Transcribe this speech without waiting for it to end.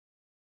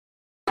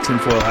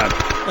tinfoil hat.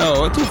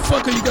 Oh, what the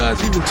fuck are you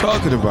guys even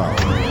talking about?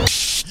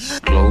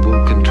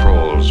 Global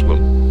controls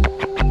will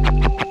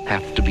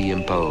have to be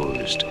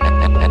imposed,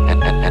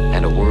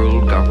 and a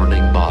world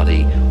governing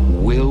body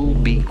will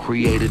be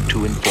created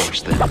to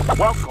enforce them.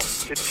 Welcome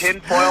to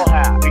Tinfoil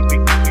Hat.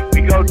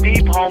 We go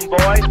deep,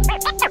 homeboy.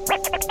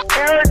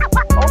 Aaron,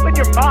 open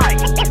your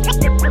mind.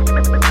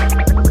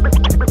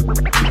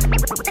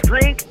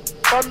 Drink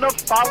from the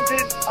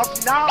fountain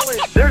of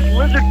knowledge. There's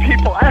lizard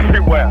people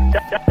everywhere.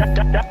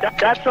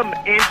 That's some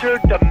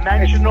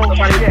interdimensional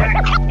shit.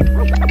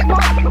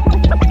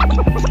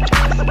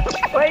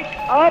 Wake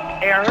up,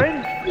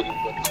 Aaron.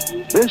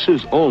 This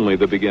is only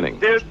the beginning.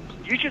 Dude,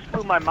 you just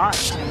blew my mind.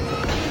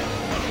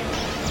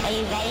 Are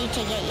you ready to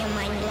get your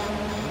mind blown?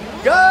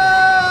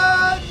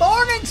 Good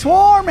morning,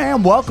 Swarm,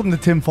 and welcome to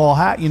Tinfoil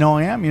Hat. You know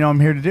I am. You know I'm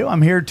here to do.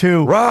 I'm here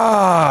to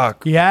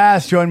rock.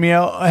 Yes, join me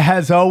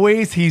as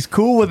always. He's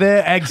cool with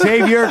it.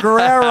 Xavier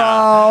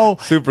Guerrero.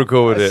 Super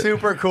cool with it.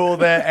 Super cool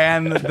with it.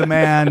 And the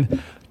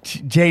man,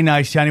 Jay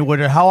Nice, Johnny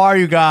Woodard. How are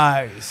you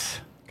guys?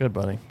 Good,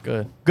 buddy.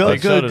 Good.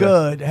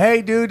 Good.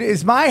 Hey, dude,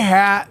 is my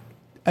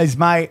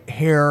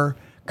hair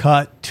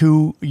cut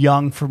too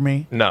young for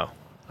me? No,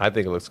 I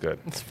think it looks good.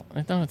 It's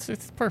fine. No,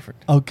 it's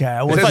perfect. Okay.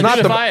 It's not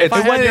the.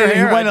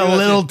 He went a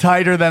little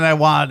tighter than I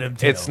wanted him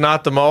to. It's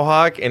not the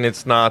mohawk, and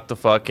it's not the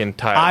fucking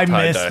tie. I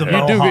miss the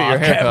mohawk. You do get your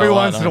hair cut Every a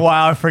lot, once in a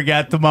while, I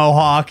forget the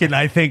mohawk, and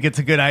I think it's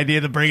a good idea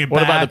to bring it back.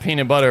 What about the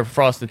peanut butter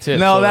frosted tips?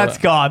 No, that's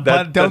gone.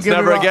 But don't that's get me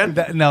never wrong.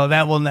 again? No,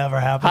 that will never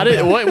happen. How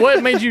did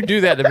what made you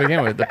do that to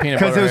begin with? The peanut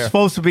butter. Because it was hair?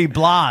 supposed to be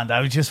blonde.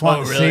 I was just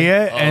wanting to really? see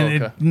it, Oh,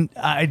 and okay.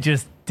 I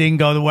just didn't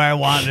go the way I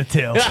wanted it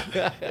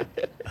to.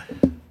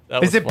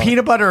 That Is was it fun.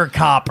 peanut butter or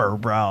copper,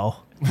 bro?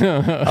 I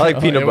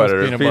like peanut It was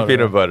butter.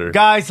 Peanut butter.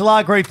 Guys, a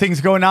lot of great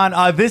things going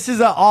on. This is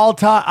an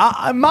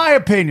all-time, in my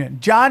opinion,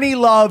 Johnny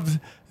loved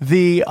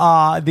the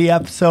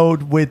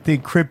episode with the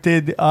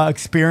cryptid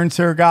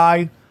experiencer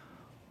guy.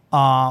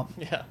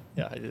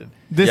 Yeah, I did.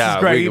 This Yeah, is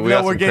great. we Even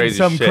got though we're some getting crazy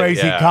some shit,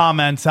 crazy yeah.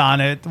 comments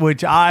on it,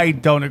 which I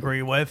don't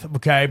agree with.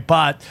 Okay,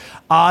 but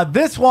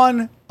this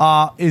one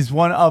is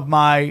one of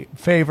my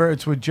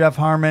favorites with Jeff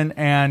Harmon,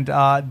 and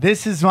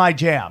this is my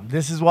jam.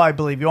 This is what I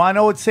believe. You want to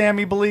know what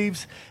Sammy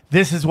believes?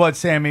 This is what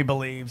Sammy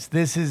believes.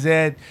 This is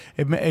it.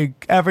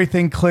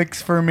 Everything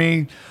clicks for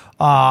me.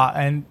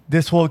 And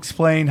this will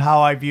explain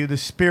how I view the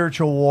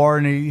spiritual war.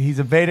 And he's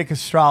a Vedic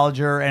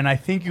astrologer, and I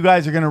think you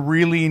guys are going to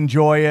really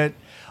enjoy it.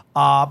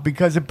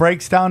 Because it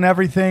breaks down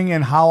everything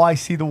and how I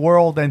see the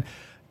world. And,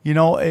 you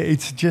know,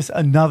 it's just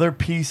another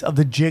piece of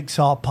the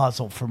jigsaw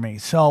puzzle for me.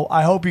 So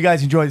I hope you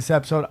guys enjoy this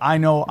episode.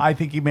 I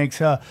think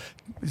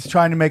he's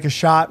trying to make a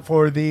shot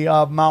for the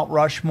Mount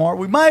Rushmore.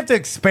 We might have to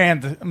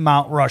expand the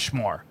Mount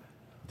Rushmore.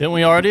 Didn't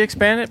we already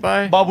expand it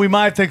by? But we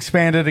might have to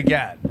expand it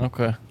again.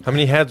 Okay. How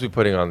many heads we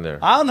putting on there?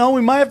 I don't know.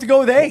 We might have to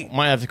go with 8.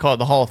 Might have to call it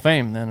the Hall of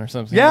Fame then or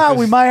something. Yeah, because-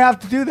 we might have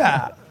to do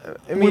that.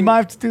 I We mean, might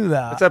have to do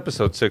that. It's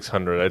episode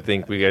 600. I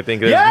think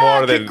there's Yeah,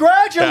 more than.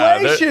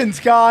 congratulations,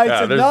 guys.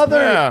 yeah, there's- Another.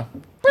 Yeah.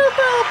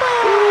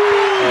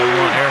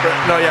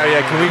 No,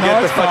 yeah. Can we No, get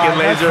the it's fucking fine,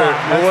 that's laser? fine,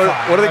 that's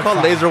fine, What are they that's called?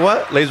 fine. Laser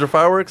what? Laser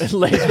fireworks?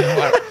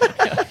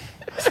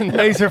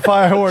 Laser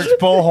fireworks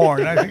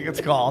bullhorn, I think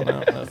it's called.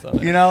 That's not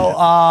it. You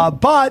know,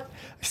 but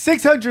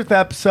 600th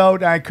episode,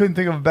 and I couldn't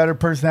think of a better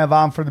person to have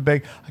on for the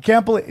big. I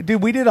can't believe,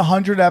 dude, we did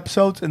 100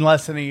 episodes in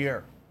less than a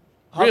year.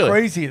 How Really?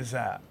 crazy is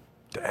that?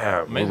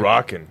 Damn, we're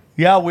rocking.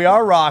 Yeah, we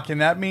are rocking.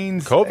 That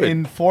means COVID.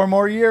 in 4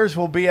 more years,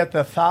 we'll be at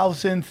the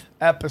 1,000th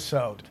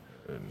episode.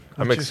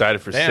 I'm excited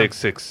for damn.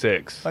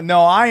 666. But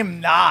no, I am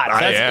not.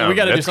 I am. We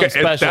got to do That's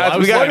something good. special. That's- I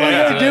was we gotta- What are we thinking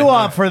going to about do that.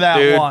 on for that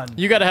Dude. one?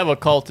 You got to have a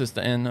cultist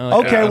to end.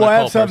 Okay, we'll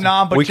have something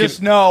on, but We just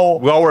can- know.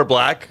 We all wear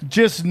black.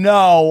 Just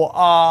know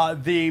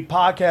the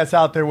podcast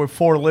out there with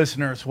 4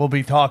 listeners will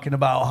be talking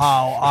about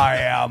how I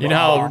am. You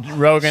know how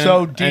Rogan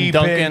so and deep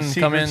Duncan in come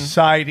secret in?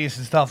 societies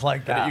and stuff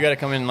like that. You got to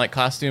come in like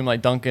costume,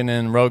 like Duncan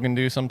and Rogan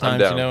do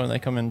sometimes. down. You know, and they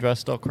come in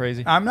dressed all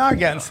crazy. I'm not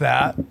against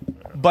that,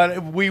 but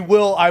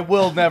I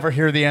will never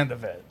hear the end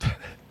of it.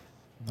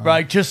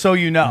 Right, just so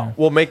you know.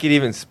 We'll make it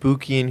even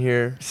spooky in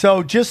here.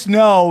 So just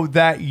know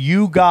that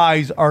you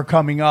guys are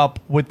coming up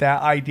with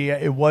that idea.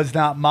 It was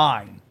not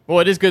mine. Well,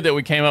 it is good that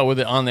we came out with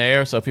it on the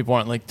air, so people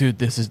aren't like, dude,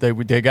 this is they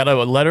got a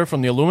letter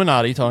from the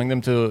Illuminati telling them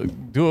to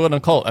do an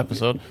occult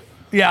episode.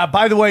 Yeah,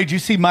 by the way, did you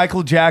see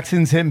Michael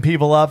Jackson's hitting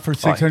people up for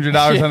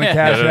 $600 on the Yeah.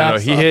 Cash No,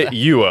 App? he hit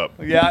you up.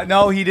 Yeah,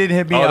 no, he didn't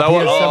hit me Oh, up. that He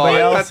was- hit somebody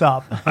oh, I else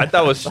up. I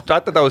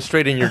thought that was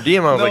straight in your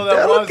DM. I was No, like,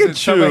 that look wasn't. at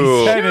Somebody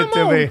you. sent it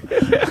to me.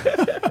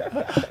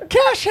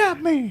 Cash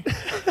at me.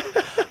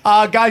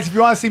 Guys, if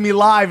you want to see me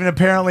live, and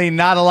apparently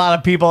not a lot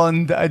of people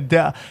in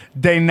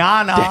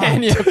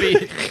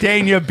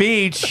Dania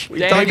Beach,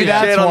 maybe Talking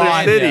that's shit on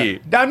why. the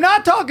city. I'm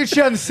not talking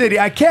shit on the city.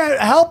 I can't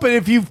help it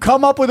if you've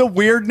come up with a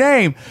weird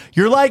name.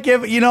 You're like,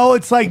 if you know,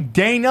 it's like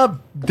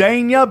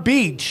Dania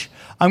Beach.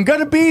 I'm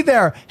gonna be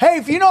there. Hey,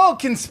 if you know a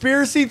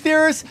conspiracy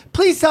theorist,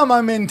 please tell them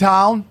I'm in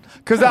town.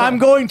 because I'm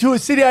going to a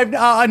city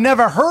I've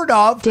never heard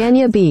of.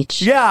 Dania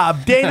Beach. Yeah,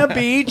 Dania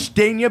Beach.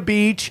 Dania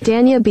Beach.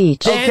 Dania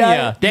Beach. Okay.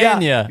 Dania. Yeah.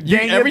 Dania. You-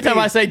 Dania every time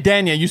Beach. I say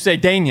Dania, you say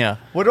Dania.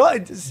 What do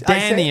I say?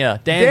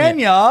 Dania.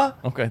 Dania.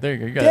 Okay, there you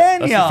go. You got it.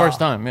 That's Dania. the first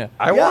time, yeah.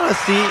 I want to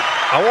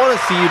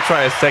see you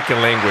try a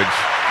second language.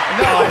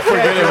 No,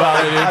 Forget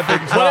about it. I've been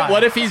dude. trying.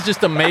 What if he's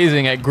just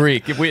amazing at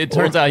Greek? It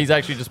turns out he's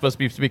actually just supposed to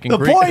be speaking The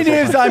Greek. point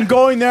is, I'm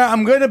going there.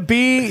 I'm going to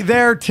be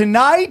there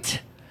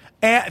tonight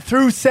and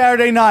through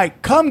Saturday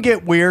night. Come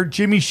get weird.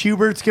 Jimmy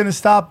Schubert's going to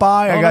stop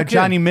by. I no got kidding.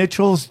 Johnny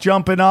Mitchell's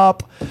jumping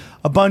up.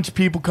 A bunch of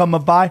people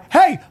coming by.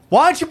 Hey,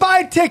 why don't you buy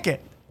a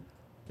ticket?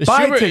 Is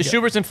buy a Schubert, ticket. is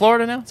Schubert's in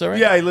Florida now? Is that right?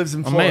 Yeah, he lives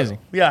in Florida. Amazing.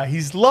 Yeah,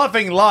 he's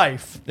loving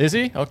life. Is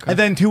he? Okay. And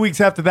then 2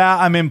 weeks after that,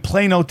 I'm in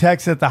Plano,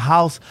 Texas at the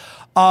House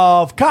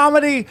of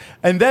Comedy.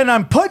 And then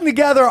I'm putting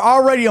together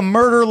already a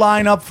murder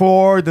lineup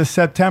for the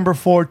September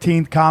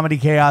 14th Comedy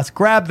Chaos.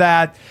 Grab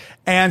that.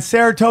 And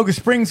Saratoga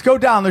Springs, go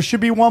down. There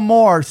should be one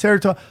more.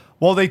 Saratoga.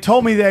 Well, they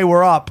told me they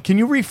were up. Can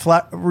you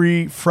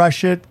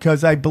refresh it?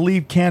 Because I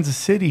believe Kansas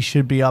City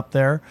should be up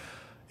there.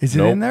 Is it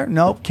Nope. in there?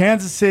 Nope.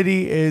 Kansas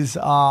City is,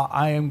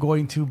 I am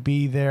going to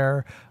be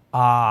there.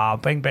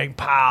 Bang, bang,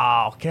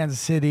 pow. Kansas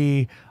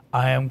City.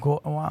 I am going,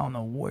 I don't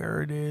know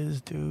where it is,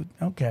 dude.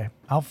 Okay,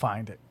 I'll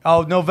find it.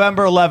 Oh,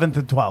 November 11th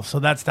and 12th. So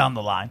that's down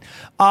the line.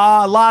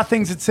 A lot of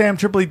things at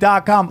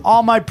samtripoli.com.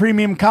 All my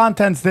premium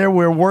content's there.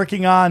 We're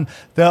working on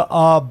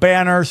the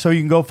banner so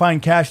you can go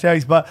find Cash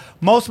Daddies. But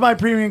most of my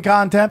premium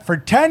content for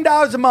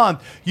 $10 a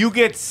month, you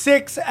get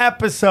 6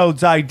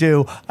 episodes I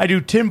do. I do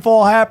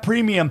Tinfoil Hat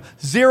Premium.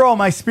 Zero,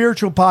 my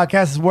spiritual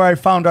podcast, is where I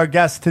found our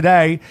guest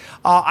today.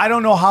 I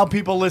don't know how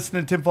people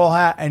listen to Tinfoil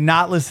Hat and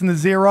not listen to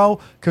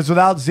Zero, because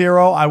without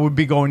Zero, I would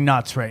be going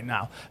nuts right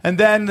now. And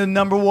then the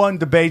 #1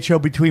 debate show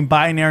between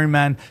binary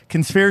men,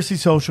 Conspiracy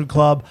Social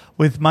Club,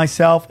 with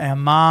myself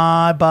and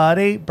my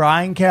buddy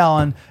Brian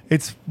Callen.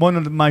 It's one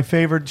of my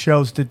favorite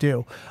shows to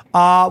do.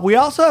 We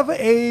also have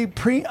a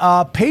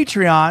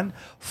Patreon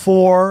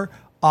for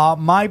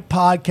my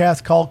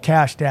podcast called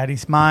Cash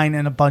Daddies. Mine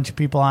and a bunch of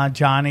people on,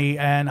 Johnny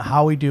and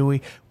Howie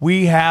Dewey.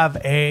 We have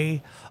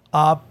a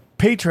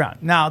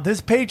Patreon. Now,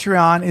 this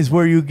Patreon is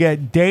where you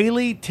get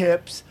daily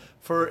tips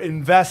for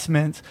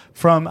investments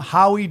from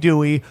Howie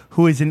Dewey,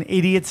 who is an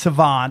idiot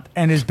savant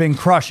and has been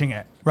crushing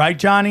it. Right,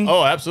 Johnny?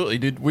 Oh, absolutely,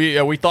 dude.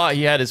 We thought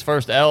he had his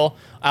first L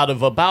out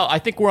of about. I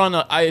think we're up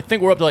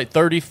to like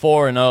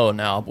 34-0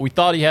 now. We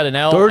thought he had an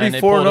L. 34-0? and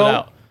they pulled it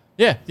out.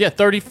 Yeah,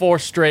 34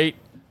 straight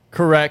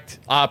correct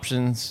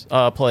options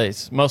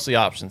plays, mostly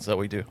options that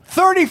we do.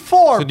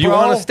 34, So do you bro.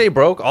 want to stay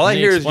broke? All I He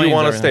hear is you explains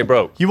want to everything. stay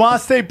broke. You want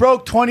to stay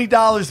broke?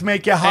 $20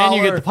 make you holler. And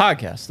you get the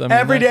podcast I mean,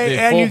 every day,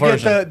 the and full you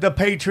version. get the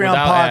Patreon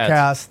Without podcast.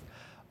 ads.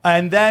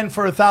 And then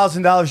for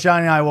 $1,000,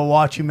 Johnny and I will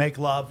watch you make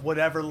love.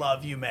 Whatever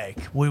love you make,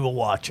 we will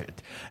watch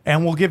it.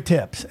 And we'll give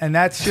tips. And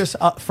that's just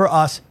for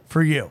us,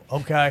 for you,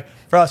 okay?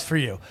 For us, for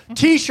you.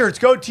 T-shirts,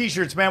 go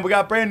T-shirts, man. We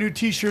got a brand new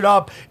T-shirt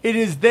up. It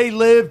is They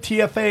Live,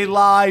 TFA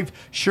Live.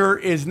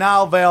 Shirt is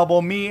now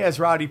available. Me as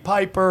Roddy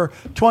Piper,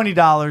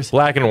 $20.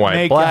 Black and white.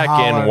 Make you Black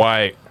holler. and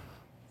white.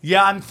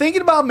 Yeah, I'm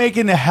thinking about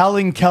making a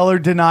Helen Keller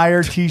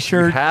Denier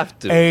T-shirt. You have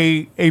to.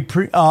 a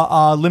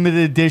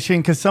limited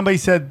edition, because somebody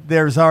said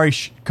there's already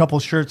a couple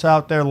shirts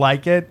out there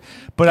like it,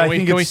 but I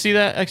think Can we it's see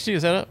that? Actually,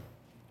 is that up?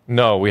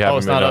 No, we haven't.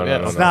 it's not up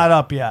yet. it's not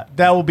up yet.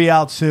 That will be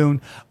out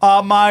soon.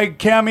 My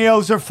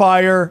cameos are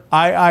fire.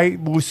 I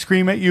will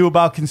scream at you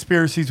about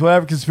conspiracies,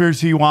 whatever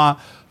conspiracy you want,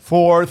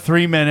 for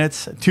 3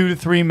 minutes, 2 to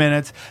 3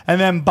 minutes, and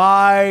then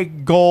buy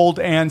gold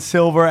and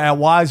silver at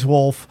Wise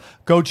Wolf.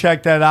 Go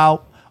check that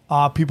out.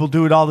 People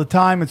do it all the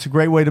time. It's a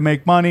great way to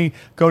make money.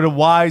 Go to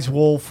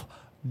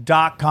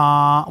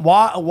wisewolf.com.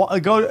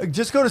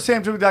 Just go to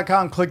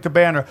samtripoli.com, click the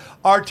banner.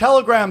 Our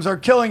telegrams are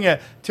killing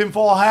it.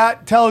 Tinfoil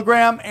Hat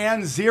Telegram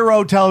and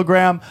Zero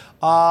Telegram.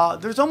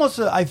 There's almost,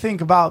 I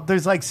think,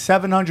 there's like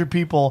 700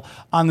 people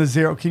on the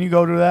Zero. Can you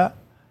go to that?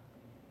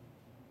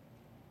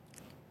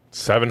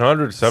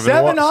 700,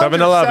 711,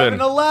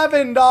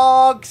 711.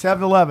 dog.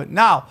 711.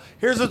 Now,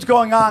 here's what's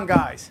going on,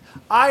 guys.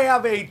 I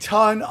have a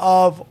ton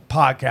of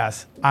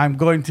podcasts. I'm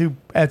going to,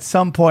 at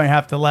some point,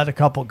 have to let a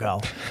couple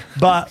go.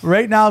 But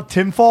right now,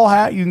 Tinfoil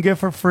Hat you can get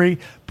for free.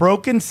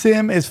 Broken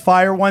Sim is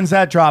fire. When's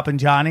that dropping,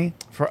 Johnny?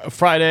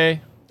 Friday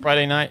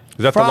night. Is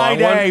that the long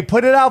Friday. one?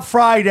 Put it out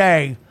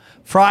Friday.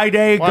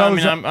 Friday Well,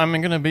 goes. I mean, I'm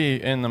going to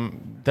be in the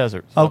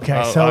desert.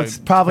 Okay, so it's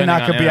probably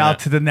not going to be out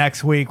to the. the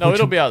next week. No, which-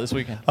 it'll be out this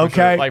weekend. for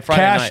Okay, sure, like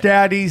Friday Cash night.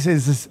 Daddies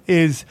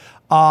is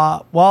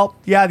well,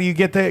 yeah, you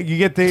get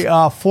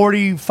the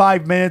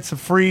 45 minutes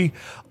of free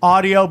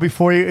audio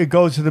before it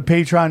goes to the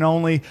Patreon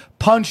only.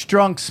 Punch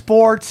Drunk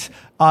Sports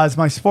is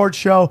my sports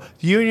show.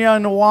 The Union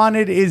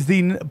Unwanted is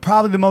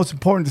probably the most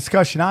important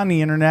discussion on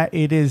the internet.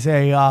 It is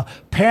a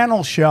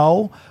panel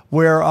show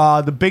where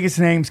the biggest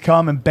names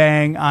come and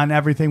bang on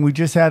everything. We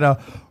just had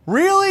a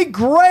really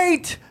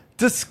great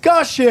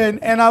discussion,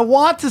 and I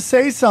want to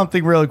say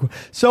something really quick.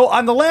 So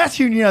on the last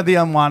Union of the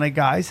Unwanted,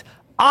 guys,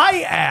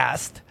 I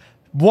asked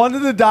one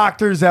of the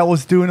doctors that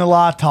was doing a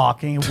lot of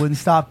talking and wouldn't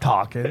stop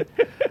talking.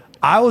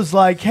 I was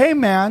like, hey,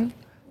 man,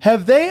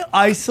 Have they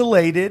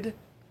isolated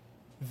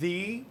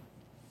the?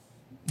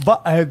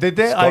 But did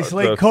they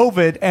isolate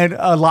COVID? And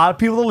a lot of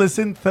people that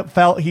listened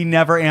felt he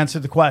never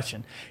answered the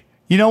question.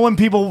 You know when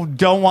people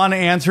don't want to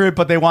answer it,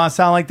 but they want to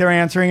sound like they're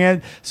answering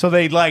it, so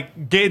they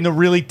like get into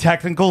really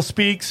technical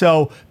speak.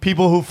 So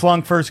people who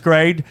flunk first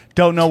grade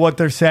don't know what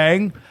they're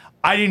saying.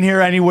 I didn't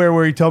hear anywhere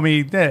where he told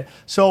me that.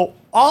 So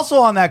also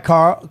on that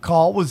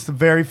call was the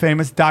very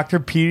famous Dr.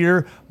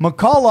 Peter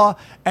McCullough,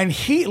 and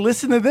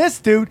listen to this,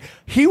 dude.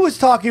 He was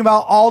talking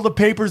about all the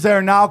papers that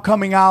are now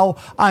coming out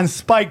on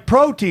spike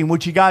protein,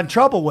 which he got in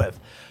trouble with.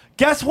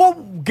 Guess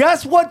what?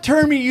 Guess what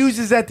term he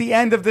uses at the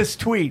end of this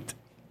tweet?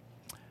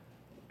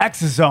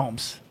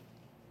 Exosomes.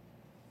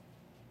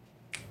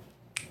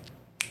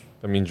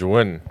 That means you're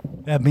winning.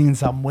 That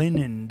means I'm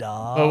winning,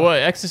 dog. But what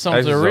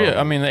exosomes are real?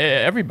 I mean,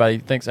 everybody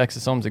thinks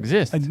exosomes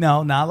exist.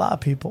 No, not a lot of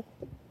people.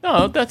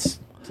 No, it's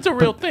a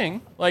real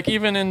thing. Like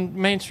even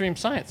in mainstream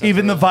science.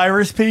 Even the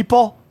virus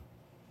people.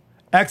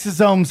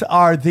 Exosomes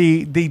are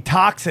the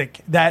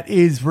toxic that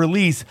is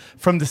released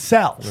from the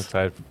cells.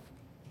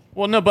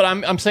 Well, no, but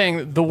I'm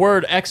saying the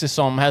word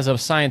exosome has a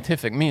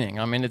scientific meaning.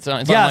 I mean, it's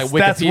yes, not like Wikipedia.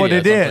 That's what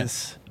it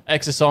is.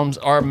 Exosomes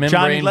are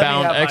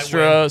membrane-bound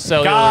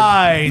extracellular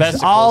Guys,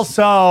 vesicles.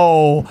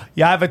 Also,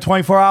 I have a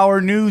 24-hour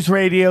news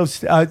radio,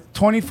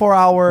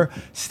 24-hour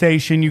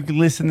station. You can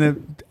listen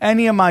to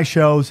any of my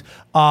shows.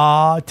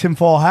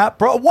 Tinfoil Hat,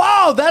 bro.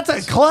 Wow, that's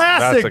a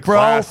classic, that's a bro.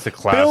 classic.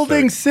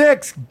 Building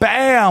 6,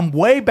 bam,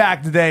 way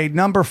back today.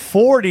 Number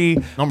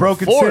 40,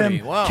 Broken 40,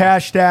 Sim, wow.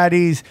 Cash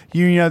Daddies,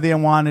 Union of the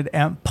Unwanted,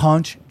 and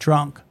Punch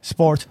Drunk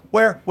Sports,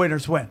 where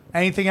winners win.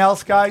 Anything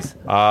else, guys?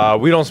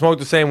 We don't smoke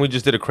the same. We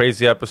just did a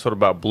crazy episode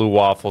about blue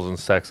waffles and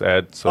sex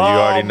ed, so you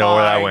already know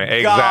where that went. God.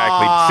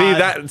 Exactly. See,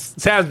 that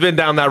Sam's been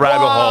down that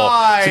rabbit hole,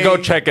 so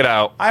go check it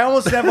out. I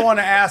almost never want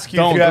to ask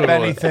you if you have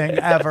anything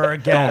ever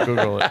again. Don't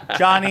Google it.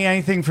 Johnny,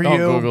 anything for Don't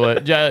you? Google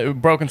it. Yeah,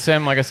 Broken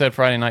Sim, like I said,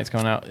 Friday night's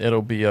coming out.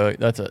 It'll be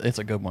it's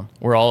a good one.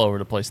 We're all over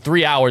the place.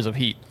 3 hours of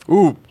heat.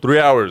 Ooh, 3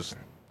 hours.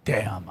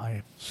 Damn,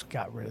 I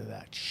got rid of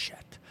that shit.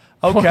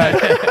 Okay.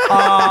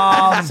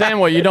 Sam,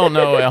 what you don't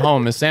know at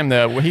home is Sam,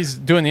 he's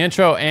doing the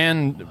intro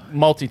and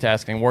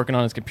multitasking, working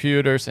on his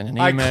computer, sending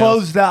emails. I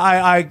closed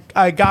that.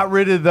 I got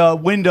rid of the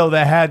window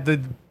that had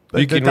the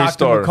can Dr.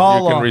 restore.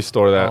 McCullough. You can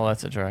restore that. Oh,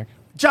 that's a drag.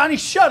 Johnny,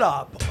 shut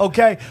up.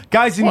 Okay,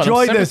 guys, What?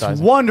 enjoy I'm this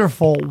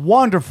sympathizing.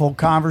 wonderful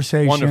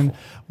conversation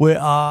with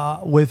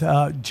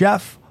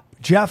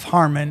Jeff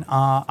Harmon.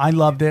 I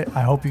loved it.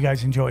 I hope you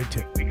guys enjoyed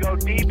too. We go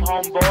deep,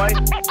 homeboy.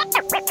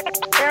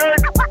 Aaron,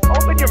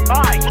 open your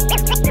mind.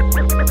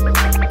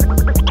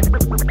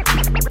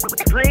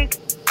 Drink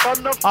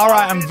from the. All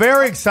right, I'm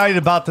very excited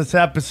about this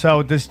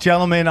episode. This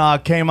gentleman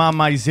came on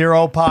my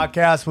Zero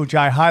podcast, which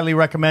I highly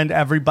recommend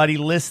everybody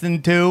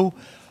listen to.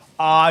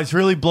 I was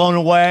really blown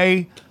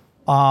away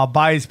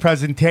by his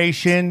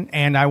presentation,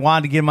 and I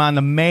wanted to get him on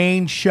the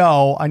main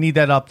show. I need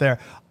that up there.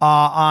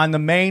 On the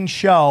main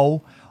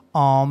show.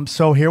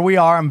 So here we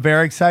are. I'm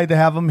very excited to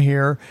have him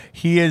here.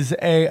 He is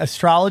a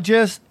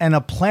astrologist and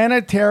a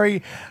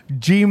planetary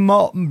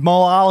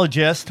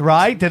gemologist,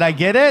 right? Did I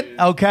get it?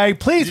 Okay.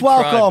 Please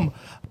welcome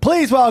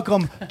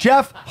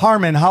Jeff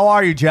Harmon. How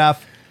are you,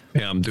 Jeff?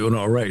 Yeah, I'm doing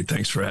all right.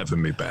 Thanks for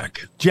having me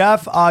back.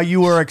 Jeff,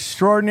 you were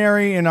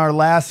extraordinary in our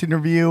last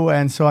interview,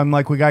 and so I'm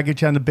like, we got to get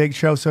you on the big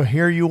show. So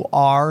here you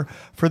are.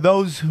 For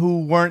those who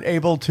weren't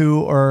able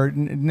to or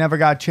never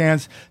got a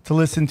chance to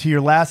listen to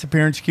your last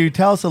appearance, can you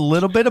tell us a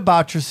little bit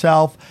about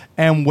yourself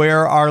and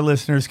where our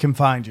listeners can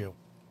find you?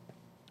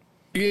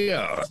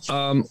 Yeah.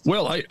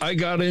 Well, I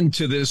got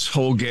into this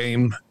whole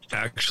game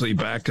actually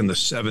back in the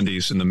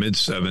 70s, in the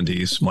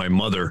mid-70s. My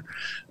mother...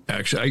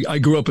 Actually, I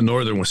grew up in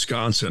northern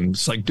Wisconsin.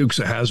 It's like Dukes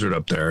of Hazzard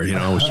up there. You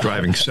know, I was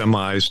driving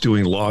semis,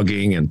 doing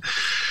logging and,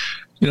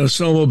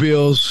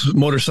 snowmobiles,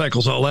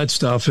 motorcycles, all that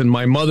stuff. And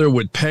my mother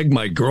would peg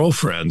my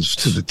girlfriends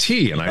to the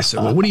T. And I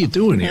said, well, what are you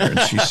doing here? And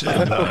she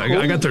said,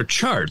 I got their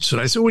charts.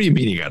 And I said, what do you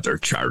mean you got their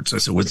charts? I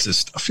said, what's this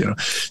stuff?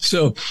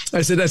 So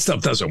I said, that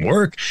stuff doesn't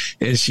work.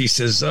 And she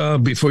says,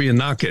 before you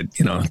knock it,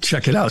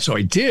 check it out. So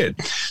I did.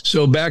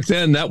 So back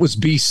then, that was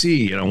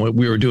BC.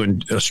 We were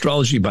doing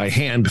astrology by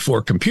hand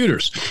before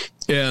computers.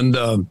 And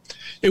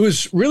it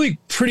was really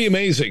pretty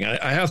amazing,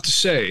 I have to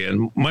say.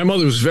 And my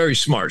mother was very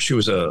smart. She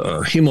was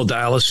a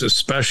hemodialysis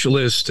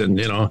specialist,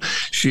 and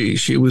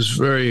she was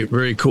very,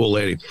 very cool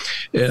lady.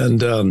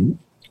 And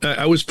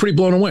I was pretty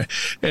blown away.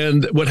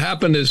 And what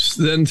happened is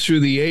then through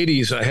the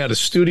 80s, I had a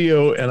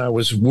studio and I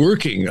was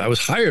working. I was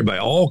hired by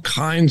all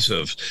kinds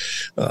of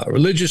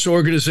religious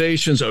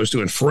organizations. I was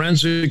doing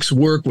forensics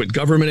work with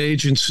government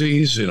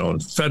agencies,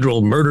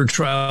 federal murder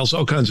trials,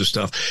 all kinds of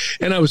stuff.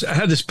 And I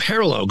had this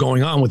parallel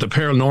going on with the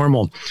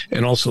paranormal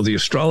and also the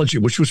astrology,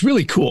 which was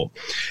really cool.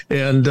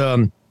 And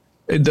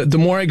the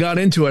more I got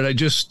into it, I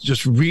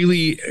just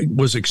really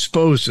was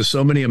exposed to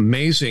so many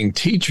amazing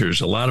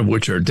teachers, a lot of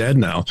which are dead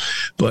now,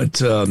 but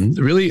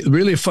really,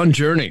 really a fun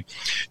journey.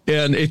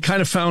 And it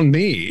kind of found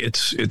me.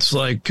 It's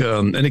like,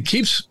 and it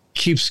keeps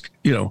keeps,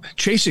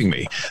 chasing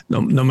me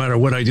no matter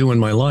what I do in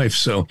my life.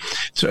 So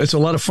it's a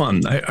lot of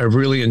fun. I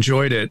really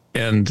enjoyed it.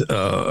 And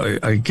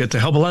I get to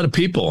help a lot of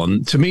people.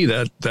 And to me,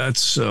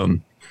 that's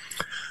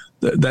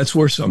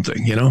worth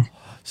something,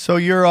 So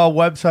your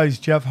website is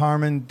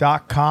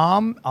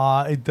jeffharmon.com.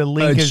 The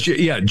link is...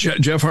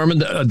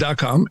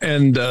 jeffharmon.com.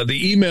 And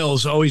the email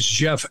is always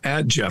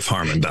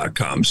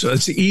jeff@jeffharmon.com. So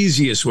that's the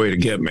easiest way to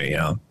get me.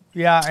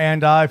 Yeah,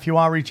 and if you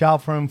want to reach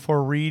out for him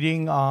for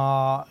reading,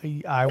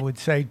 I would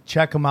say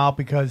check him out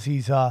because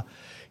he's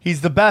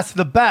the best of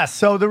the best.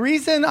 So the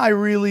reason I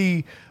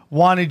really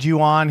wanted you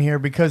on here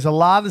because a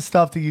lot of the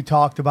stuff that you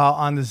talked about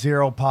on the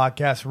Zero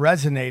podcast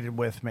resonated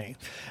with me.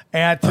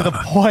 And to the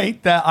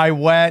point that I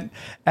went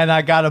and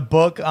I got a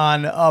book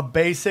on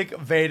basic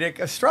Vedic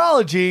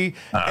astrology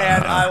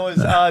and I was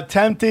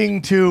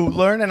attempting to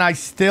learn and I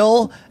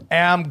still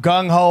am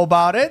gung-ho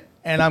about it.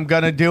 And I'm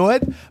going to do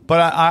it.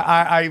 But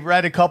I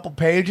read a couple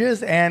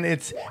pages and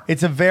it's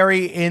a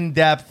very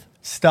in-depth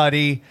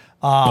study.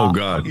 Oh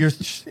God!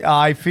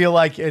 I feel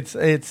like it's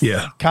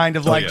kind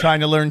of like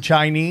trying to learn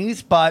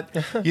Chinese, but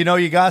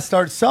you got to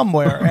start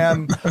somewhere.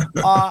 And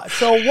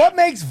so, what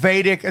makes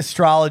Vedic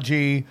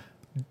astrology?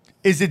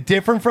 Is it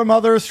different from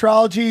other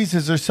astrologies?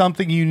 Is there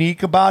something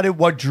unique about it?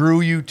 What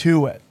drew you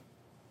to it?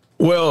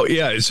 Well,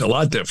 yeah, it's a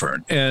lot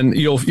different. And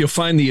you'll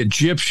find the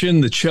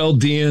Egyptian, the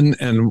Chaldean,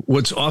 and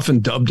what's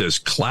often dubbed as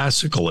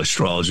classical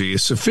astrology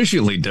is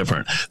sufficiently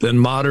different than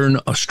modern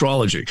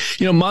astrology.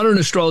 Modern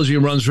astrology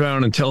runs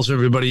around and tells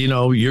everybody,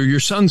 you're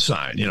your sun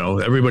sign.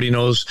 Everybody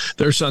knows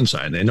their sun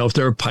sign. They know if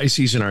they're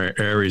Pisces and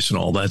Aries and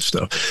all that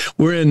stuff.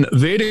 Where in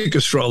Vedic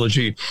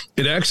astrology,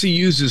 it actually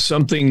uses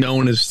something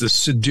known as the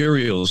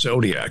sidereal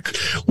zodiac,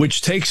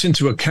 which takes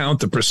into account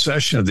the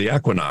precession of the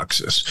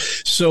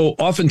equinoxes. So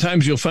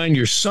oftentimes you'll find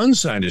your sun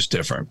sign is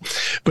different.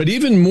 But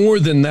even more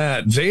than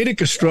that,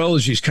 Vedic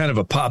astrology is kind of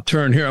a pop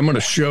turn here. I'm going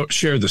to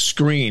share the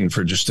screen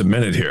for just a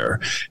minute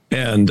here,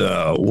 and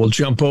we'll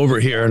jump over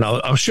here, and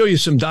I'll show you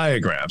some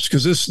diagrams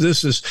because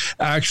this is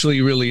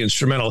actually really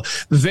instrumental.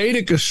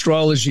 Vedic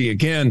astrology,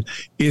 again,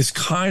 is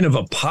kind of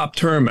a pop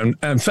term. And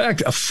in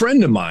fact, a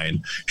friend of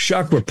mine,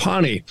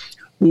 Chakrapani,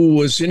 who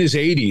was in his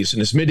 80s, in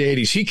his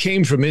mid-80s, he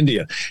came from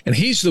India, and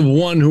he's the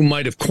one who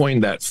might have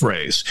coined that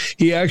phrase.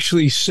 He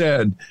actually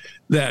said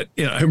that,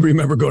 I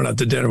remember going out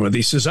to dinner with,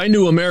 he says, I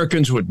knew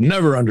Americans would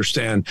never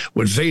understand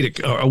what Vedic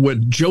or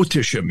what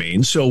Jyotisha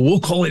means, so we'll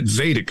call it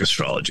Vedic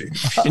astrology.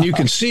 And you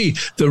can see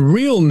the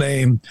real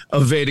name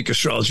of Vedic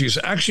astrology is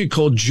actually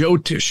called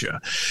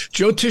Jyotisha.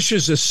 Jyotisha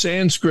is a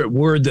Sanskrit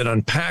word that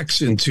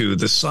unpacks into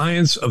the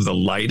science of the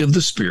light of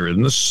the spirit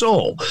and the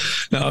soul.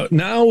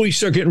 Now we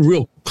start getting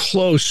real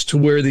close to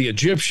where the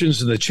Egyptians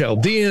and the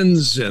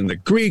Chaldeans and the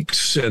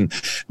Greeks and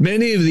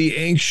many of the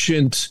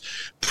ancient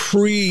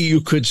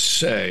you could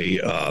say,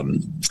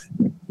 AD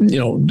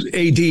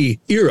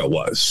era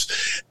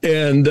was,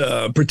 and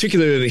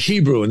particularly the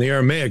Hebrew and the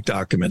Aramaic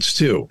documents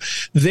too.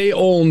 They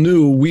all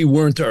knew we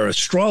weren't our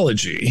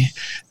astrology,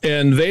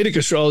 and Vedic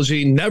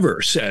astrology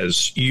never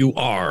says you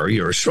are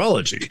your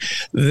astrology.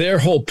 Their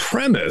whole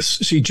premise,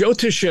 see,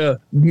 Jyotisha,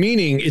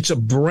 meaning it's a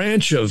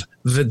branch of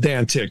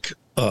Vedantic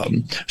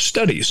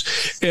studies.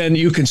 And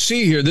you can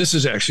see here, this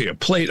is actually a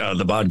plate out of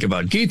the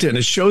Bhagavad Gita, and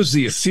it shows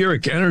the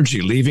etheric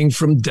energy leaving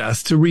from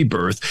death to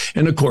rebirth,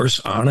 and of course,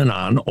 on and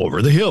on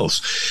over the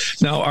hills.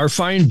 Now, our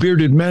fine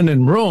bearded men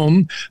in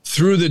Rome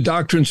threw the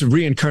doctrines of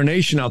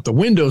reincarnation out the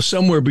window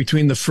somewhere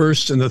between the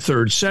 1st and the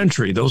 3rd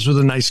century. Those were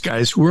the nice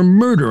guys who were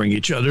murdering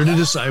each other to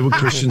decide what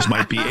Christians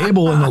might be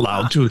able and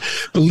allowed to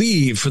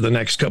believe for the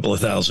next couple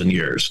of thousand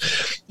years.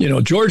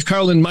 George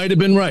Carlin might have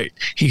been right.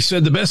 He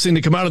said the best thing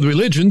to come out of the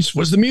religions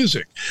was the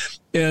music.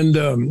 And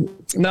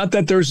not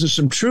that there's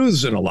some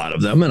truths in a lot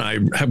of them, and I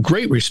have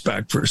great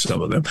respect for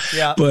some of them,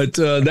 but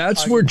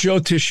that's where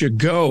Jyotisha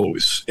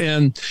goes.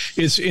 And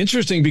it's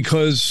interesting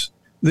because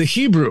the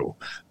Hebrew,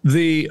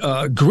 the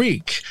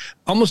Greek,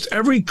 almost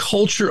every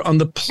culture on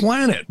the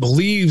planet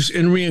believes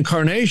in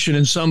reincarnation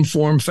in some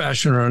form,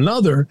 fashion, or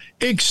another,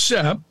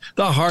 except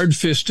the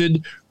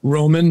hard-fisted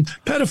Roman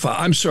pedophile.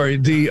 I'm sorry,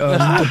 the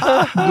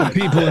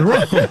people in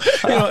Rome.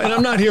 And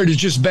I'm not here to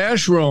just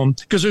bash Rome,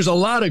 because there's a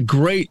lot of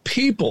great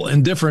people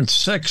in different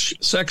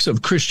sects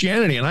of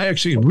Christianity, and I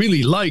actually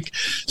really like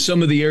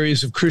some of the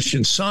areas of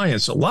Christian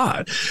Science a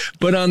lot.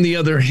 But on the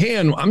other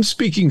hand, I'm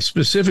speaking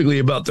specifically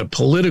about the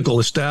political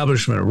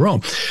establishment of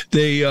Rome.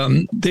 They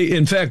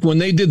in fact, when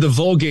they did the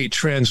Vulgate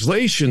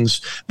translations,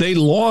 they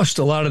lost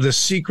a lot of the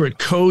secret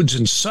codes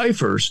and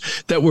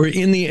ciphers that were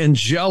in the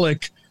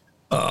angelic,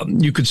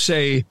 you could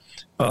say,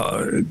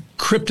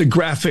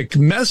 cryptographic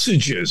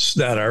messages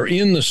that are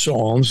in the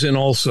Psalms and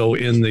also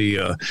in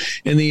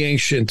the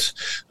ancient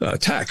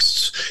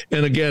texts.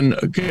 And again,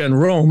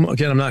 Rome.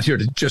 Again, I'm not here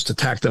to just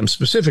attack them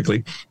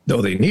specifically,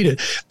 though they need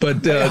it.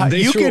 But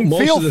they threw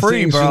most of the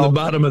things in the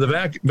bottom of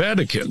the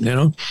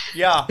Vatican.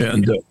 Yeah.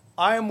 And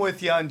I am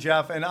with you on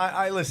Jeff, and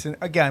I listen,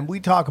 again, we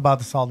talk about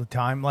this all the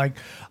time. Like,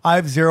 I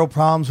have zero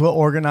problems with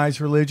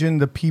organized religion.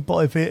 The people,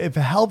 if it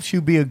helps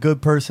you be a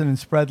good person and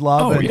spread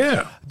love,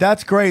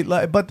 that's great.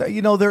 But,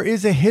 there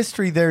is a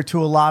history there to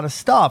a lot of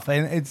stuff,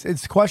 and it's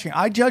the question.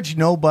 I judge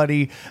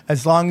nobody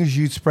as long as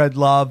you spread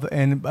love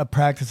and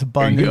practice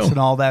abundance and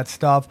all that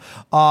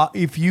stuff.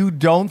 If you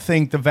don't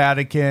think the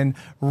Vatican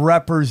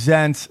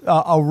represents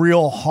a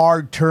real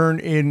hard turn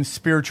in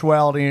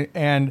spirituality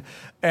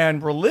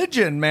and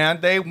religion, man,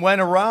 they went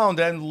around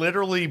and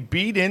literally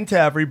beat into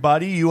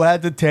everybody. You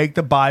had to take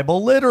the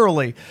Bible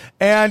literally.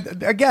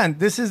 And again,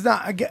 this is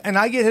not, and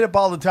I get hit up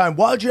all the time.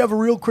 Why'd you have a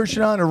real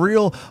Christian on, a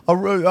real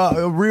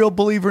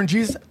believer in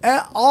Jesus?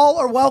 All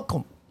are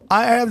welcome.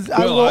 I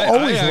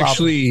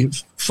actually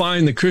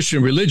find the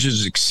Christian religion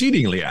is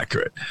exceedingly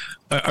accurate.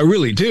 I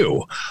really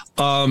do.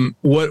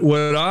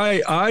 What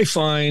I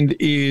find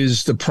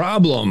is the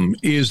problem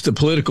is the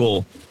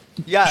political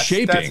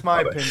shaping. That's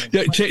my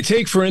opinion.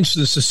 Take, for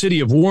instance, the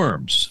city of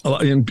Worms.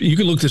 And you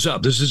can look this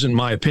up. This isn't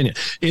my opinion.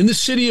 In the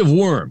city of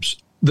Worms,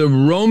 the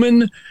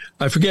Roman,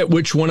 I forget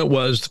which one it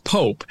was, the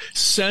Pope,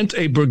 sent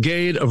a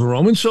brigade of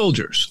Roman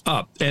soldiers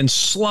up and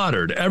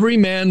slaughtered every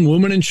man,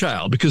 woman, and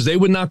child because they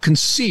would not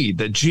concede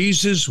that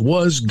Jesus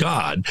was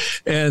God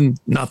and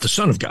not the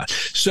Son of God.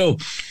 So,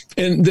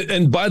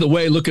 and by the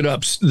way, look it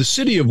up. The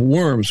city of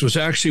Worms was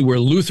actually where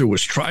Luther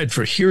was tried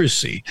for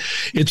heresy.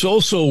 It's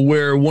also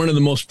where one of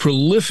the most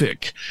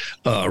prolific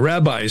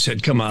rabbis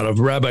had come out of,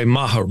 Rabbi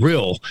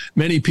Maharil.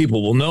 Many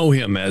people will know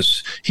him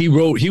as he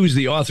was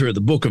the author of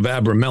the book of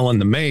Abramelin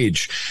the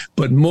Mage.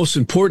 But most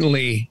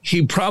importantly,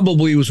 he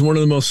probably was one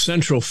of the most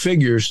central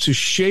figures to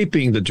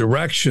shaping the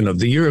direction of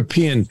the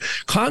European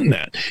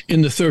continent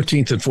in the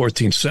 13th and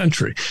 14th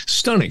century.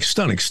 Stunning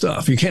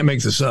stuff. You can't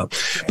make this up.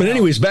 But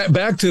anyways,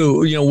 back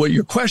to, what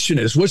your question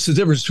is, what's the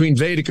difference between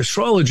Vedic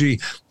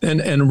astrology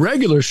and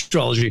regular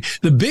astrology?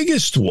 The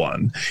biggest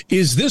one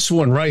is this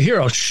one right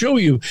here. I'll show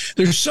you.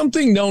 There's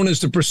something known as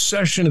the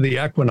precession of the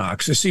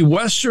equinox. You see,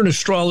 Western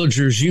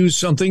astrologers use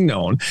something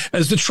known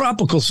as the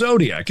tropical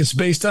zodiac. It's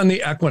based on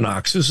the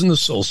equinoxes and the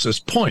solstice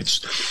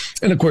points.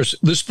 And of course,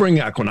 the spring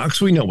equinox,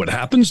 we know what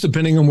happens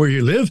depending on where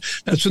you live.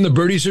 That's when the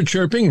birdies are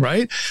chirping,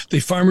 right? The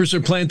farmers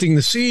are planting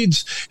the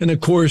seeds. And of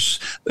course,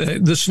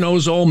 the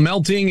snow's all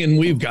melting and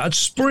we've got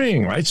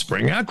spring, right?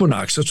 Spring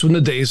equinox. That's when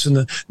the days and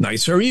the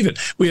nights are even.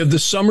 We have the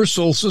summer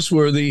solstice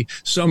where the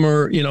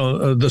summer,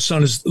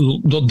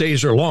 the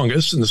days are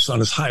longest and the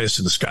sun is highest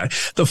in the sky.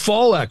 The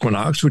fall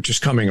equinox, which is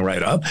coming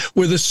right up,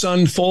 where the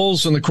sun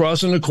falls on the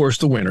cross, and of course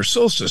the winter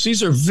solstice.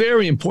 These are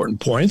very important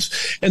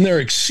points, and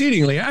they're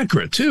exceedingly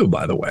accurate too,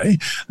 by the way.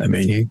 I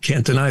mean, you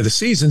can't deny the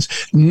seasons,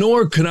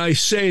 nor can I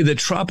say that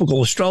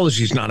tropical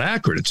astrology is not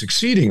accurate. It's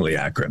exceedingly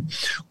accurate.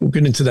 We'll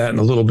get into that in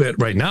a little bit.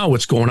 Right now,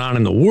 what's going on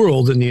in the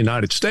world in the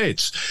United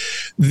States.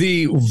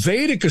 The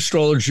Vedic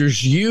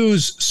astrologers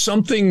use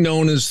something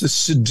known as the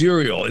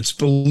sidereal. It's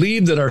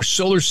believed that our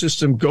solar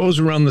system goes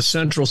around the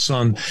central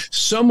sun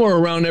somewhere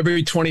around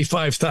every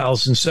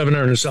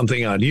 25,700 or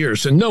something odd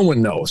years, and no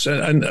one knows.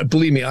 And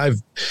believe me,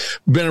 I've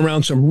been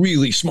around some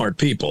really smart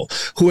people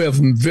who have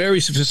very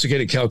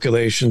sophisticated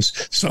calculations.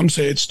 Some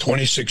say it's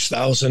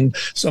 26,000.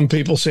 Some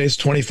people say it's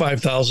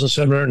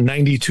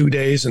 25,792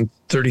 days and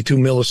 32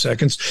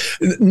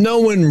 milliseconds. No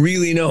one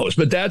really knows,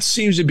 but that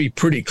seems to be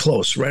pretty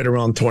close, right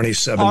around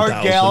 27,000.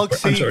 Our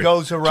galaxy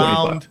goes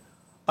around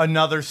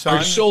another sun.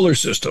 Our solar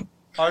system.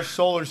 Our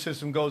solar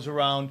system goes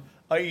around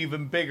an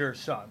even bigger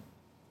sun.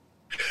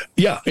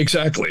 Yeah,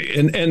 exactly.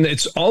 And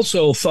it's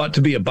also thought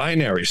to be a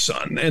binary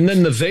sun. And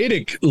then the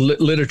Vedic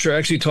literature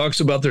actually talks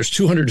about there's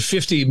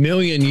 250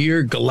 million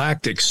year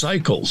galactic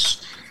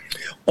cycles,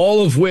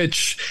 all of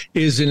which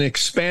is an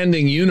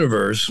expanding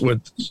universe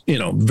with,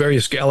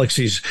 various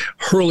galaxies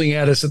hurling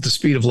at us at the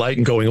speed of light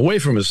and going away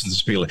from us at the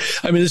speed of light.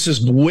 I mean, this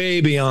is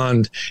way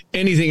beyond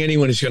anything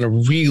anyone is going to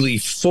really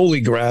fully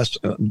grasp.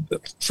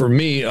 For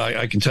me,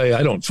 I can tell you,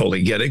 I don't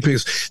fully get it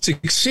because it's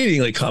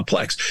exceedingly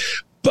complex.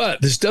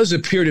 But this does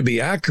appear to be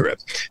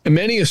accurate. And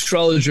many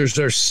astrologers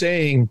are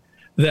saying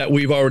that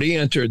we've already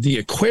entered the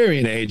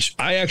Aquarian age.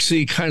 I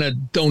actually kind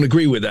of don't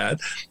agree with that.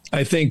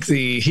 I think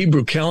the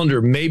Hebrew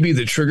calendar may be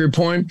the trigger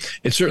point.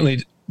 It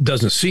certainly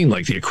doesn't seem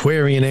like the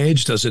Aquarian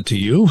age, does it to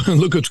you?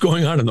 Look what's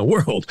going on in the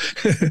world.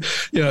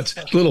 It's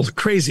a little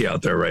crazy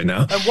out there right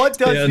now. And what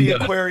does the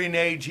Aquarian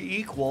age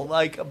equal?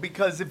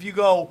 Because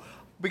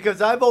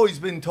I've always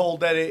been told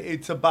that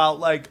it's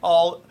about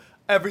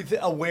everything,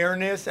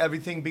 awareness,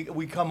 everything, we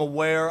become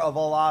aware of a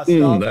lot of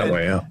stuff. That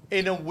way, yeah.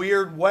 In a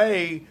weird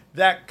way,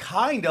 that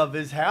kind of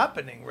is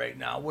happening right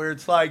now, where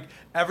it's like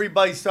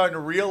everybody's starting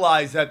to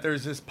realize that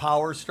there's this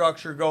power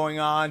structure going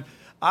on.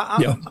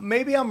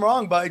 Maybe I'm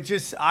wrong, but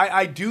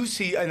I do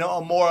see a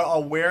more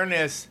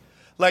awareness.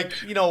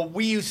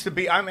 We used to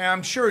be,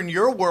 I'm sure in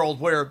your world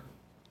where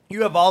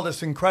you have all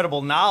this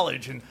incredible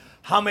knowledge and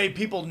how many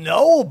people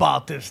know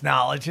about this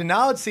knowledge. And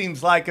now it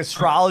seems like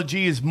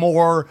astrology is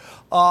more,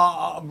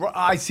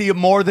 I see it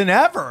more than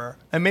ever.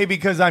 And maybe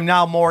because I'm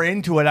now more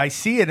into it, I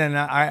see it and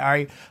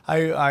I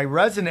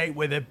resonate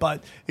with it.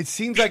 But it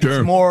seems like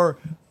it's more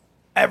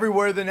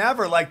everywhere than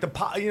ever. Like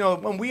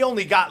when we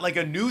only got like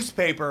a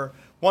newspaper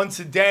once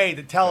a day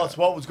to tell us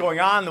what was going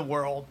on in the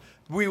world,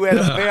 we had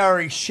a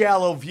very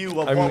shallow view of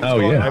what was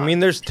going on. I mean,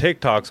 there's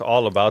TikToks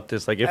all about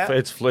this. Like, if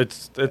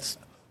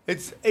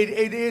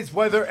it is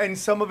whether, and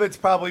some of it's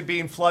probably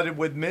being flooded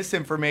with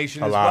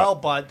misinformation as well,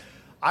 but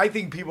I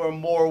think people are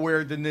more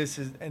aware than this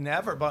than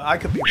ever, but I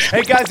could be.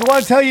 Hey guys, I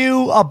want to tell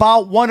you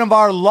about one of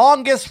our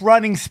longest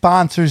running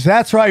sponsors.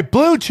 That's right,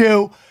 Blue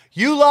Chew.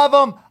 You love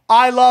them.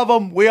 I love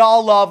them. We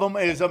all love them.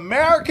 It is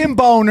American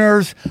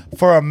boners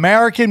for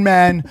American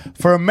men,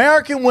 for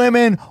American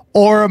women,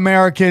 or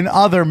American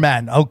other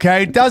men,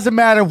 okay? It doesn't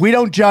matter. We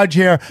don't judge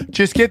here.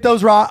 Just get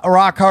those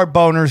rock hard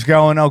boners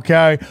going,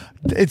 okay?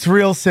 It's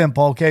real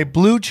simple, okay?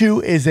 Blue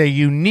Chew is a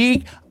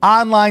unique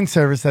online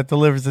service that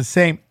delivers the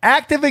same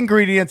active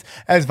ingredients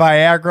as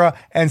Viagra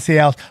and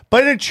Cialis,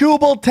 but in a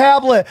chewable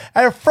tablet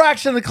at a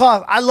fraction of the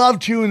cost. I love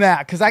chewing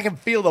that because I can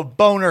feel the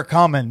boner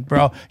coming,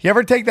 bro. You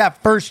ever take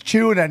that first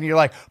chew and then you're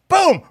like,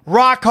 boom,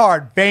 rock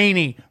hard,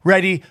 veiny,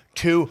 ready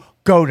to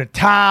go to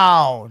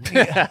town,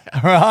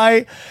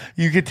 right?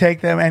 You could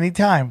take them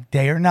anytime,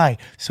 day or night.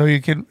 So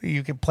you can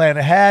plan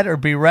ahead or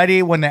be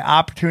ready when the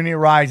opportunity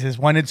arises.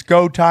 When it's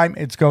go time,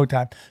 it's go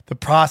time. The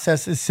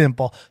process is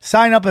simple.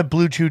 Sign up at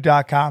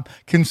BlueChew.com,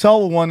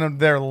 consult with one of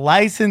their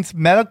licensed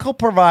medical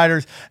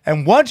providers,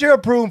 and once you're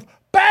approved,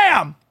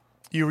 bam!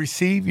 You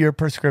receive your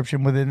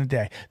prescription within a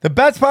day. The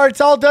best part, it's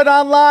all done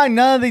online.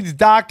 None of these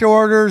doctor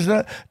orders,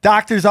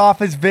 doctor's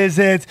office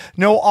visits,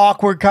 no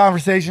awkward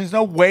conversations,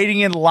 no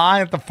waiting in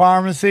line at the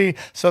pharmacy.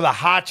 So the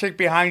hot chick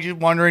behind you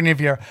wondering if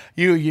you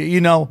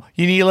need a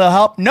little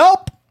help.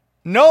 Nope.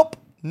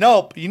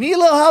 You need a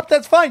little help,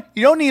 that's fine.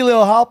 You don't need a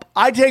little help.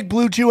 I take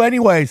Blue Chew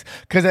anyways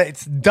because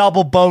it's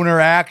double boner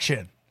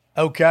action.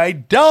 Okay?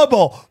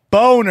 Double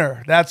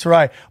boner. That's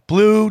right.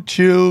 Blue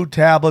Chew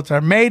tablets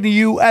are made in the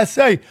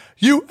USA.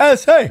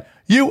 USA.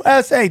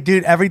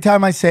 Dude, every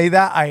time I say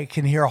that, I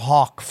can hear a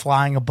hawk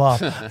flying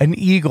above. An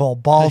eagle,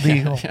 bald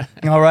eagle.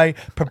 All right?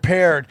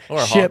 Prepared.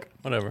 Or a shipped.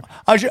 hawk, whatever.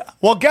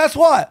 Well, guess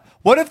what?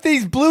 What if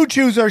these Blue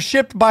Chews are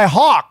shipped by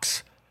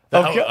hawks?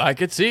 Okay. I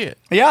could see it.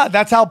 Yeah,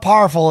 that's how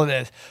powerful it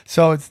is.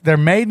 So they're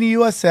made in the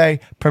USA,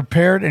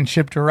 prepared and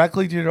shipped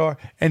directly to your door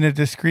in a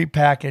discreet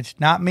package.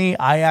 Not me.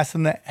 I asked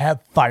them to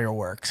have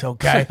fireworks,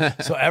 okay?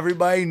 So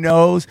everybody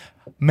knows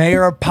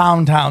Mayor of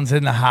Pound Town's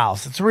in the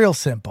house. It's real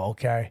simple,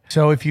 okay?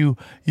 So if you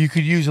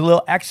could use a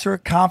little extra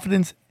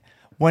confidence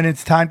when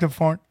it's time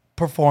to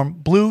perform,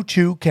 Blue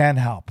Chew can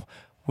help.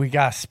 We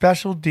got a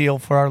special deal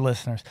for our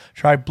listeners.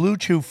 Try Blue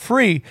Chew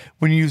free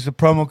when you use the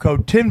promo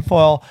code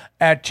TINFOIL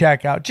at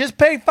checkout. Just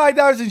pay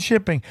 $5 in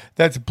shipping.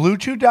 That's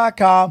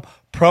BlueChew.com,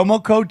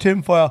 promo code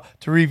TINFOIL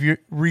to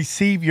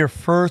receive your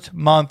first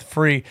month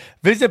free.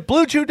 Visit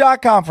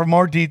BlueChew.com for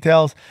more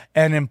details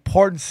and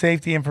important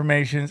safety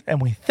information.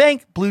 And we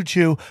thank Blue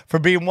Chew for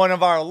being one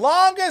of our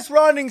longest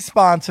running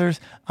sponsors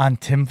on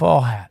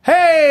Tinfoil Hat.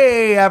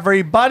 Hey,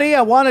 everybody.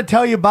 I want to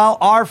tell you about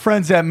our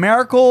friends at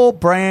Miracle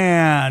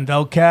Brand,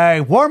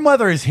 okay? Warm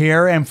weather is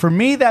here, and for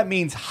me, that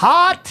means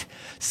hot,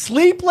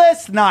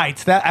 sleepless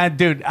nights.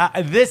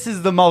 This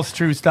is the most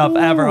true stuff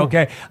ever,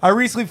 okay? I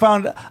recently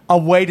found a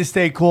way to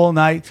stay cool at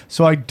night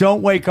so I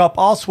don't wake up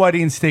all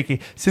sweaty and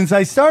sticky. Since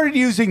I started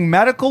using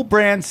Medical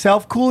Brand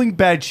self-cooling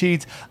bed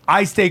sheets,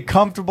 I stay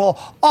comfortable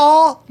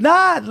all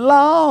night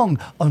long.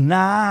 All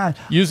night.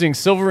 Using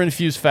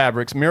silver-infused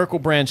fabrics, Miracle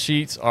Brand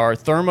sheets are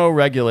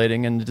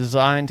thermoregulating and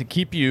designed to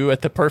keep you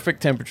at the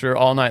perfect temperature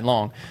all night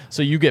long,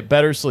 so you get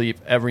better sleep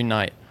every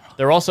night.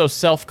 They're also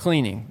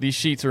self-cleaning. These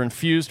sheets are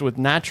infused with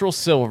natural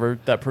silver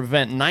that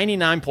prevent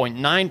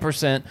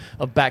 99.9%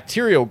 of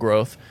bacterial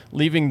growth,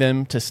 leaving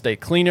them to stay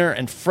cleaner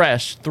and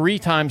fresh 3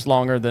 times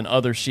longer than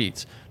other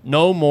sheets.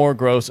 No more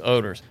gross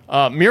odors.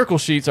 Miracle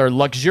sheets are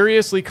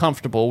luxuriously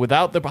comfortable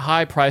without the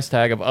high price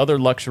tag of other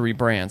luxury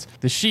brands.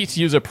 The sheets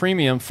use a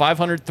premium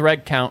 500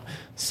 thread count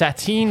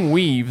sateen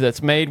weave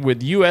that's made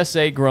with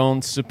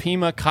USA-grown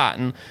Supima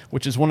cotton,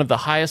 which is one of the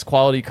highest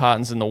quality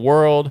cottons in the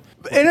world.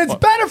 And it's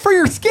better for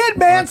your skin,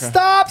 man. Okay.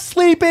 Stop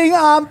sleeping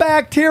on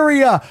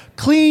bacteria.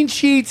 Clean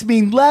sheets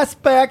mean less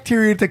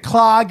bacteria to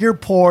clog your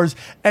pores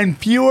and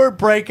fewer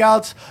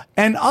breakouts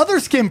and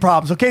other skin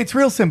problems. Okay, it's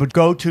real simple.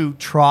 Go to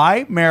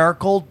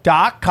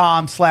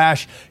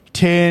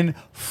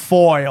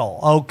trymiracle.com/tinfoil,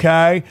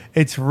 okay?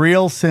 It's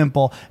real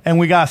simple. And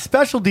we got a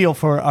special deal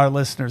for our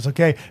listeners,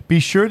 okay? Be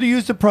sure to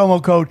use the promo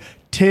code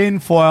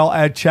TINFOIL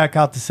at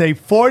checkout to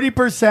save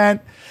 40%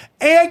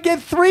 and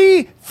get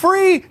 3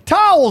 free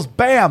towels.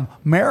 Bam!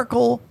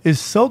 Miracle is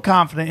so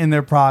confident in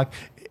their product.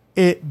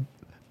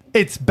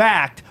 It's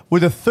backed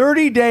with a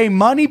 30-day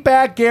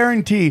money-back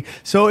guarantee.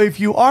 So if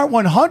you aren't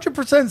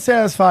 100%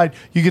 satisfied,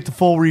 you get the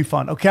full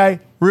refund, okay?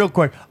 Real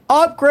quick.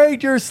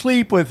 Upgrade your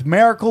sleep with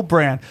Miracle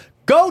Brand.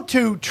 Go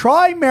to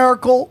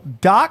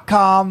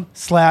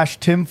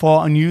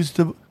trymiracle.com/tinfoil and use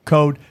the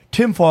code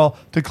tinfoil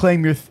to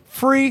claim your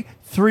free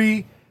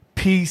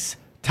 3-piece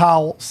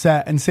towel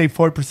set and save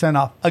 40%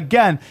 off.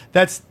 Again,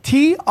 that's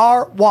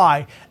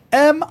TRYMIRACLE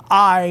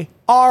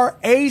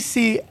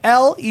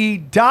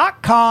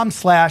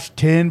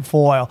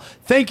MiraCle.com/tinfoil.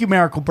 Thank you,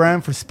 Miracle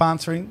Brand, for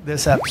sponsoring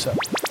this episode.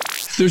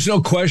 There's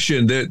no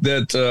question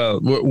that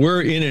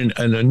we're in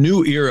a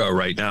new era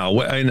right now,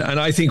 and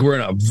I think we're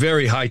in a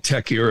very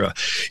high-tech era.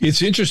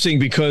 It's interesting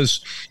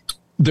because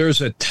there's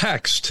a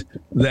text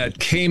that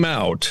came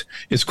out.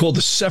 It's called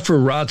the Sefer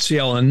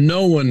Ratziel, and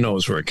no one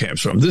knows where it came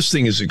from. This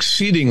thing is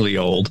exceedingly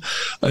old.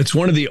 It's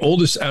one of the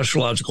oldest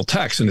astrological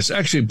texts, and it's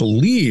actually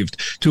believed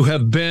to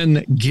have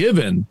been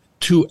given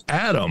to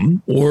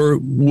Adam, or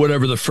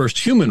whatever the first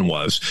human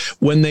was,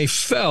 when they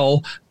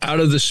fell out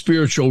of the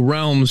spiritual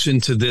realms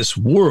into this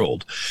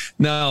world.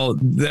 Now,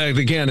 that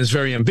again is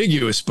very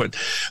ambiguous, but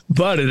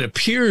it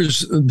appears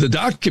the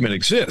document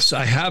exists.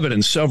 I have it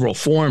in several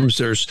forms.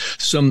 There's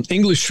some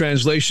English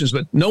translations,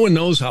 but no one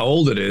knows how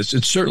old it is.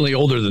 It's certainly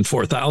older than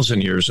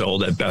 4,000 years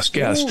old at best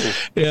guess. Ooh.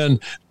 And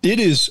it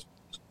is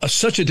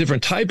such a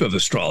different type of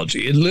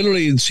astrology. It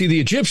literally, see,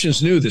 the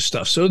Egyptians knew this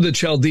stuff. So did the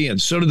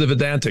Chaldeans. So did the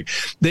Vedantic.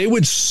 They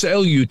would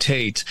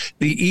salutate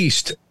the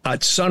east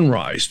at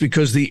sunrise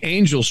because the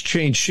angels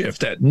change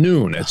shift at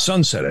noon, at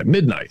sunset, at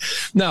midnight.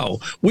 Now,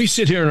 we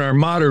sit here in our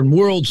modern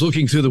worlds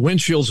looking through the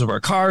windshields of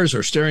our cars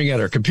or staring at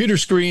our computer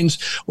screens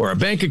or our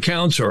bank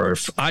accounts or our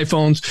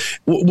iPhones.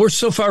 We're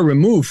so far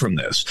removed from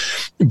this.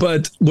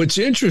 But what's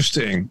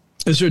interesting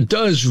is there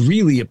does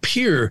really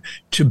appear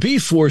to be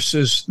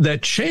forces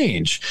that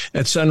change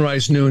at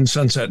sunrise, noon,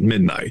 sunset, and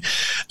midnight.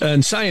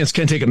 And science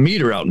can take a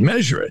meter out and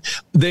measure it.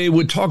 They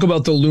would talk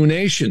about the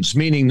lunations,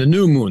 meaning the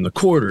new moon, the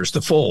quarters,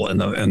 the full, and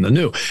the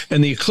new,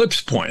 and the eclipse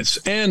points,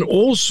 and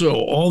also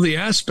all the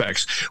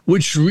aspects,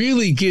 which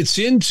really gets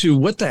into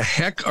what the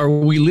heck are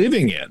we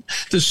living in?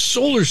 The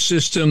solar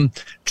system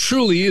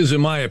truly is,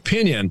 in my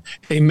opinion,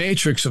 a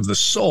matrix of the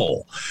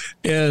soul.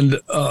 And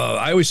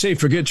I always say,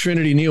 forget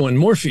Trinity, Neo, and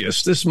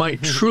Morpheus. This might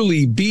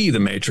truly be the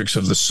matrix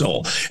of the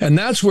soul. And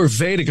that's where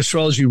Vedic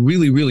astrology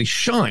really, really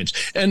shines.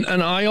 And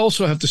I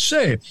also have to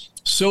say,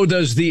 so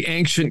does the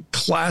ancient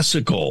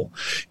classical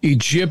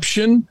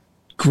Egyptian,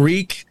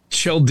 Greek,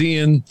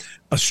 Chaldean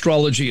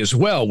astrology as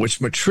well, which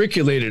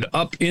matriculated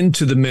up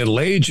into the Middle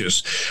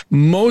Ages.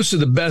 Most of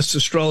the best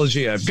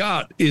astrology I've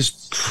got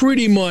is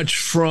pretty much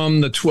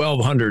from the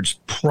 1200s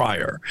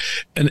prior.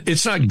 And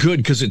it's not good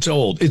because it's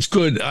old. It's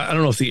good. I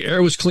don't know if the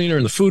air was cleaner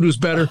and the food was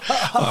better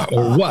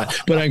or what,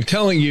 but I'm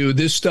telling you,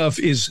 this stuff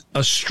is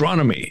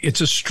astronomy. It's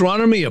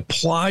astronomy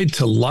applied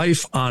to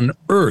life on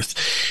Earth.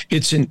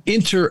 It's an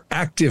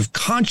interactive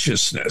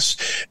consciousness.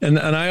 And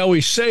I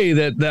always say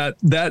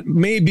that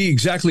may be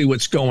exactly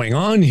what's going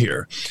on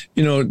here.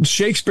 You know,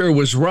 Shakespeare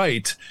was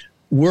right.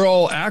 We're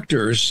all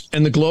actors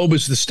and the globe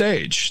is the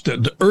stage.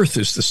 The earth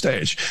is the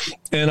stage.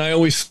 And I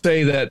always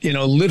say that, you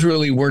know,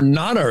 literally we're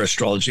not our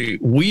astrology.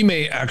 We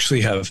may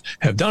actually have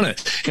done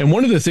it. And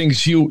one of the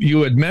things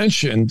you had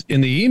mentioned in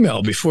the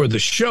email before the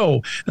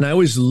show, and I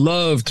always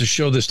love to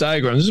show this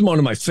diagram. This is one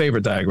of my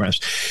favorite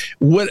diagrams.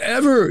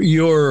 Whatever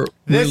your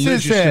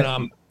religious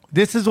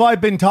this is what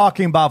I've been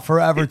talking about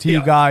forever to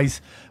you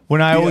guys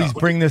when I always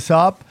bring this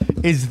up,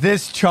 is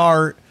this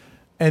chart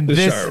and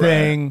this chart,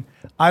 thing.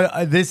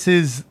 Right. This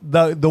is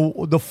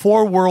the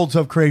four worlds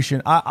of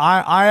creation.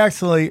 I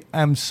actually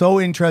am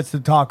so interested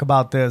to talk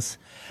about this,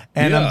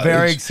 and I'm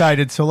very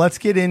excited. So let's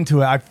get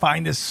into it. I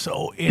find this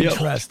so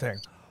interesting.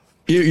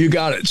 You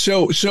got it.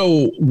 So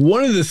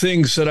one of the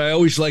things that I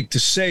always like to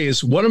say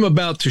is what I'm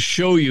about to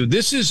show you.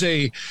 This is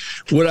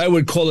what I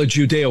would call a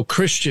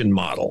Judeo-Christian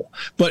model,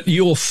 but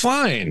you'll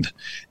find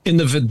in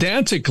the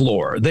Vedantic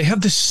lore, they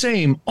have the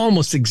same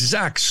almost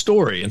exact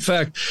story. In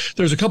fact,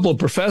 there's a couple of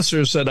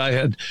professors that I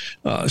had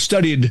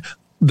studied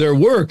their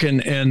work,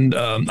 and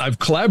I've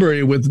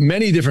collaborated with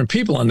many different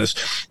people on this.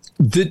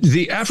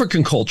 The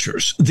African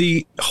cultures,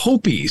 the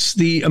Hopis,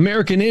 the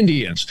American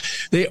Indians,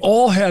 they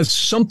all have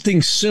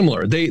something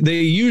similar.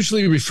 They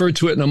usually refer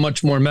to it in a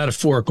much more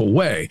metaphorical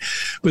way.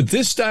 But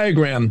this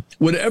diagram,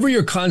 whatever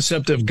your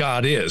concept of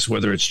God is,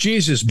 whether it's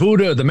Jesus,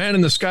 Buddha, the man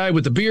in the sky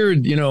with the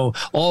beard, you know,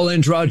 all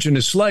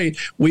androgynous light,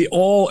 we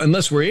all,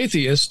 unless we're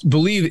atheists,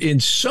 believe in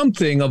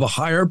something of a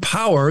higher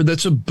power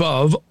that's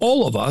above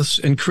all of us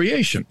in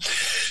creation.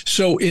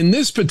 So in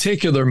this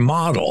particular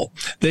model,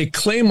 they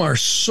claim our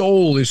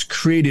soul is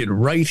created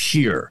right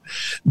here.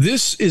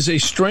 This is a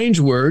strange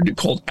word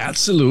called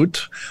Atzilut,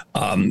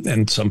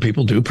 and some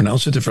people do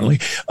pronounce it differently,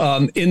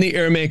 in the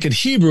Aramaic and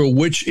Hebrew,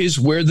 which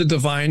is where the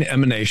divine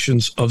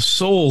emanations of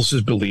souls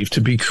is believed to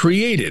be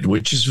created,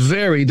 which is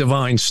very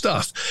divine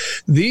stuff.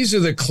 These are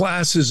the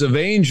classes of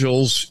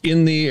angels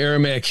in the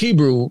Aramaic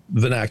Hebrew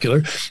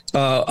vernacular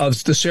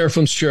of the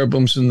seraphims,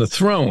 cherubims, and the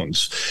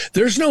thrones.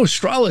 There's no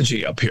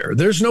astrology up here.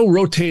 There's no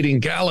rotating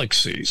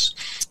galaxies.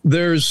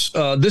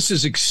 This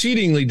is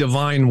exceedingly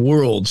divine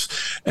worlds,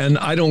 and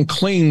I don't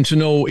claim to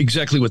know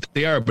exactly what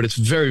they are, but it's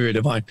very, very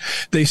divine.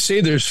 They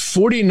say there's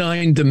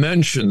 49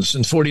 dimensions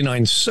and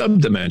 49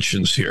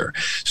 subdimensions here.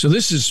 So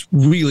this is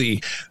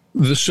really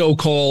the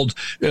so-called,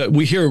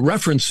 we hear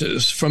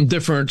references from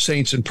different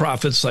saints and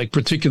prophets, like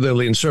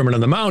particularly in Sermon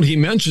on the Mount, he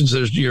mentions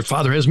that your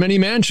Father has many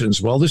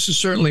mansions. Well, this is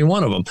certainly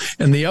one of them,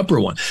 and the upper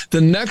one.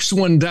 The next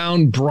one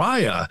down,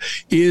 Brya,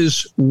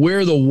 is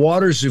where the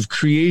waters of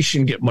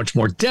creation get much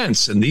more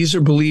dense, and these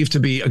are believed to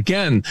be,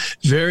 again,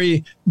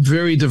 very,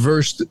 very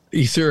diverse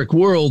etheric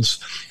worlds.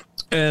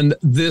 And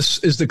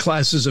this is the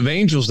classes of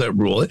angels that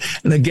rule it.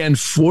 And again,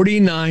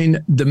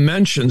 49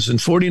 dimensions and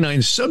 49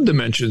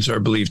 subdimensions are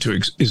believed to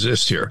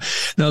exist here.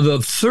 Now, the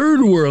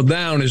third world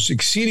down is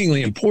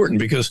exceedingly important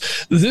because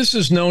this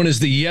is known as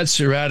the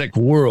Yetziratic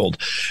world.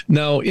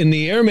 Now, in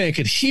the Aramaic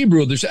and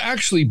Hebrew, there's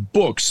actually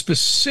books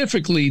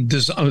specifically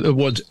designed,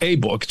 was a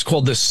book. It's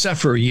called the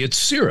Sefer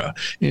Yetzirah.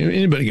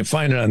 Anybody can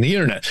find it on the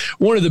internet.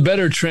 One of the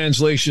better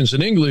translations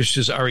in English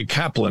is Ari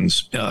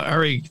Kaplan's.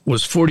 Ari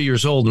was 40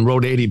 years old and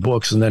wrote 80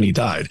 books, and then he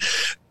died.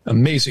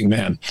 Amazing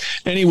man.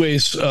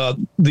 Anyways,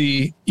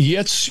 the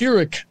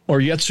Yetziric or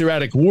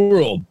Yetziratic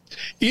world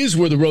is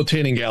where the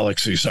rotating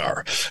galaxies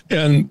are.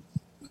 And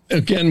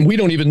again, we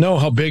don't even know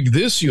how big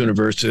this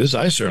universe is.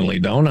 I certainly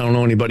don't. I don't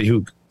know anybody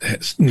who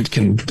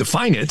can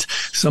define it.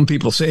 Some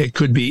people say it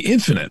could be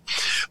infinite.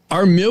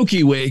 Our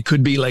Milky Way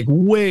could be like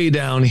way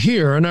down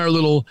here, and our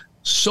little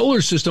solar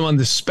system on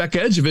the speck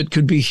edge of it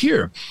could be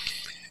here.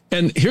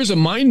 And here's a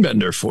mind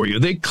bender for you.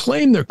 They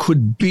claim there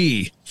could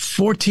be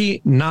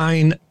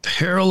 49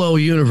 parallel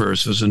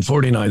universes and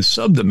 49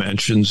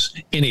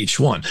 subdimensions in each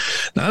one.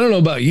 Now, I don't know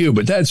about you,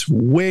 but that's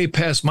way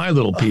past my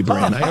little pea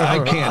brain.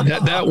 I can't.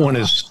 That one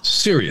is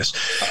serious.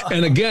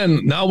 And again,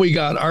 now we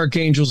got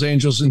archangels,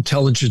 angels,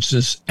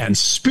 intelligences, and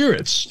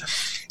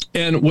spirits.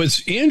 And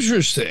what's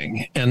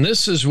interesting, and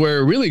this is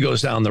where it really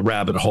goes down the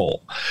rabbit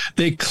hole,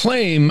 they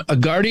claim a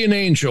guardian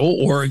angel,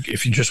 or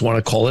if you just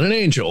want to call it an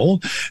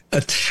angel,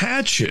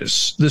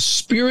 attaches the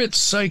spirit,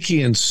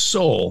 psyche, and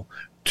soul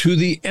to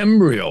the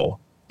embryo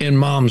in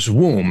mom's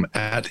womb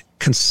at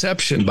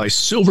conception by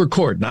silver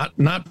cord,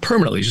 not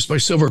permanently, just by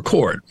silver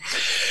cord.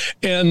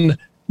 And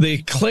they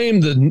claim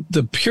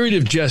the period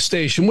of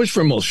gestation, which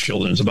for most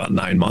children is about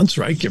 9 months,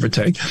 right, give or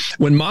take.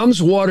 When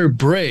mom's water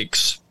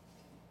breaks,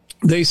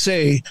 they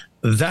say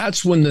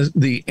that's when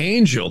the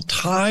angel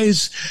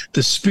ties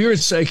the spirit,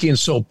 psyche, and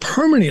soul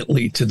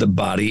permanently to the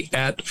body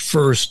at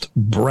first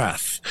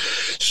breath.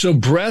 So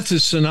breath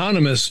is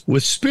synonymous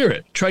with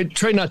spirit.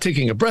 Try not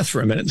taking a breath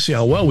for a minute and see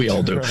how well we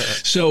all do.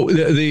 So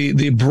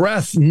the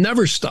breath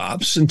never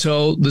stops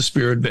until the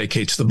spirit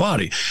vacates the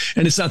body.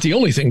 And it's not the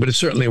only thing, but it's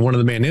certainly one of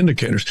the main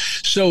indicators.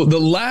 So the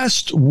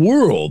last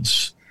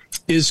worlds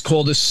is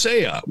called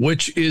Asaya,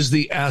 which is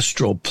the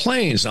astral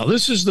planes. Now,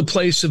 this is the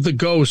place of the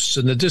ghosts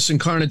and the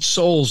disincarnate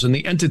souls and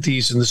the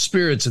entities and the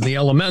spirits and the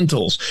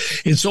elementals.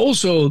 It's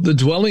also the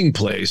dwelling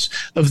place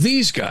of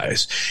these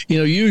guys. You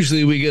know,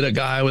 usually we get a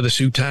guy with a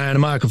suit tie and a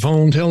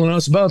microphone telling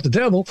us about the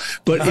devil,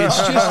 but it's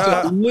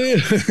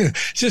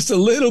just a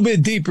little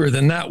bit deeper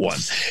than that one.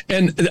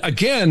 And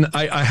again,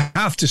 I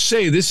have to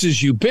say this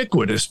is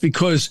ubiquitous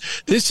because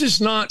this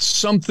is not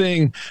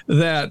something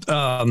that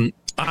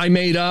I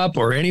made up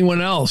or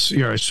anyone else.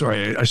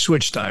 Sorry, I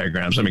switched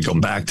diagrams. Let me go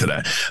back to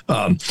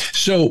that.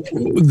 So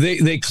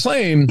they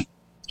claim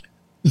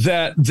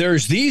that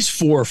there's these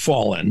 4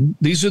 fallen.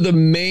 These are the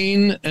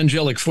main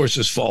angelic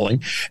forces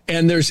falling.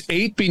 And there's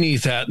 8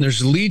 beneath that. And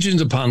there's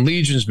legions upon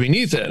legions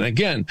beneath it. And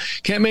again,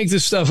 can't make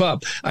this stuff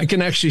up. I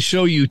can actually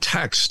show you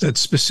texts that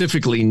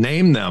specifically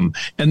name them.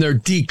 And they're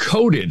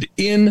decoded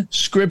in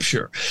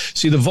scripture.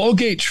 See, the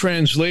Vulgate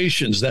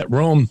translations that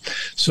Rome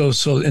so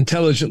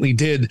intelligently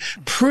did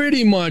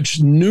pretty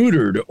much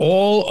neutered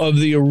all of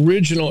the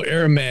original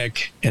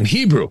Aramaic and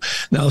Hebrew.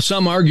 Now,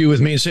 some argue with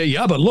me and say,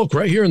 yeah, but look,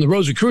 right here in the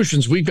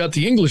Rosicrucians, we've got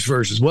the English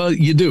versions. Well,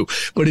 you do,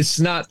 but it's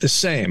not the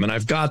same, and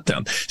I've got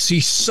them.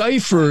 See,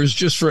 ciphers,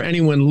 just for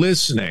anyone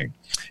listening,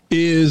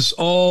 is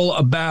all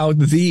about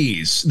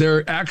these.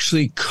 They're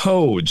actually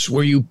codes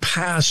where you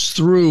pass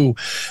through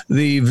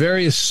the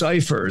various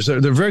ciphers.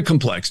 They're very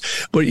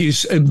complex, but you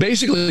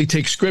basically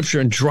take scripture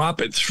and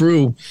drop it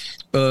through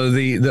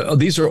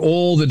these are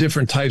all the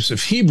different types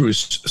of Hebrew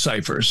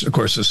ciphers. Of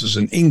course, this is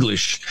an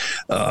English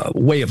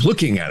way of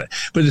looking at it,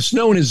 but it's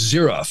known as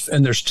Zeruf,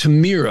 and there's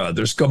Tamira,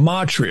 there's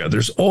Gematria,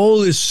 there's all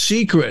this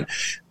secret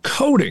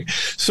coding.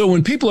 So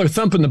when people are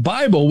thumping the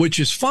Bible, which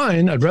is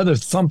fine, I'd rather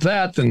thump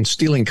that than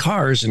stealing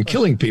cars and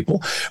killing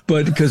people,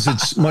 but because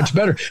it's much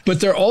better. But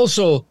they're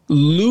also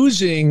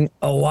losing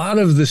a lot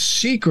of the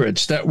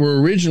secrets that were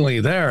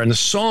originally there, and the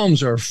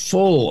Psalms are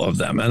full of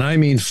them, and I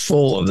mean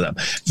full of them.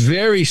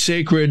 Very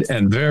sacred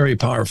and very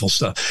powerful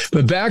stuff.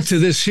 But back to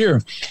this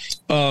here.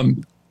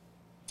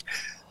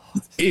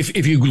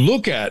 If you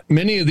look at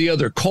many of the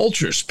other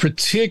cultures,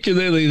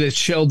 particularly the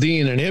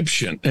Chaldean and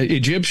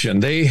Egyptian,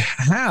 they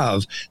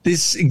have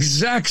this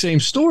exact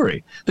same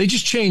story. They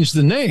just changed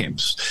the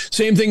names.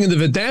 Same thing in the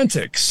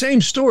Vedantic,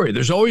 same story.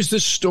 There's always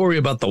this story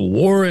about the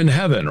war in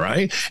heaven,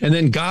 right? And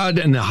then God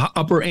and the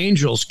upper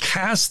angels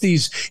cast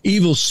these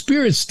evil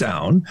spirits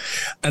down.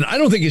 And I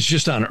don't think it's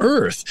just on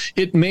earth.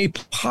 It may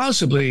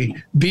possibly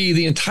be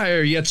the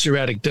entire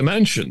Yetziratic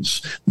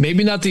dimensions.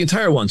 Maybe not the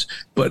entire ones,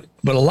 but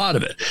but a lot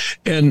of it.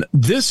 And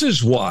this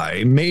is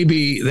why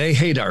maybe they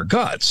hate our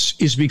guts,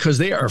 is because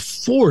they are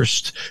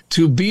forced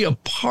to be a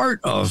part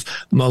of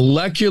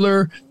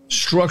molecular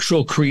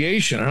structural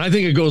creation. And I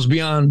think it goes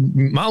beyond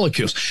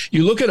molecules.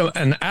 You look at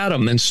an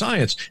atom in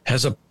science,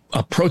 has a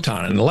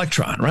proton and an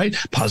electron, right?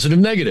 Positive,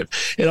 negative.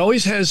 It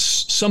always has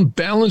some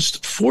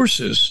balanced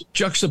forces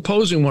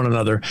juxtaposing one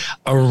another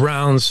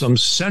around some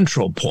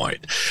central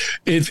point.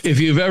 If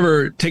you've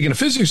ever taken a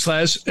physics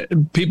class,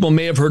 people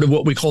may have heard of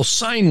what we call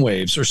sine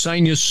waves or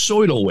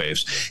sinusoidal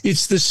waves.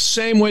 It's the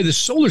same way. The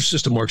solar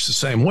system works the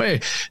same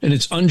way, and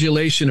it's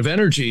undulation of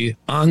energy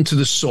onto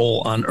the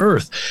soul on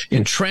Earth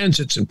in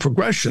transits and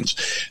progressions.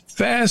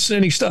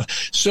 Fascinating stuff.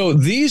 So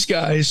these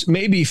guys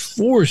may be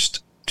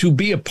forced to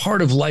be a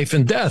part of life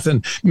and death.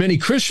 And many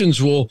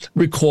Christians will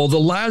recall the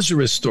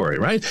Lazarus story,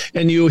 right?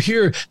 And you'll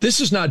hear,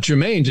 this is not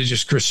germane to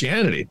just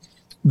Christianity,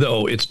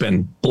 though it's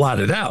been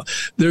blotted out.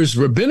 There's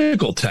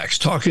rabbinical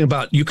text talking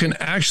about you can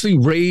actually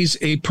raise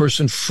a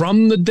person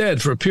from the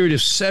dead for a period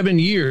of 7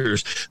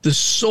 years. The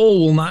soul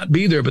will not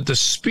be there, but the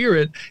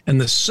spirit and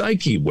the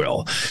psyche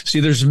will. See,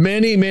 there's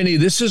many,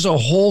 this is a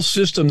whole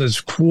system that's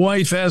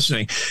quite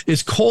fascinating.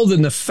 It's called the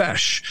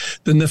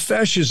nephesh. The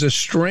nephesh is a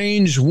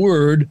strange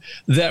word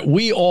that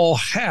we all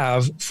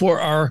have for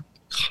our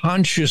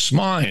conscious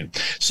mind.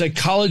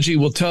 Psychology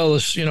will tell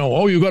us,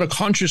 you've got a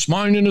conscious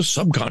mind and a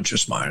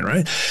subconscious mind,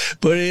 right?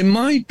 But it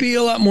might be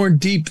a lot more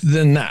deep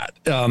than that.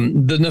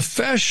 The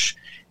nephesh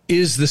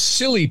is the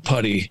silly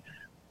putty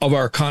of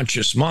our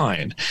conscious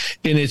mind,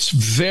 and it's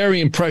very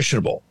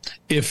impressionable.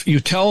 If you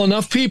tell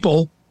enough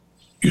people,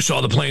 you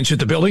saw the planes hit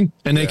the building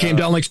and they came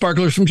down like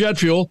sparklers from jet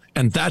fuel,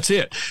 and that's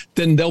it,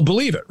 then they'll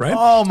believe it, right?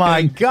 Oh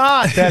my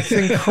God, that's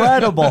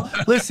incredible.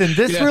 Listen,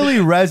 this really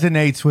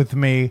resonates with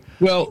me.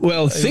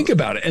 Well, think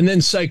about it. And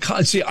then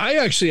psychology.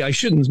 I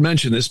shouldn't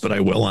mention this, but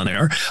I will on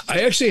air.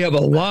 I actually have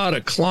a lot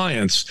of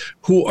clients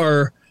who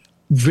are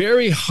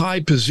very high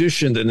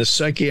positioned in the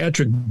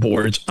psychiatric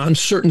boards on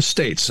certain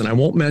states, and I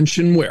won't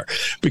mention where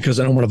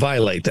because I don't want to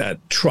violate that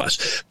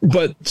trust.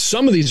 But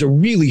some of these are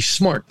really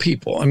smart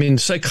people. I mean,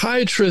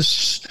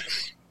 psychiatrists,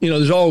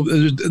 there's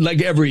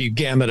like every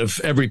gamut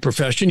of every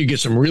profession. You get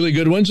some really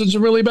good ones and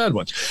some really bad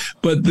ones.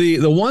 But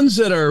the ones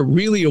that are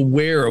really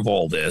aware of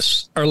all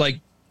this are like,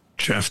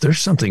 Jeff, there's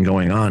something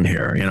going on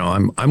here.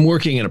 I'm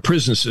working in a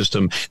prison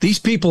system. These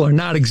people are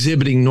not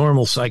exhibiting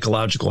normal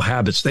psychological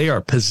habits. They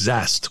are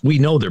possessed. We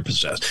know they're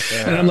possessed.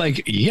 Yeah. And I'm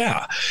like,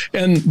 yeah.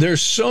 And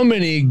there's so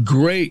many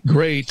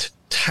great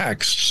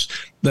texts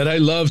that I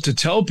love to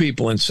tell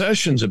people in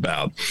sessions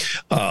about.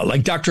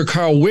 Like Dr.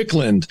 Carl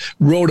Wickland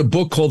wrote a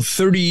book called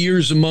 30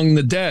 Years Among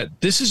the Dead.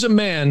 This is a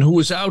man who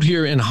was out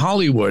here in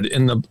Hollywood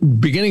in the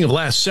beginning of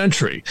last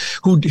century,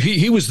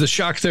 he was the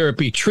shock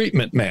therapy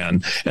treatment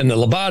man and the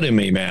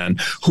lobotomy man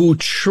who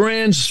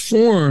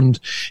transformed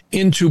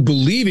into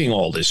believing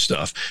all this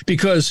stuff,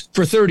 because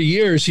for 30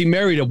 years he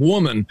married a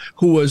woman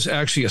who was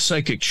actually a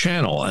psychic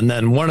channel. And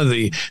then one of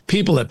the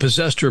people that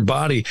possessed her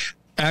body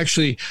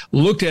actually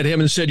looked at him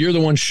and said, "You're the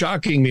one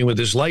shocking me with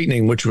this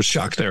lightning," which was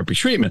shock therapy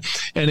treatment.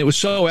 And it was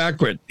so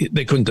accurate,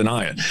 they couldn't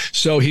deny it.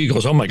 So he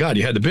goes, "Oh my God,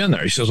 you had to have been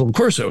there." He says, "Well, of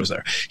course I was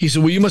there." He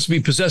said, "Well, you must be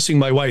possessing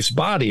my wife's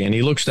body." And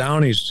he looks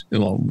down, he's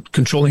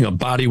controlling a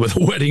body with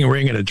a wedding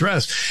ring and a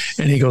dress.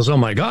 And he goes, "Oh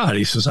my God."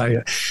 He says,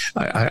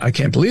 I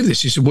can't believe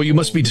this." He said, "Well, you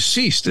must be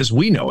deceased as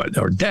we know it,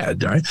 or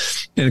dead," right?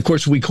 And of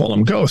course, we call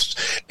them ghosts.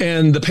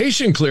 And the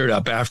patient cleared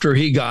up after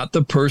he got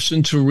the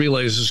person to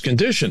realize his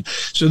condition.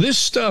 So this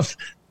stuff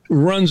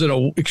runs at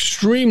an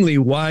extremely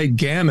wide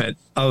gamut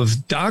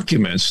of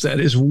documents that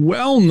is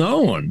well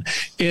known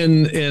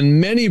in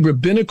many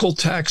rabbinical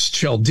texts,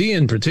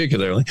 Chaldean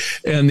particularly,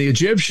 and the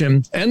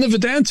Egyptian and the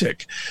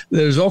Vedantic.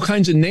 There's all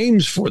kinds of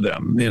names for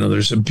them.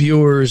 There's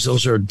abures,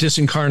 those are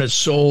disincarnate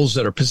souls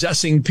that are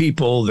possessing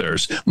people.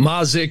 There's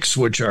maziks,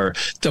 which are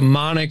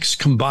demonics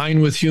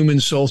combined with human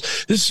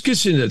souls. This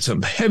gets into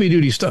some heavy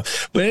duty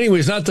stuff. But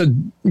anyways, not to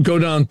go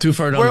down too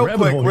far down the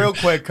rabbit hole. Real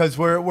quick, because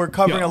we're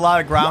covering a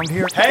lot of ground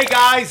here. Hey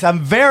guys,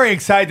 I'm very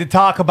excited to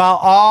talk about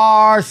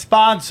our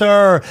sponsor.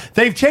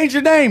 They've changed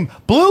their name.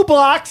 Blue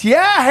Blocks,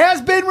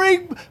 has been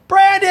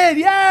rebranded.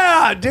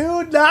 Yeah,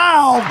 dude,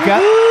 now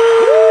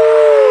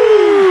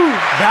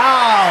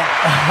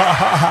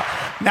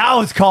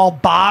it's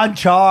called Bond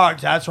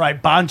Charge. That's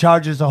right. Bond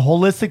Charge is a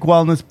holistic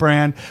wellness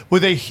brand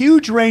with a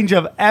huge range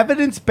of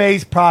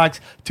evidence-based products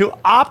to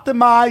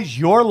optimize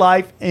your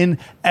life in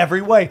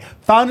every way.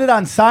 Founded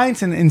on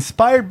science and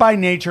inspired by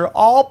nature,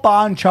 all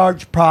Bond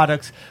Charge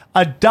products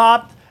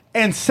adopt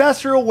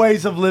ancestral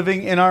ways of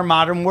living in our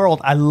modern world.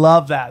 I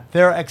love that.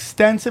 Their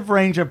extensive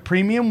range of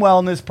premium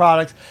wellness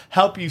products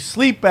help you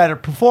sleep better,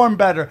 perform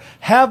better,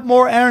 have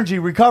more energy,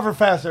 recover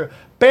faster,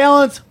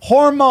 balance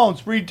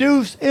hormones,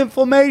 reduce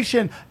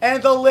inflammation,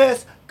 and the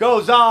list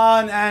goes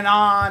on and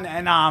on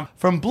and on.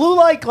 From blue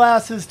light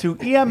glasses to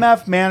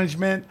EMF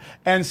management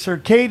and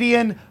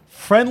circadian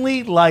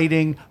friendly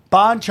lighting,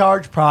 Bond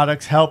Charge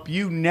products help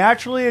you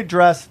naturally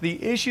address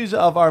the issues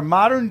of our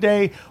modern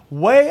day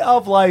way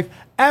of life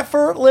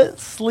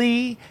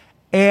effortlessly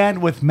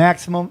and with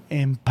maximum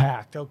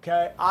impact.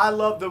 Okay, I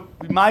love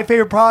my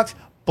favorite products.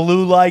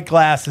 Blue light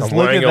glasses. I'm Look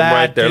wearing at them that,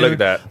 right there. dude. Look at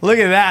that. Look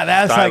at that.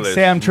 That's Stylish. like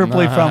Sam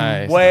Tripoli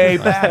Nice. from way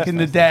back in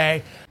the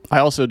day. I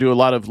also do a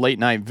lot of late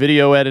night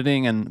video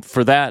editing, and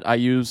for that, I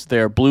use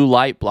their blue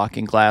light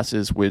blocking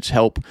glasses, which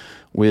help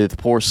with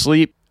poor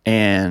sleep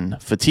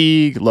and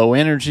fatigue, low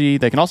energy.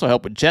 They can also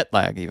help with jet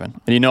lag even.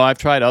 And I've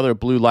tried other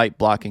blue light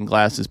blocking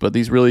glasses, but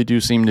these really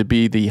do seem to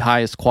be the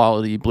highest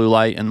quality blue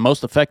light and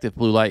most effective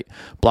blue light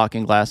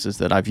blocking glasses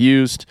that I've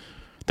used.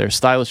 Their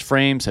stylish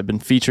frames have been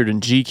featured in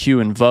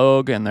GQ and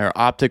Vogue, and their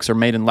optics are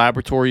made in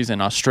laboratories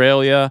in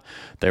Australia.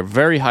 They're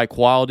very high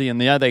quality, and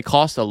they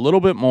cost a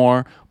little bit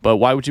more, but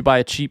why would you buy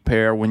a cheap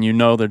pair when you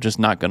know they're just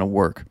not going to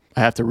work? I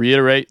have to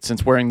reiterate,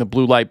 since wearing the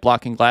blue light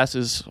blocking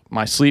glasses,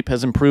 my sleep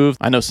has improved.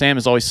 I know Sam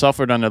has always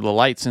suffered under the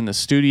lights in the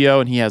studio,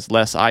 and he has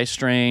less eye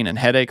strain and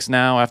headaches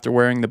now after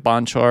wearing the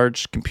Bond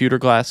Charge computer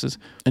glasses.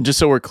 And just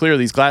so we're clear,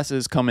 these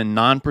glasses come in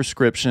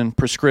non-prescription,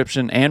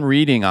 prescription, and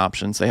reading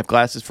options. They have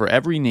glasses for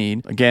every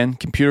need. Again,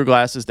 computer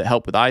glasses that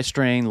help with eye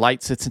strain,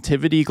 light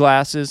sensitivity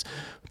glasses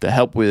that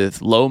help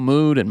with low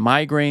mood and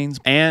migraines,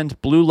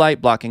 and blue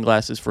light blocking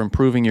glasses for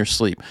improving your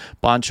sleep.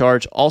 Bond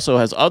Charge also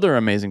has other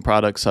amazing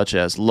products such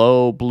as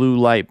low blue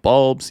light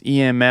bulbs,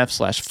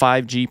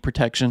 EMF/5G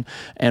protection,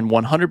 and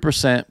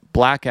 100%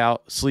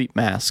 blackout sleep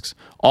masks,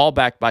 all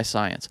backed by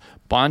science.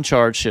 Bond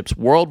Charge ships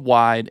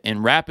worldwide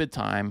in rapid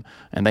time,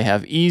 and they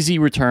have easy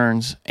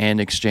returns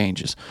and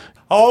exchanges.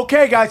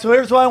 Okay, guys, so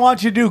here's what I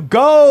want you to do.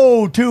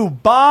 Go to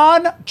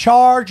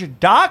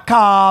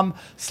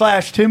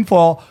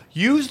bondcharge.com/tinfoil.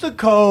 Use the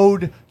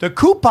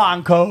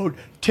coupon code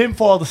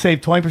tinfoil to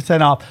save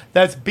 20% off.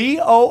 That's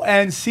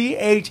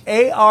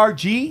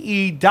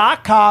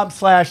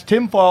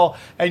BONCHARGE.com/tinfoil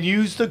and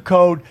use the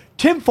code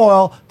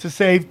tinfoil to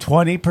save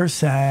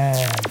 20%.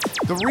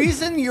 The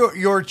reason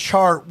your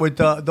chart with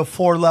the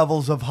 4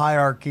 levels of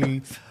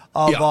hierarchy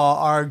of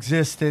our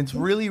existence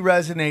really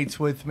resonates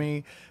with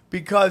me,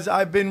 because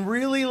I've been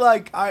really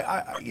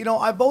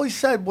I've always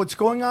said what's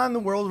going on in the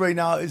world right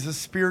now is a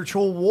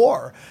spiritual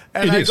war.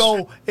 And it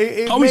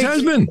always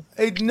has been.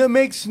 It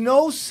makes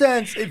no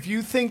sense if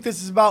you think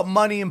this is about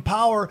money and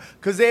power,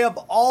 because they have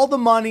all the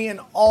money and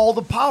all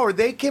the power.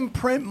 They can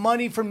print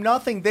money from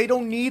nothing. They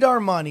don't need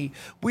our money.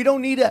 We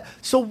don't need it.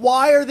 So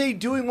why are they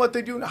doing what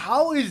they're doing?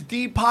 How is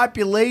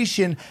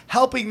depopulation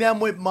helping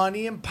them with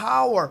money and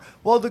power?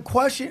 Well, the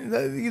question,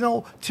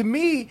 to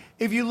me,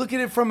 if you look at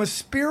it from a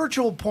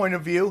spiritual point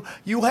of view,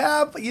 you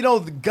have,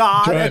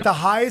 God at the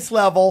highest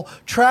level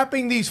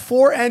trapping these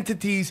 4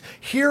 entities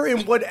here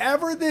in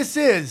whatever this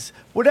is,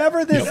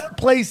 whatever this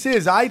place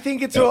is. I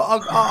think it's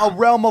a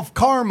realm of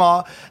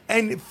karma,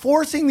 and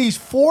forcing these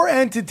 4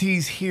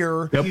 entities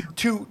here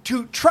to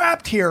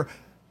trapped here.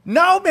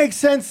 Now it makes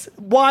sense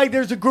why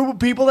there's a group of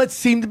people that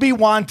seem to be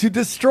wanting to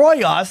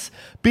destroy us,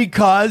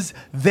 because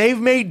they've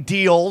made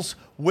deals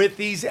with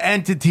these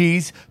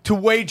entities to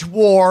wage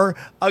war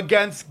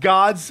against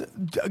God's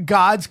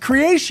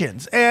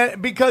creations,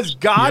 and because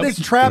God has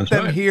trapped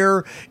them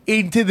here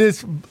into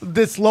this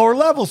lower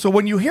level. So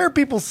when you hear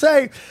people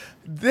say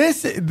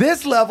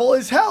this level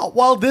is hell,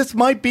 well, this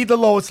might be the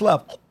lowest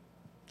level.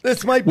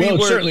 This might be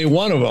it's certainly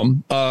one of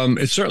them.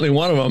 It's certainly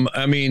one of them.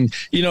 I mean,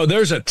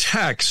 there's a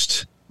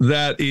text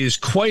that is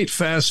quite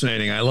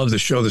fascinating. I love to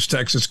show this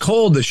text. It's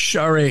called the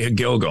Sha'arei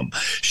HaGilgam.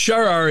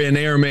 Sha'ar in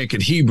Aramaic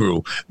and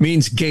Hebrew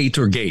means gate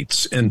or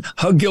gates, and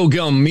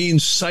HaGilgam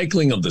means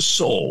cycling of the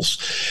souls.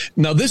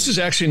 Now, this is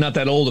actually not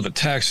that old of a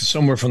text. It's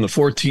somewhere from the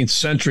 14th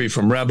century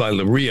from Rabbi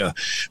Luria.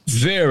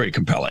 Very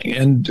compelling.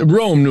 And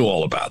Rome knew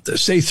all about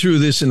this. They threw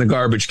this in the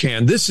garbage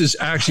can. This is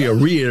actually a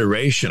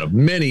reiteration of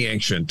many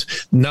ancient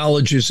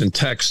knowledges and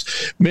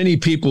texts. Many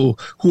people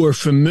who are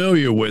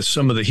familiar with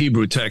some of the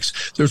Hebrew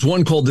texts. There's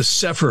one called the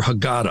Sefer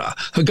Haggadah.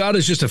 Haggadah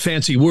is just a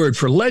fancy word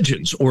for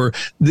legends, or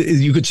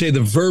you could say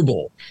the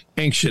verbal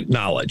ancient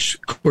knowledge.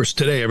 Of course,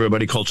 today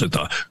everybody calls it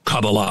the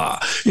Kabbalah,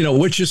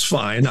 which is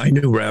fine. I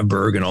knew Rav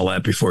Berg and all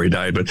that before he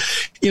died, but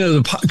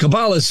the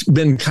Kabbalah's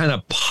been kind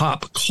of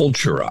pop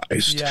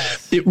culturized.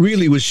 Yes. It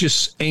really was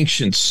just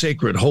ancient,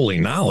 sacred, holy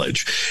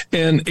knowledge,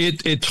 and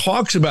it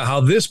talks about how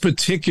this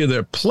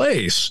particular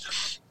place,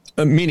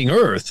 meaning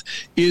Earth,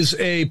 is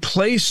a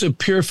place of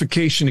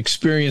purification,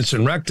 experience,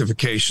 and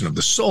rectification of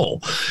the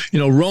soul.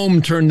 Rome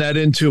turned that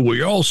into, well,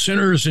 you're all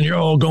sinners and you're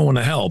all going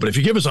to hell, but if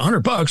you give us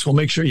 $100, we'll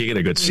make sure you get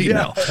a good seat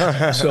now.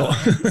 So,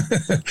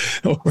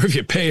 or if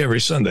you pay every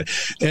Sunday,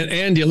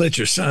 and you let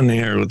your son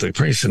there with the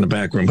priest in the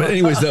back room. But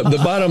anyways, the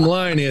bottom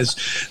line is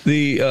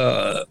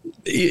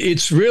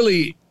it's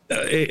really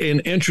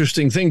an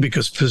interesting thing,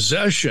 because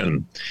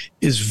possession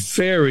is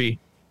very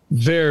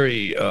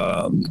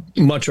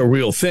much a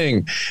real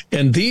thing.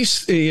 And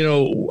these, I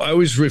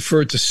always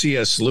refer to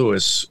C.S.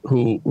 Lewis,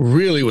 who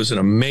really was an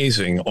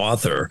amazing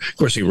author. Of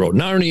course, he wrote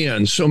Narnia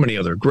and so many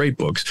other great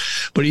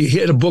books, but he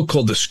had a book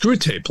called The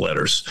Screwtape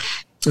Letters.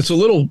 It's a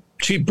little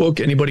cheap book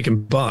anybody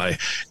can buy.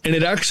 And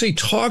it actually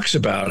talks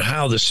about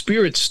how the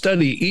spirits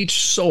study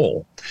each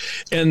soul.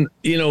 And,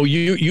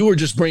 you were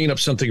just bringing up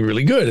something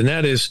really good. And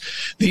that is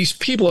these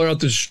people are out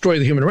to destroy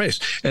the human race.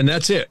 And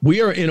that's it.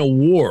 We are in a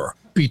war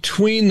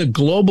between the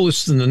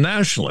globalists and the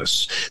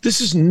nationalists. This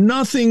is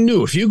nothing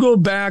new. If you go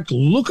back,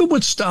 look at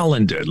what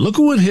Stalin did. Look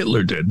at what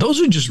Hitler did. Those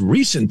are just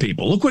recent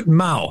people. Look what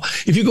Mao.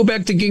 If you go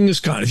back to Genghis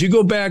Khan, if you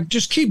go back,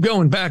 just keep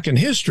going back in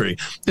history.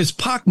 It's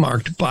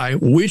pockmarked by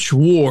which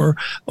war,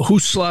 who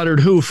slaughtered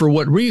who, for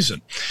what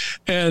reason.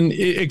 And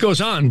it goes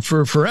on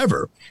for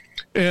forever.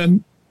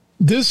 And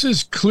this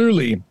is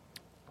clearly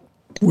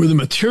where the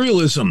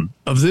materialism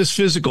of this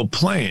physical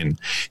plane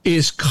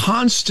is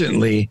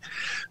constantly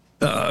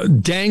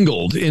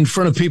dangled in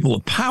front of people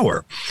of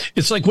power.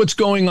 It's like what's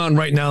going on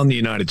right now in the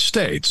United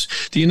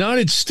States. The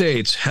United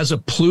States has a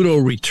Pluto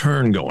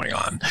return going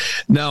on.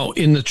 Now,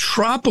 in the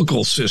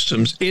tropical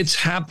systems, it's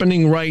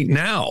happening right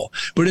now.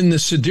 But in the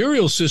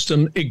sidereal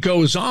system, it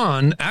goes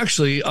on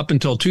actually up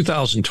until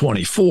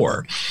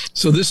 2024.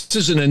 So this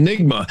is an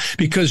enigma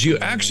because you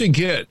actually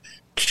get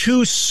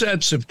two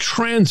sets of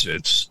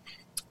transits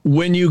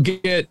when you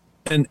get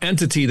an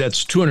entity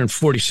that's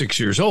 246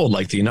 years old,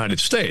 like the United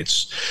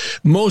States.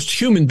 Most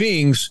human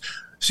beings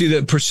see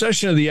the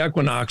precession of the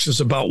equinox is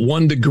about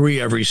 1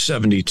 degree every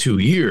 72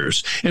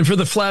 years. And for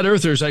the flat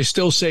earthers, I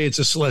still say it's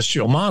a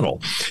celestial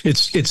model.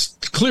 It's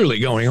clearly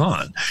going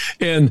on.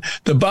 And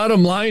the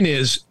bottom line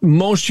is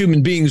most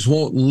human beings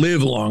won't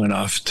live long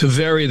enough to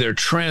vary their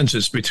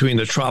transits between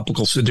the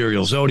tropical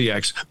sidereal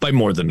zodiacs by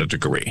more than a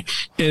degree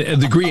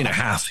and a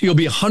half. You'll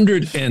be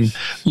 100 and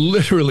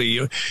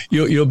literally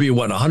you'll be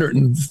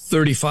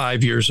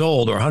 135 years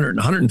old or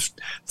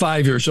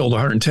 105 years old,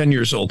 110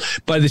 years old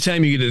by the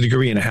time you get a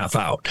degree and a half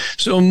out.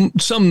 So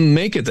some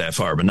make it that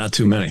far, but not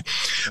too many.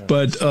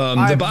 But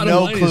the bottom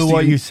line is no clue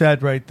what you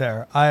said right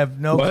there. I have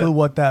no clue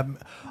what that.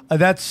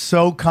 That's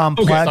so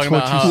complex.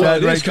 What you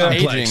said right there.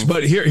 Complex,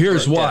 but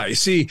here's why.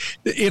 See,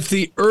 if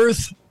the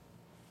Earth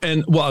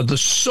and the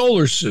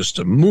solar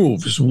system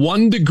moves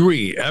 1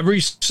 degree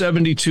every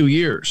 72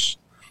 years,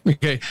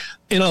 okay,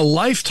 in a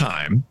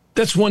lifetime.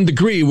 That's 1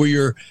 degree where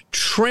your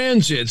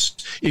transits,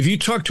 if you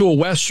talk to a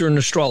Western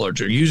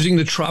astrologer using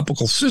the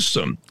tropical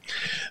system,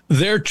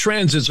 their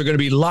transits are going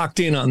to be locked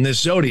in on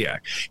this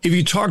zodiac. If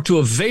you talk to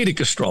a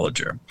Vedic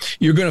astrologer,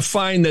 you're going to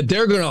find that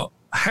they're going to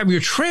have your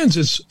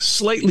transits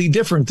slightly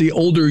different the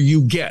older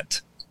you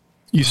get.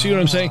 You see what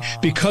I'm saying?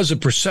 Because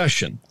of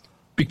precession,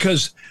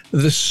 because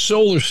the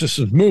solar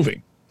system is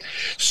moving.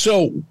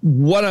 So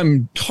what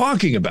I'm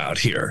talking about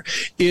here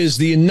is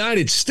the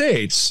United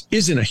States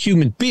isn't a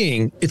human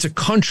being. It's a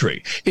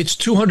country. It's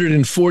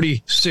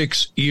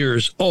 246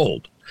 years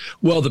old.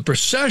 Well, the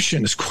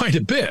precession is quite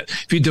a bit.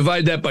 If you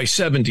divide that by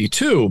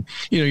 72,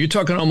 you're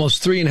talking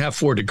almost 3.5,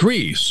 4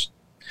 degrees.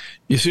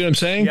 You see what I'm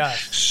saying?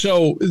 Yes.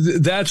 So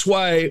that's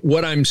why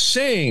what I'm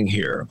saying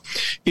here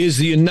is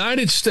the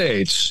United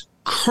States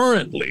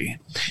currently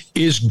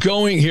is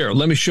going here.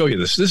 Let me show you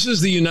this. This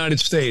is the United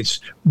States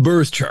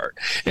birth chart.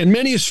 And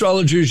many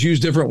astrologers use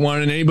different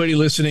one. And anybody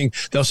listening,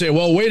 they'll say,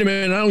 well, wait a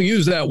minute, I don't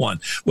use that one.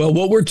 Well,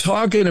 what we're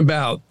talking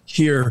about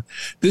here,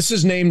 this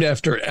is named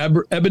after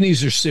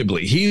Ebenezer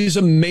Sibley. He's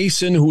a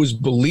Mason who is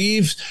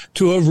believed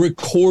to have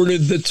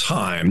recorded the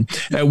time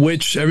at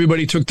which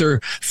everybody took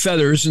their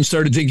feathers and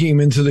started digging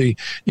them into the,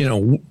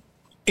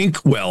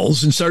 ink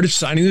wells and started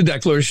signing the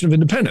Declaration of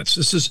Independence.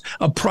 This is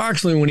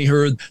approximately when he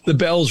heard the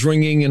bells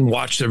ringing and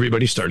watched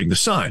everybody starting to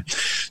sign.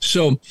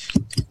 So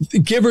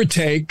give or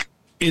take,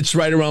 it's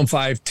right around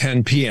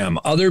 5:10 p.m.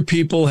 Other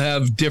people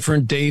have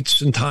different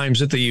dates and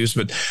times that they use,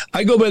 but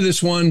I go by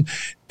this one.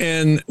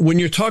 And when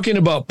you're talking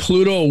about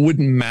Pluto, it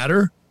wouldn't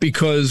matter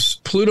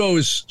because Pluto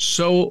is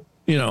so,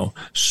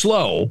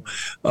 slow.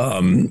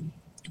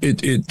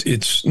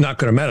 It's not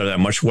going to matter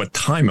that much what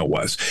time it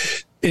was.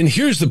 And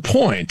here's the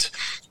point.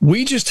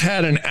 We just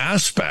had an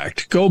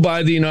aspect go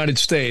by the United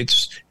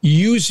States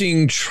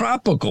using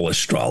tropical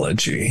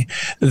astrology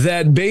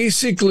that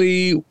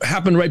basically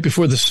happened right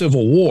before the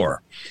Civil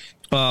War.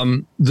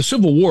 The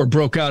Civil War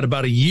broke out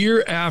about a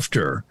year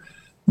after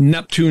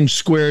Neptune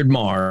squared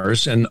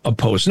Mars and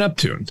opposed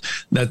Neptune.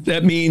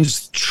 That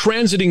means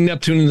transiting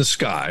Neptune in the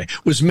sky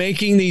was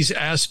making these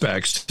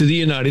aspects to the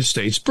United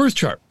States birth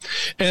chart.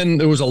 And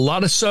there was a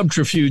lot of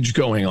subterfuge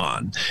going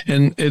on.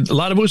 And a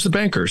lot of it was the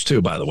bankers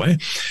too, by the way.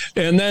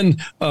 And then,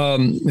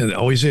 it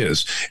always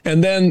is.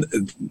 And then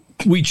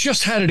we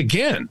just had it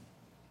again.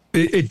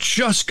 It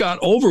just got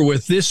over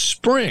with this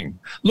spring.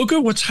 Look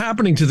at what's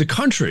happening to the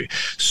country.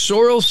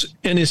 Soros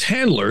and his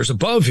handlers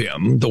above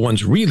him, the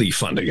ones really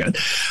funding it,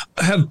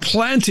 have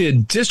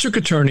planted district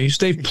attorneys.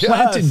 They've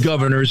planted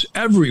governors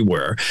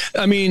everywhere.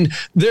 I mean,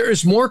 there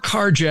is more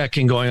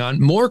carjacking going on,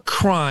 more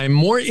crime,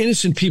 more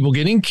innocent people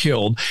getting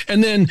killed.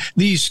 And then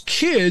these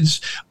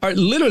kids are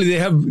literally, they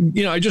have,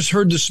 I just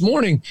heard this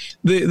morning,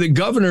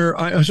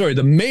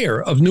 the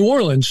mayor of New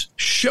Orleans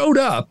showed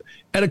up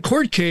at a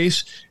court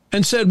case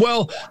and said,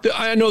 well,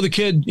 I know the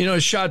kid,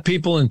 shot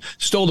people and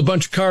stole a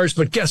bunch of cars,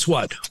 but guess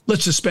what?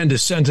 Let's suspend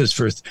his sentence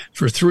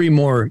for 3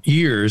 more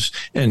years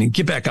and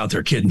get back out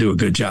there, kid, and do a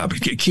good job.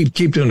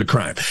 Keep doing the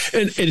crime.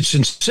 And it's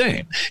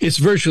insane. It's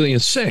virtually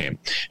insane.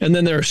 And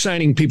then they're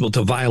assigning people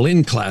to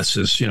violin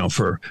classes,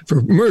 for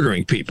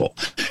murdering people.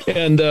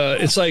 And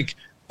it's like,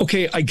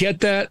 okay, I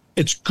get that.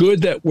 It's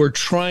good that we're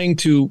trying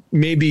to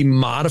maybe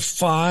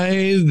modify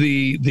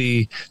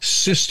the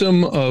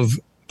system of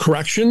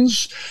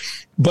corrections,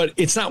 but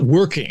it's not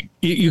working.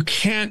 You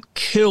can't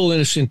kill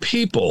innocent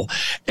people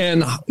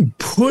and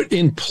put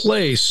in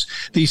place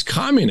these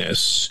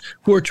communists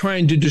who are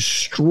trying to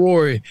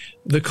destroy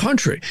the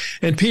country.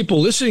 And people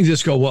listening to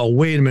this go, well,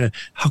 wait a minute,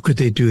 how could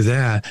they do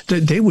that?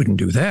 They wouldn't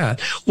do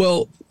that.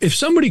 Well, if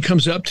somebody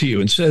comes up to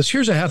you and says,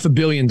 here's $500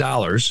 million,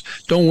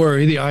 don't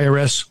worry, the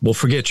IRS will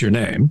forget your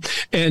name,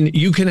 and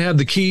you can have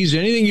the keys,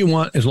 anything you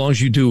want, as long as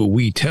you do what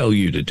we tell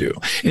you to do.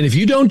 And if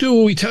you don't do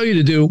what we tell you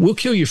to do, we'll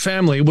kill your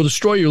family, we'll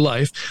destroy your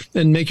life,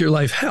 and make your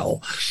life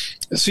hell.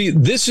 See,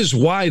 this is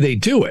why they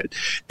do it.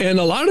 And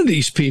a lot of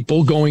these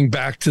people, going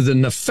back to the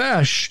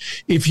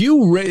Nefesh,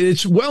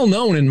 it's well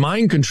known in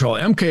mind control.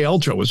 MK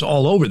Ultra was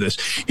all over this.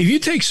 If you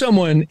take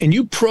someone and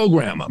you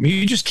program them,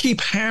 you just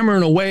keep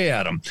hammering away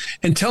at them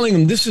and telling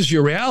them this is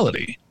your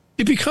reality,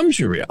 it becomes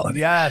your reality.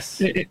 Yes.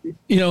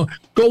 Go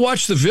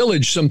watch The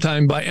Village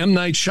sometime by M.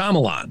 Night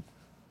Shyamalan.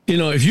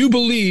 If you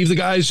believe the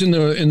guys in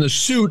the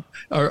suit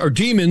are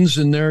demons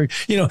and they're,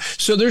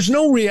 so there's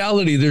no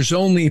reality. There's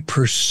only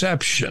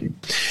perception.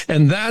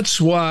 And that's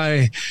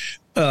why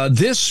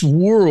this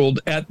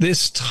world at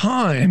this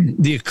time,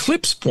 the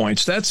eclipse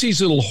points, that's these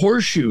little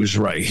horseshoes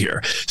right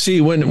here. See,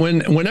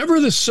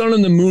 whenever the sun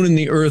and the moon and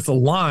the earth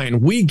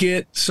align, we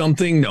get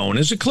something known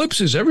as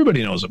eclipses.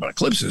 Everybody knows about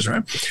eclipses,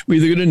 right? We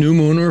either get a new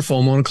moon or a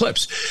full moon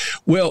eclipse.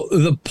 Well,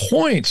 the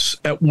points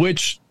at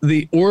which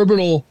the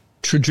orbital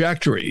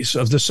trajectories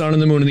of the sun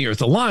and the moon and the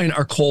earth align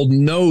are called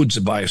nodes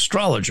by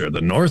astrologer, the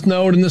north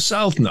node and the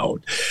south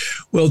node.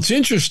 Well, it's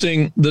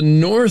interesting. The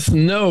north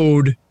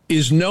node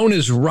is known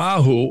as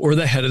Rahu, or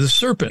the head of the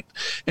serpent.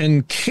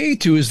 And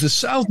Ketu is the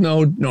south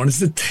node, known as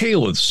the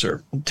tail of the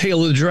serpent,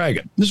 tail of the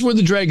dragon. This is where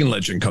the dragon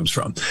legend comes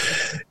from.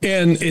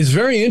 And it's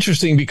very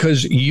interesting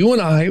because you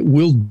and I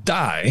will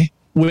die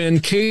when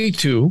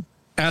Ketu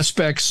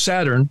aspects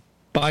Saturn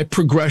by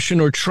progression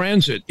or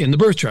transit in the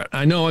birth chart.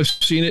 I know I've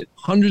seen it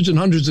hundreds and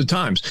hundreds of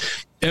times.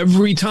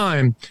 Every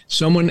time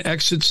someone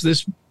exits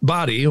this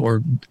body,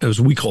 or as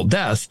we call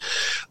death,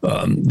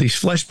 these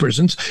flesh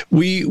prisons,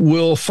 we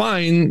will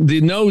find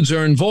the nodes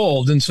are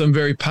involved in some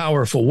very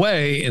powerful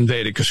way in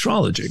Vedic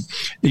astrology.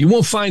 You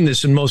won't find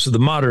this in most of the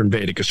modern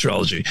Vedic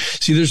astrology.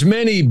 See, there's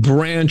many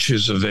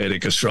branches of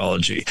Vedic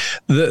astrology.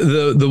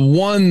 The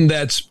one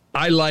that's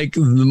I like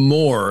the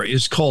more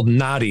is called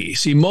Nadi.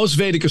 See, most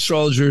Vedic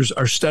astrologers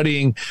are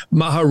studying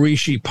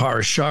Maharishi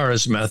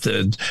Parashara's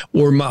method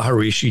or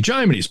Maharishi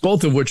Jaimini's,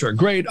 both of which are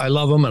great. I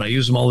love them and I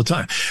use them all the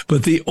time.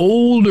 But the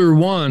older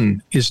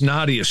one is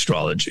Nadi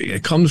astrology.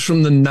 It comes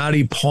from the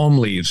Nadi palm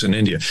leaves in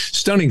India.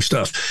 Stunning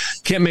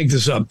stuff. Can't make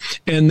this up.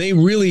 And they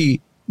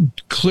really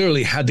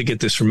clearly had to get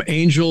this from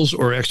angels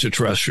or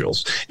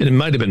extraterrestrials, and it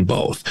might have been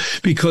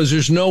both, because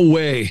there's no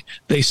way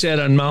they sat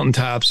on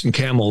mountaintops and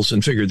camels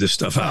and figured this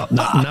stuff out.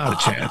 Not a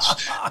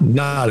chance.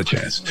 Not a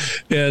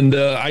chance. And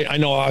I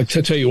know, I'll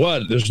tell you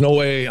what, there's no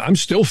way. I'm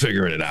still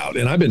figuring it out,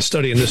 and I've been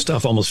studying this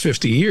stuff almost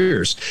 50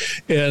 years.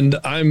 And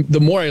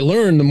the more I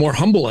learn, the more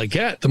humble I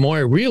get, the more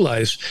I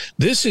realize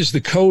this is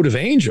the code of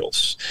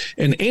angels.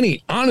 And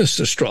any honest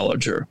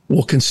astrologer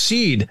will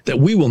concede that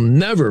we will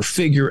never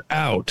figure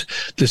out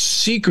the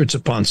secrets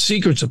upon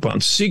secrets upon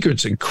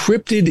secrets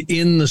encrypted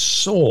in the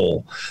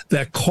soul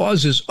that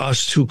causes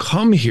us to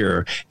come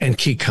here and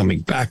keep coming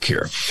back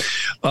here.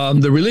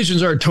 The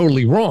religions are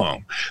totally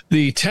wrong.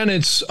 The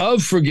tenets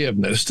of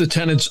forgiveness, the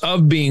tenets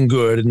of being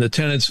good, and the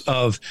tenets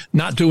of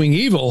not doing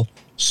evil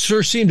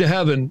sure seem to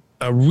have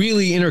a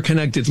really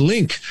interconnected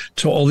link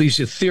to all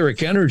these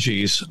etheric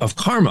energies of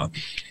karma.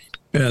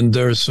 And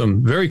there's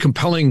some very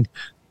compelling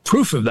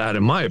proof of that,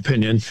 in my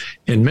opinion,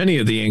 in many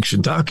of the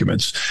ancient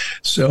documents.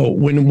 So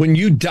when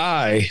you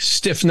die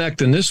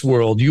stiff-necked in this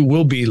world, you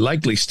will be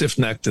likely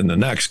stiff-necked in the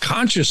next.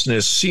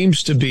 Consciousness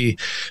seems to be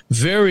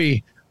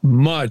very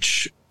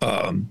much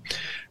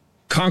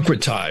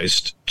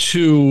concretized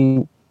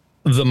to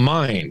the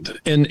mind.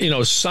 And,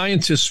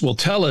 scientists will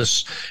tell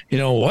us,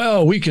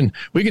 well, we can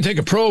take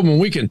a probe and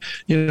we can,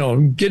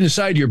 get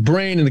inside your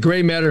brain and the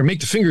gray matter and make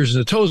the fingers and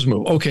the toes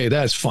move. Okay,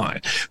 that's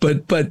fine.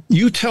 But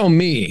you tell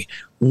me,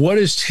 what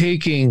is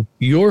taking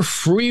your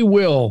free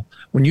will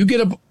when you get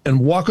up and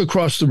walk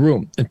across the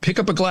room and pick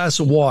up a glass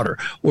of water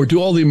or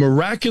do all the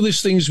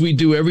miraculous things we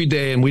do every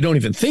day and we don't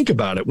even think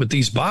about it with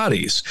these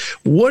bodies?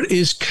 What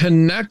is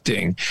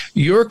connecting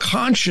your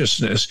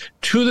consciousness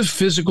to the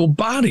physical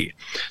body?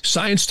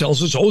 Science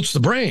tells us, it's the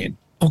brain.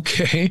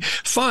 Okay,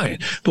 fine.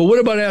 But what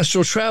about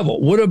astral travel?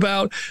 What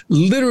about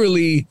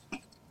literally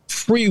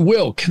free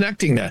will,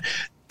 connecting that?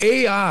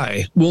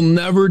 AI will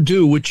never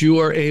do what you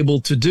are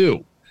able to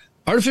do.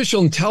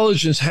 artificial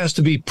intelligence has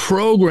to be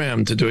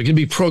programmed to do it. It can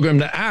be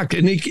programmed to act,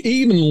 and it can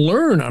even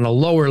learn on a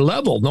lower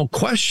level, no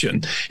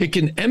question. It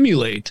can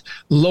emulate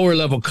lower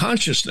level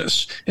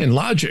consciousness and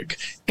logic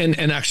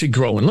and actually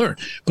grow and learn.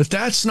 But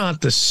that's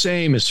not the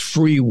same as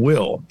free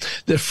will.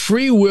 The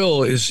free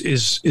will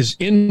is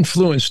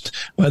influenced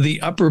by the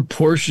upper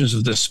portions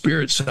of the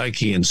spirit,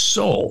 psyche, and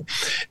soul.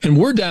 And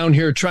we're down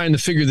here trying to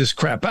figure this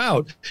crap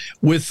out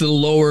with the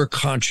lower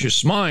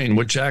conscious mind,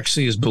 which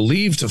actually is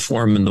believed to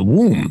form in the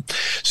womb.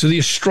 So the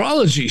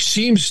astrology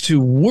seems to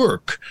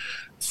work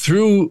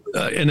through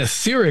an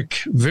etheric,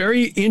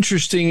 very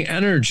interesting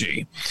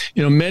energy.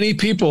 You know, many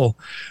people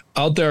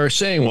out there are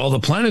saying, well, the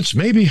planets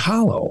may be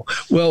hollow.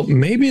 Well,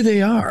 maybe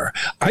they are.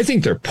 I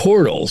think they're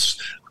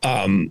portals.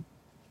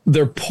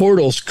 They're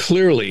portals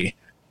clearly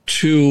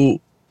to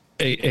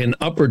an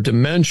upper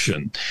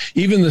dimension.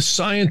 Even the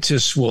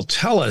scientists will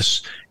tell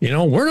us, you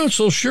know, we're not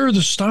so sure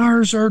the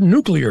stars are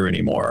nuclear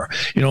anymore.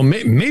 You know,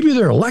 maybe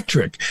they're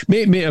electric.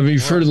 Maybe I mean,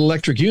 you've heard of the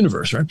electric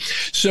universe, right?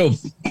 So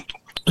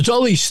it's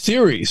all these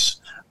theories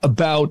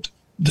about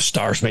the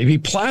stars may be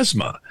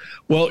plasma.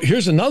 Well,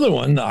 here's another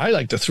one that I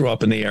like to throw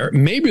up in the air.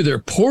 Maybe they're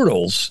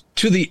portals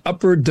to the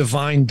upper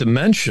divine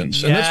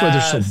dimensions. And that's why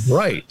they're so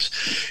bright.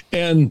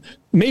 And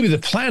maybe the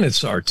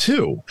planets are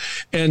too.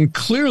 And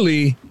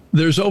clearly,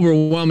 there's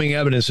overwhelming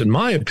evidence, in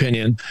my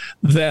opinion,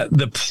 that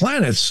the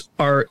planets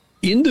are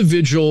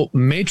individual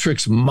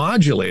matrix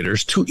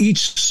modulators to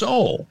each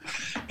soul.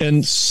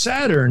 And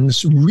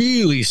Saturn's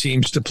really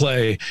seems to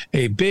play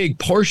a big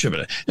portion of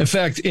it. In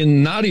fact,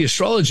 in Nadi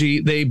astrology,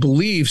 they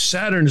believe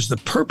Saturn is the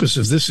purpose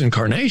of this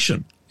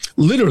incarnation.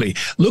 Literally,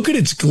 look at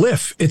its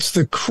glyph. It's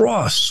the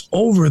cross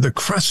over the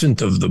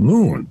crescent of the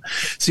moon.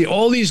 See,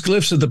 all these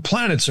glyphs of the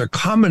planets are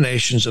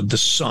combinations of the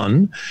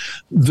sun,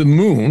 the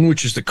moon,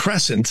 which is the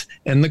crescent,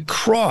 and the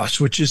cross,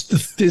 which is the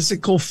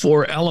physical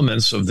four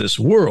elements of this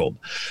world.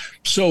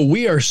 So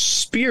we are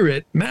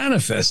spirit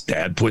manifest.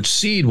 Dad puts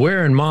seed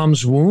where? In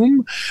mom's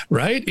womb,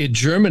 right? It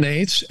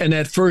germinates, and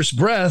at first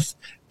breath,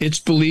 it's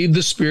believed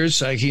the spirit,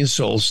 psyche, and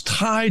soul's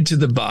tied to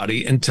the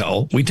body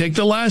until we take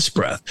the last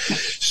breath.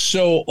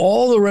 So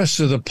all the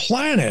rest of the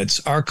planets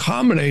are a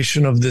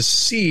combination of this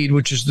seed,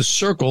 which is the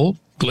circle,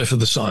 glyph of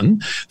the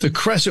sun, the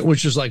crescent,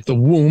 which is like the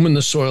womb and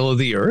the soil of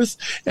the earth,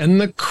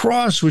 and the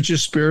cross, which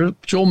is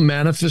spiritual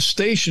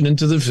manifestation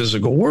into the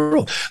physical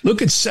world.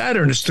 Look at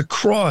Saturn. It's the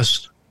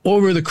cross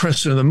over the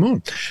crescent of the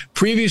moon.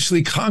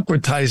 Previously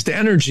concretized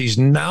energies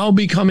now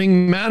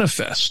becoming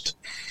manifest.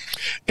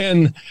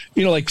 And,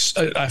 you know, like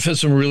I've had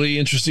some really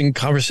interesting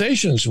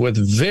conversations with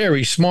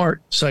very smart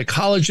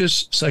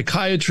psychologists,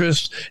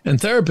 psychiatrists, and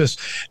therapists.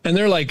 And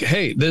they're like,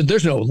 hey,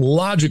 there's no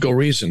logical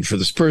reason for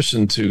this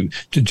person to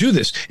do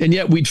this. And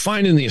yet we'd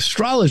find in the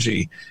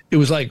astrology, it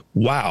was like,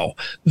 wow,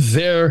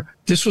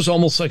 this was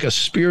almost like a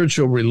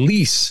spiritual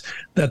release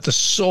that the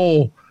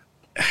soul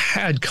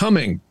had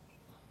coming.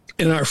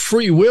 And our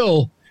free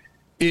will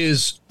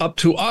is up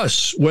to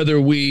us, whether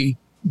we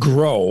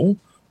grow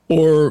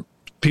or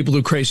people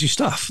do crazy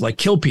stuff like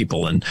kill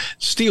people and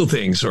steal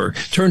things or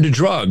turn to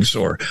drugs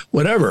or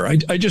whatever.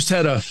 I just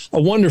had a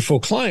wonderful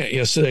client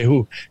yesterday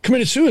who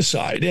committed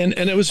suicide. And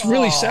it was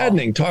really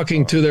saddening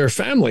talking to their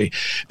family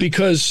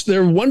because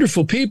they're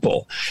wonderful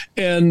people.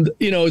 And,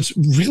 you know, it's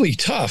really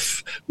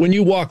tough when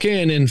you walk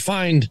in and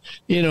find,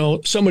 you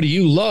know, somebody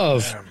you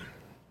love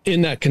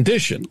in that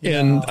condition.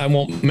 And I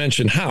won't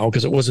mention how,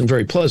 because it wasn't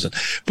very pleasant.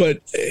 But,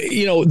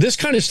 you know, this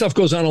kind of stuff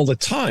goes on all the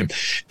time.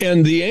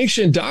 And the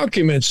ancient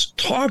documents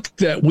talk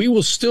that we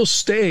will still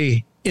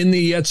stay in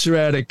the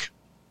Yetziratic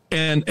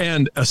and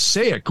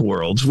Asaic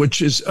worlds,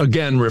 which is,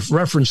 again,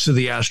 reference to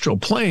the astral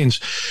planes.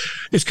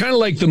 It's kind of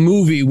like the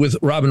movie with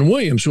Robin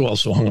Williams, who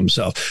also hung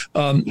himself.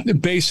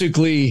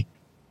 Basically,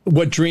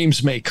 What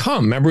Dreams May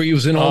Come. Remember, he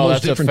was in all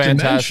those different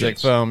dimensions. That's a fantastic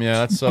film. Yeah,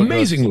 that's so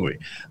amazing good. Movie.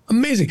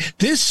 Amazing.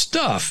 This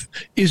stuff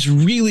is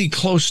really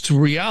close to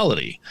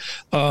reality.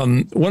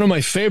 One of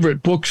my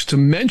favorite books to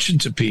mention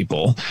to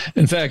people,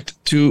 in fact,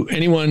 to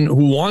anyone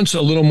who wants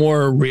a little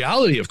more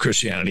reality of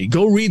Christianity,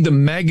 go read the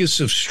Magus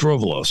of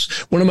Strovolos.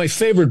 One of my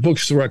favorite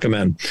books to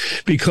recommend,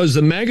 because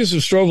the Magus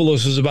of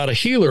Strovolos is about a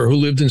healer who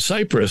lived in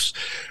Cyprus,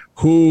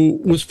 who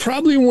was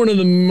probably one of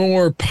the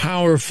more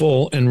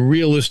powerful and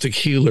realistic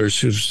healers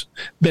who's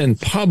been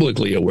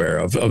publicly aware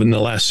of in the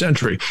last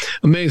century.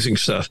 Amazing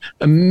stuff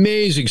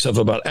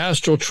about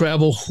astral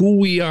travel, who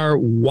we are,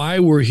 why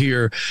we're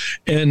here,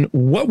 and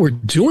what we're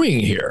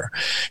doing here.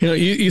 You know,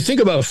 you think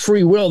about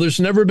free will.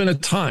 There's never been a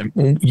time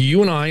when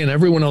you and I and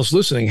everyone else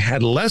listening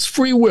had less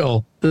free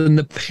will than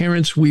the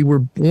parents we were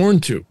born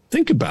to.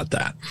 Think about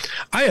that.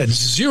 I had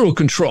zero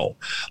control.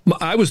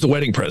 I was the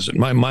wedding present.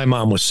 My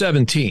mom was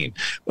 16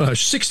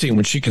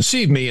 when she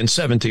conceived me and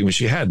 17 when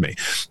she had me.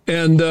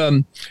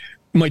 And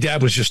my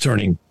dad was just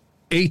turning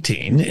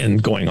 18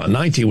 and going on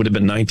 19, would have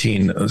been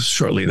 19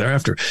 shortly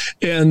thereafter.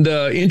 And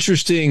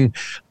interesting,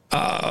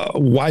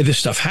 why this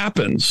stuff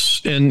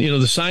happens. And,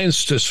 the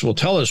scientists will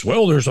tell us,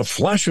 well, there's a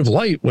flash of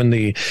light when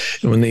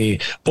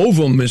the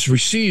ovum is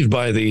received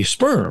by the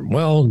sperm.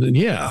 Well,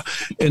 yeah.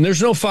 And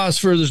there's no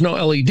phosphor, there's no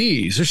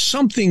LEDs. There's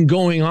something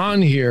going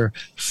on here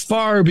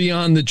far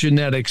beyond the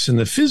genetics and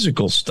the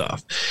physical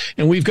stuff.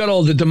 And we've got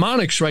all the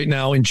demonics right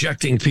now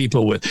injecting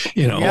people with,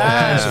 all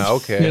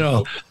kinds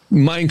of,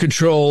 mind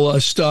control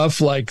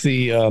stuff like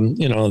the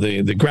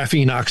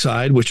graphene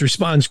oxide, which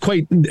responds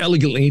quite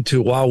elegantly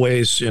to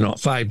Huawei's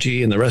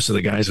 5G and the rest of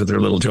the guys with their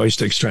little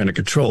joysticks trying to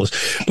control us.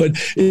 But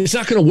it's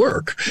not going to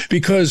work,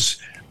 because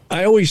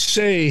I always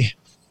say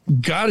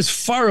God is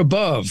far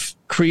above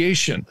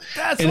creation.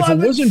 That's and what if it I've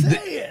been wasn't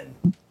saying.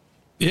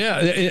 Yeah,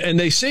 and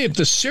they say if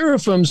the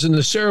seraphims and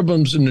the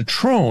cherubims and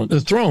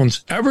the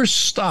thrones ever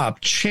stop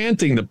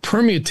chanting the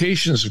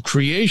permutations of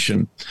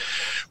creation,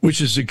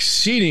 which is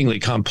exceedingly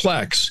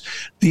complex,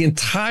 the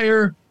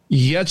entire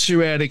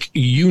Yetziratic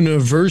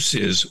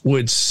universes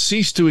would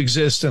cease to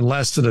exist in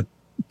less than a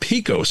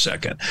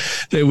picosecond.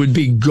 They would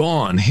be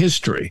gone,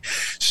 history.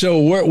 So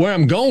where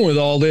I'm going with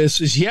all this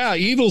is,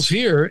 evil's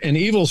here, and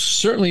evil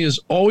certainly has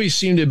always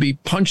seemed to be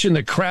punching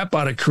the crap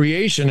out of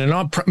creation,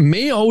 and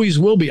may always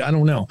will be. I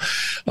don't know.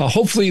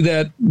 Hopefully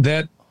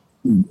that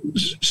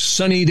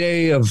sunny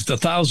day of the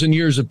 1,000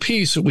 years of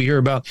peace that we hear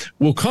about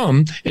will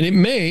come, and it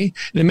may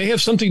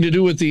have something to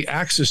do with the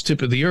axis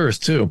tip of the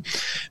earth too,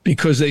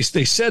 because they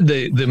said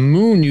the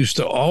moon used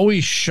to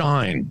always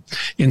shine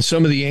in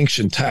some of the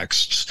ancient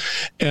texts,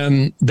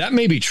 and that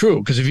may be true,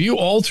 because if you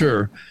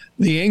alter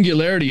the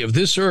angularity of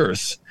this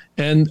earth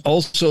and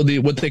also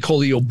what they call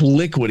the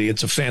obliquity,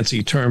 it's a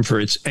fancy term for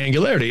its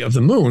angularity of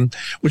the moon,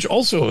 which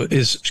also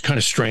is kind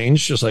of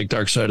strange, just like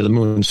Dark Side of the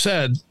Moon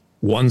said,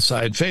 one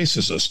side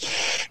faces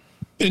us.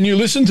 And you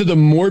listen to the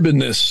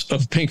morbidness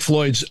of Pink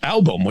Floyd's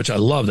album, which I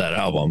love that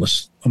album.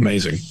 It's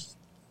amazing.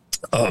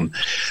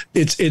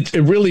 It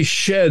really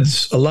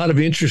sheds a lot of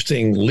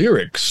interesting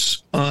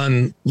lyrics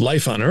on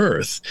life on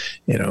Earth,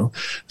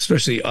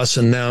 especially Us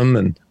and Them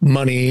and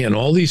Money and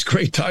all these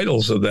great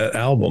titles of that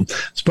album.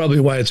 It's probably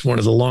why it's one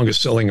of the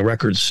longest selling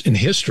records in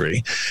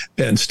history,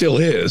 and still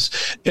is.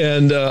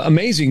 And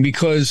amazing,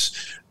 because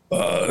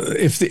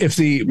if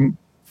the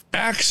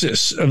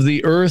axis of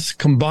the Earth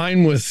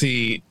combined with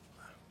the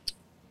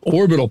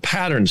orbital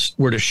patterns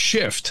were to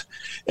shift,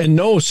 and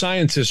no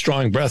scientist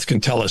drawing breath can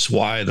tell us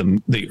why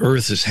the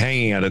Earth is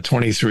hanging at a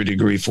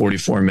 23-degree,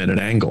 44-minute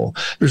angle.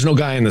 There's no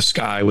guy in the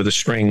sky with a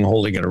string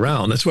holding it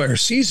around. That's why our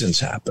seasons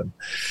happen.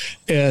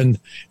 And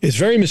it's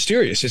very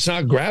mysterious. It's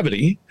not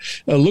gravity.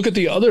 Look at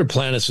the other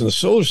planets in the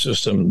solar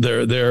system.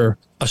 Their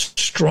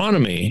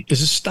astronomy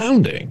is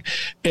astounding.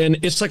 And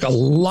it's like a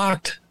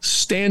locked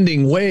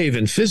standing wave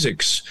in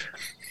physics.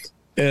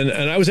 And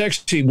I was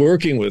actually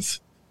working with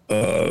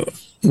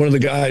one of the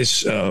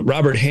guys,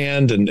 Robert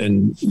Hand,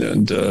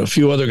 and a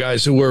few other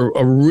guys who were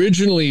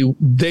originally,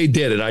 they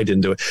did it, I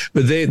didn't do it,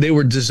 but they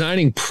were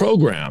designing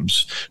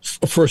programs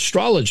for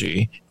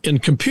astrology in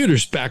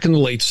computers back in the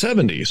late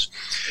 70s.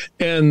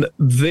 And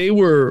they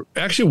were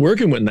actually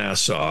working with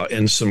NASA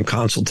in some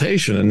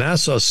consultation. And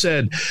NASA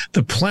said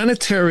the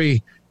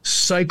planetary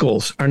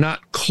cycles are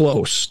not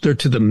close. They're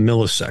to the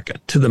millisecond.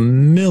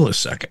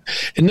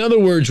 In other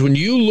words, when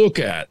you look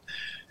at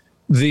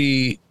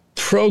the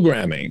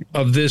programming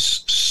of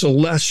this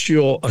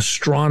celestial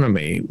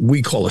astronomy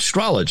we call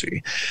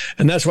astrology,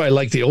 and that's why I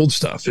like the old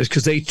stuff, is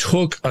because they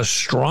took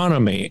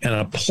astronomy and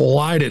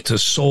applied it to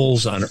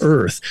souls on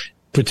Earth,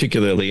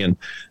 particularly in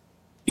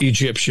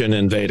Egyptian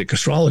and Vedic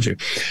astrology,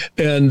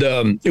 and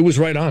it was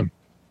right on.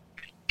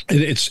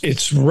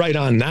 It's right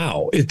on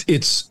now.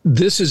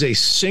 This is a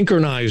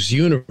synchronized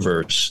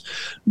universe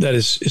that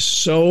is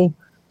so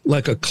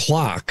like a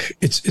clock.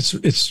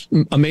 It's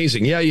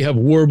amazing. Yeah, you have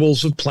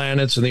warbles of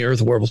planets and the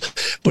Earth warbles,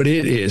 but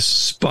it is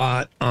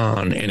spot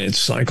on in its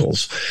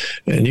cycles,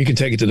 and you can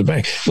take it to the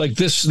bank like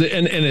this.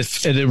 And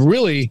it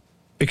really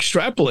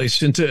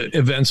extrapolates into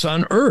events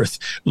on Earth.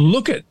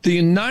 Look at the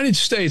United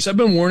States. I've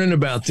been warning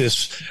about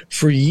this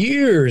for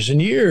years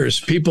and years.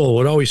 People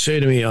would always say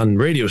to me on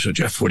radio, so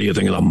Jeff, what do you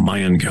think of the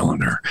Mayan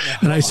calendar?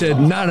 And I said,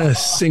 not a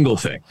single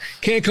thing.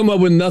 Can't come up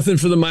with nothing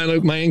for the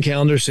Mayan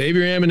calendar. Save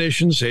your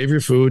ammunition, save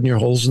your food and your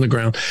holes in the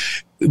ground.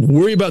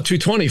 Worry about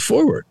 220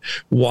 forward.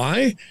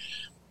 Why?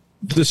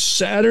 The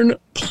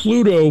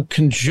Saturn-Pluto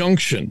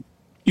conjunction.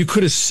 You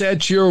could have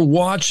set your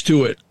watch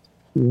to it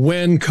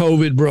when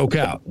COVID broke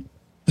out.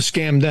 The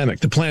scamdemic,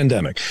 the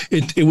plandemic.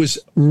 It was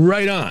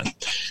right on.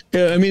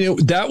 I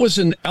mean, that was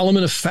an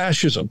element of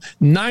fascism.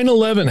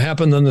 9/11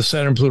 happened on the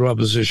Saturn-Pluto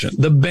opposition.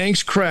 The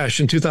banks crashed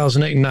in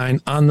 2008 and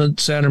 9 on the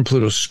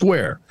Saturn-Pluto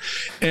square.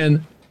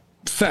 And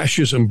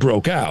fascism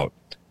broke out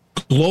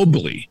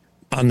globally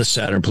on the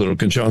Saturn-Pluto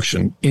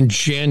conjunction in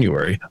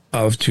January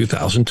of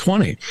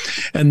 2020.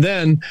 And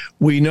then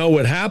we know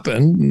what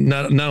happened.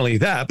 Not only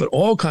that, but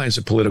all kinds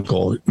of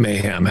political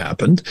mayhem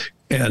happened.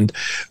 And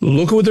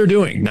look at what they're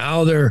doing.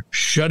 Now they're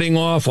shutting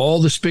off all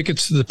the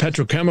spigots to the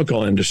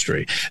petrochemical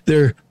industry.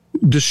 They're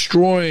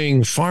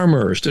destroying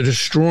farmers. They're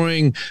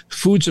destroying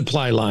food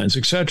supply lines,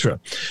 etc.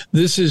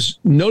 This is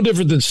no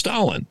different than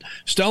Stalin.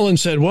 Stalin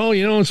said, well,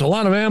 it's a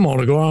lot of ammo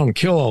to go out and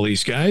kill all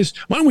these guys.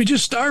 Why don't we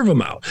just starve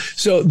them out?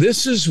 So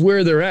this is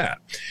where they're at.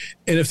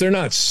 And if they're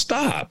not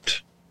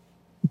stopped,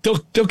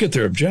 they'll get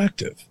their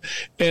objective.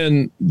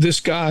 And this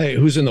guy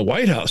who's in the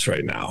White House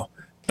right now,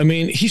 I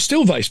mean, he's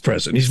still vice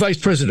president. He's vice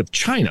president of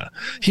China.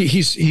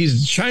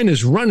 He's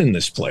China's running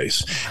this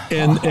place,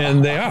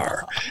 and they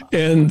are.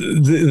 And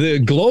the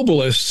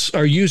globalists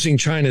are using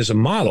China as a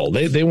model.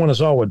 They want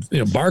us all with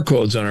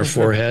barcodes on our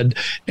forehead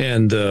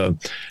and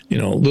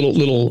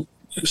little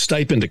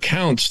stipend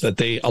accounts that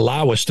they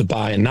allow us to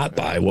buy and not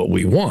buy what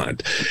we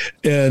want.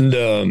 And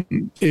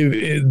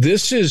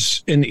this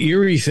is an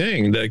eerie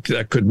thing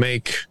that could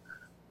make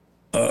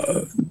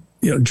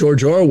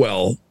George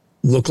Orwell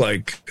look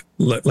like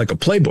a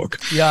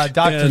playbook. Yeah,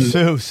 Dr.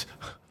 Seuss.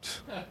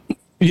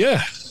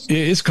 Yeah,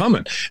 it's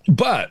coming.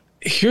 But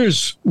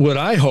here's what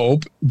I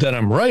hope, that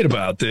I'm right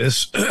about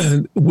this.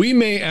 We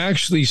may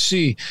actually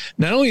see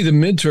not only the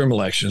midterm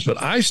elections,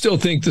 but I still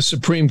think the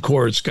Supreme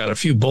Court's got a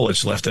few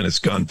bullets left in its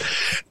gun.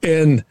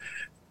 And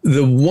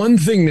the one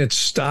thing that's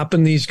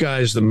stopping these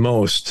guys the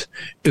most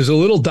is a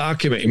little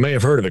document, you may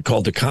have heard of it,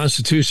 called the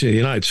Constitution of the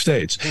United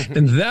States.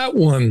 And that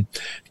one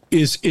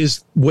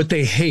is what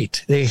they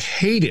hate. They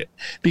hate it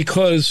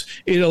because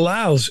it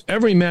allows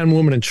every man,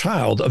 woman, and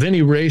child of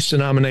any race,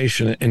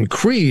 denomination, and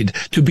creed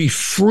to be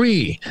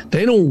free.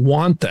 They don't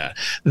want that.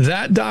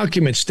 That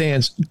document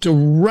stands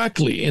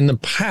directly in the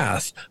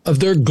path of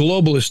their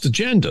globalist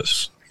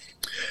agendas.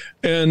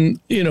 And,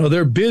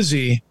 they're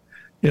busy.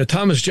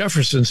 Thomas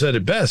Jefferson said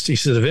it best. He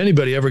said, if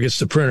anybody ever gets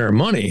to print our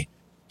money,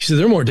 he said,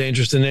 they're more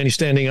dangerous than any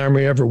standing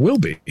army ever will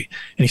be. And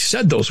he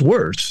said those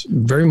words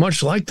very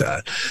much like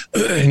that.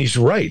 And he's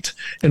right.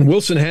 And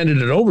Wilson handed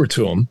it over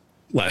to him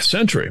last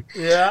century.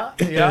 Yeah.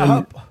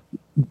 And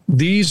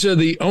these are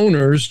the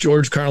owners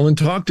George Carlin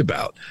talked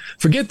about.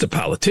 Forget the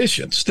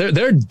politicians.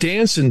 They're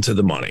dancing to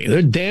the money.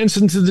 They're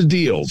dancing to the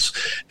deals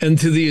and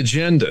to the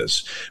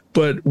agendas.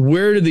 But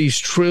where do these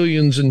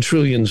trillions and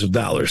trillions of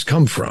dollars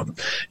come from?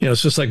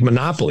 It's just like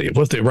Monopoly.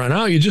 If they run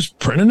out, you just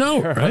print a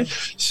note, right?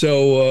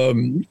 So,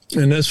 and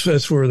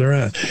that's where they're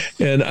at.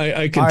 And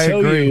I can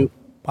tell you.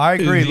 I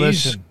agree.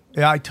 Listen.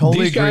 Yeah, I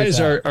totally agree. These guys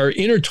are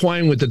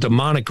intertwined with the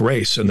demonic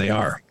race, and they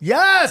are.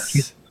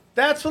 Yes.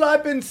 That's what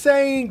I've been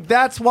saying.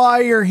 That's why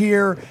you're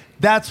here.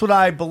 That's what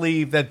I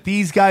believe, that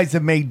these guys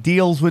have made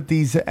deals with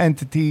these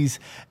entities,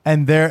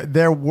 and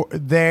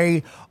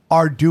they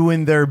are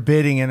doing their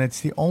bidding, and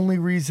it's the only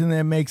reason that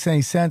it makes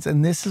any sense.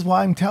 And this is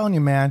why I'm telling you,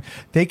 man,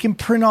 they can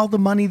print all the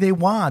money they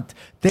want.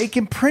 They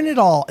can print it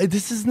all.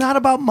 This is not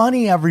about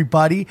money,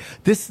 everybody.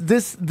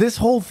 This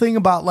whole thing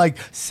about like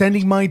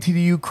sending money to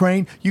the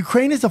Ukraine.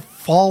 Ukraine is a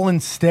fallen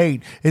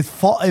state. It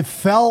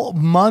fell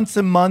months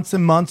and months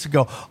and months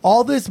ago.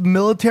 All this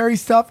military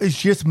stuff is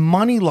just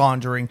money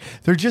laundering.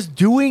 They're just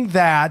doing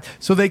that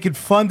so they can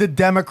fund the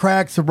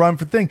Democrats to run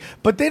for things.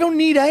 But they don't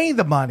need any of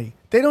the money.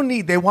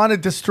 They want to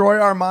destroy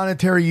our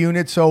monetary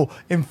unit so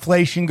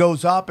inflation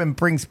goes up and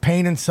brings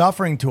pain and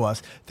suffering to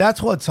us.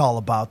 That's what it's all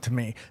about to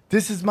me.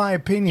 This is my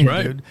opinion,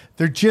 right, dude.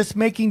 They're just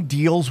making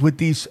deals with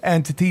these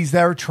entities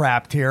that are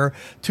trapped here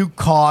to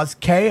cause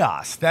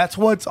chaos. That's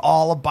what it's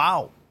all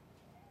about.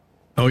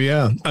 Oh,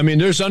 yeah. I mean,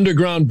 there's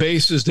underground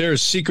bases.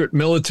 There's secret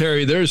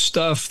military. There's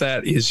stuff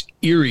that is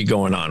eerie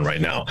going on right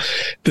now.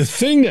 The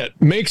thing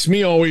that makes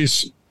me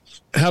always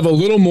have a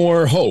little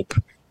more hope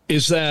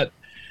is that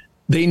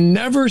they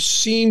never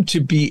seem to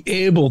be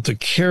able to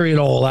carry it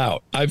all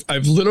out.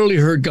 I've literally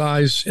heard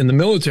guys in the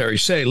military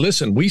say,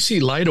 listen, we see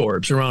light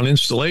orbs around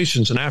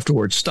installations and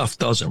afterwards stuff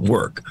doesn't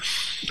work.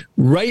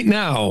 Right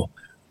now,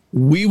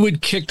 we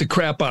would kick the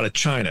crap out of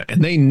China,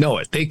 and they know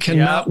it. They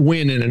cannot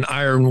win in an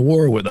iron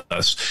war with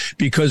us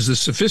because the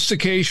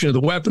sophistication of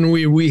the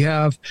weaponry we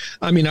have.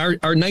 I mean, our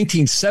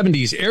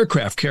 1970s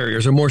aircraft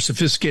carriers are more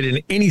sophisticated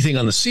than anything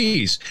on the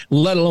seas,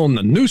 let alone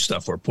the new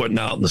stuff we're putting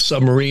out in the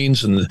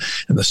submarines and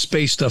the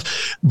space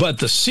stuff. But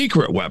the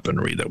secret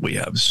weaponry that we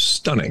have is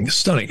stunning.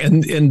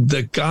 And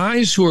the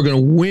guys who are going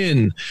to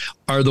win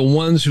are the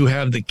ones who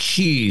have the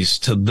keys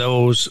to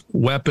those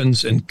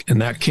weapons in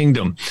that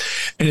kingdom.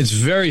 And it's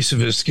very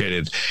sophisticated.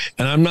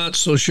 And I'm not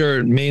so sure,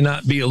 it may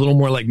not be a little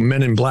more like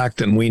Men in Black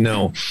than we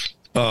know.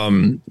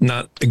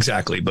 Not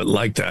exactly, but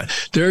like that.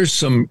 There's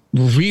some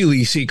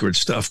really secret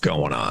stuff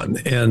going on.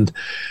 And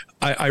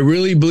I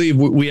really believe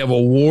we have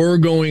a war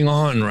going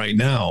on right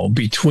now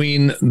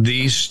between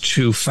these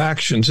two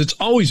factions. It's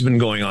always been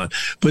going on.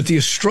 But the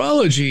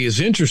astrology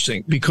is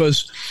interesting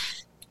because,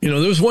 there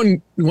was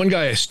one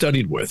guy I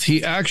studied with.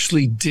 He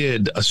actually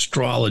did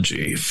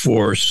astrology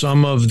for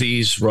some of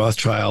these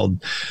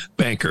Rothschild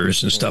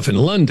bankers and stuff in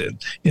London.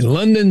 In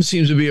London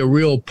seems to be a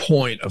real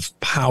point of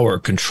power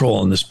control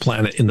on this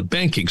planet in the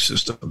banking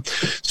system.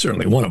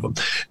 Certainly one of them.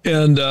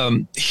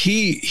 And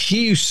he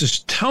used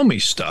to tell me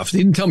stuff. He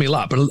didn't tell me a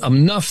lot, but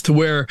enough to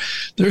where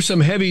there's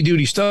some heavy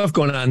duty stuff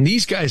going on.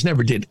 These guys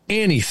never did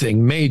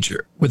anything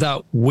major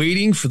without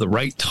waiting for the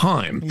right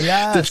time.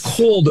 Yes. That's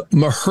called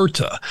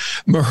Muhurta.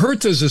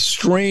 Muhurta is is a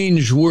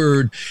strange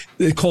word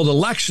called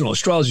electional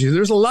astrology.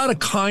 There's a lot of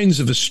kinds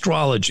of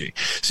astrology.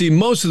 See,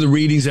 most of the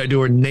readings I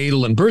do are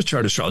natal and birth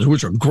chart astrology,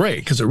 which are great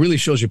because it really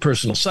shows your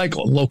personal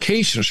cycle, and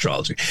location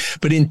astrology.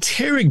 But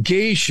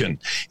interrogation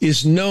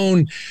is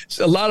known,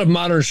 a lot of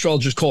modern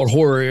astrologers call it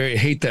horror. I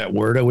hate that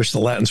word. I wish the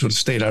Latins would have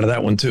stayed out of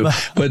that one too.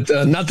 But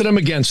not that I'm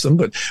against them,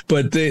 but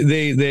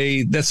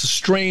they that's a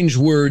strange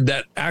word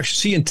that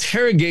actually, see,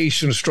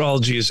 interrogation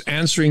astrology is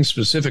answering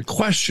specific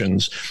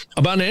questions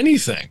about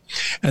anything.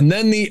 And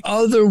then the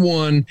other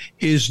one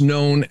is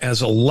known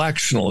as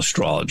electional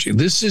astrology.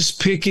 This is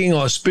picking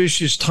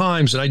auspicious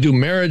times. And I do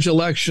marriage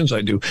elections.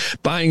 I do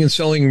buying and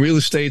selling real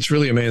estate. It's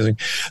really amazing.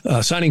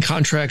 Signing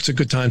contracts at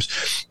good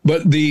times.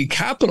 But the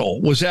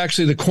Capitol was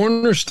actually the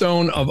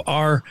cornerstone of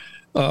our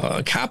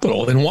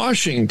Capitol in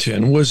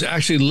Washington was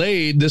actually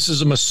laid. This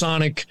is a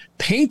Masonic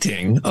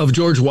painting of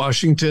George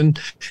Washington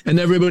and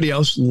everybody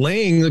else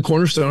laying the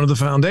cornerstone of the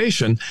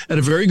foundation at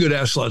a very good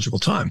astrological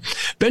time.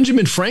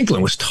 Benjamin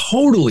Franklin was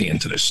totally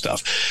into this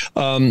stuff.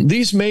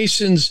 These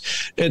Masons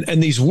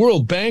and these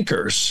world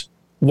bankers,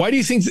 why do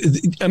you think,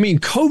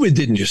 COVID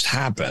didn't just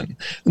happen.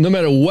 No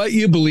matter what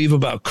you believe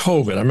about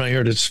COVID, I'm not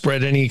here to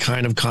spread any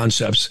kind of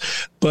concepts,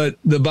 but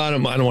the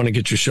bottom, I don't want to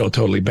get your show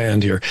totally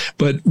banned here,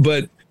 but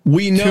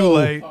we know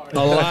a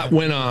lot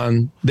went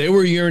on. They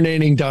were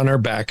urinating down our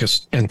back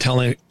and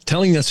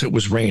telling us it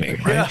was raining,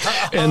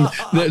 right? And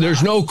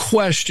there's no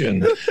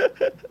question.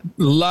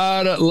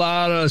 Lot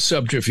of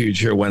subterfuge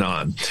here went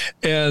on.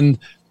 And,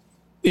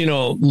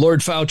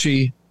 Lord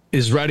Fauci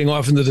is riding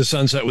off into the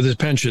sunset with his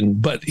pension,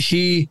 but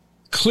he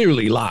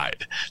clearly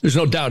lied. There's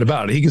no doubt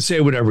about it. He can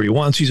say whatever he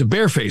wants. He's a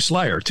barefaced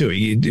liar, too.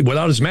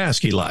 Without his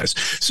mask, he lies.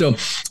 So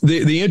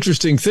the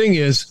interesting thing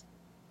is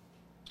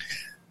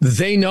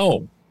they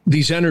know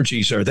these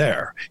energies are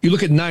there. You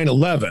look at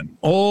 9/11,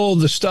 all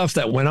the stuff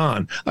that went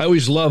on. I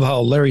always love how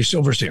Larry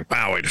Silverstein,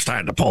 we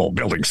decided to pull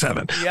Building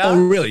 7. Yeah. Oh,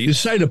 really? You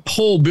decided to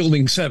pull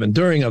Building 7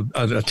 during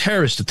a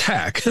terrorist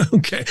attack.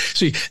 Okay.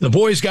 See, the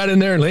boys got in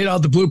there and laid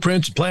out the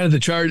blueprints, planted the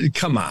chart.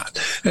 Come on.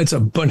 That's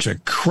a bunch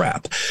of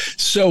crap.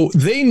 So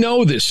they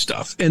know this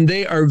stuff, and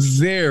they are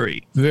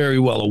very, very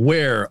well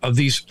aware of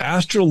these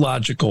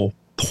astrological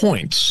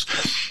points.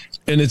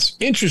 And it's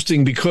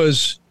interesting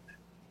because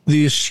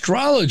the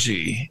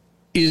astrology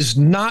is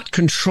not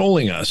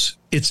controlling us.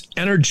 It's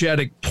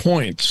energetic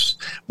points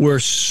where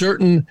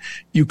certain,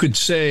 you could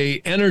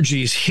say,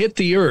 energies hit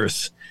the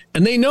earth,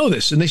 and they know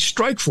this and they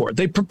strike for it.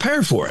 They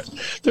prepare for it.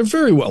 They're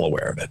very well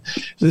aware of it.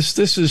 This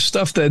is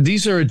stuff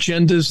these are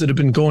agendas that have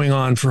been going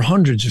on for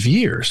hundreds of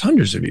years.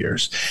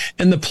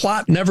 And the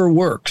plot never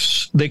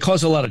works. They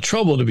cause a lot of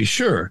trouble, to be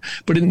sure,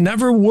 but it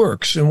never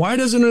works. And why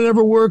doesn't it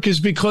ever work is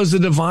because the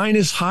divine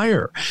is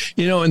higher,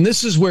 and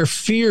this is where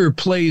fear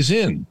plays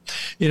in.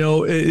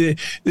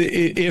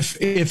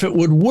 If it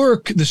would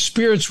work, the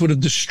spirits would have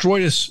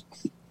destroyed us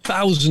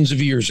thousands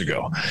of years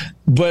ago,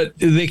 but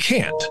they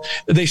can't.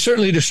 They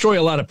certainly destroy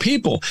a lot of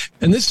people.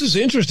 And this is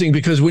interesting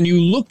because when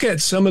you look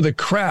at some of the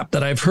crap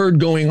that I've heard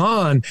going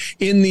on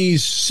in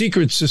these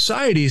secret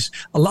societies,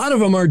 a lot of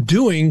them are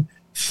doing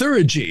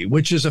theurgy,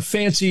 which is a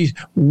fancy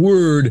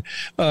word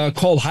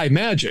called high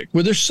magic,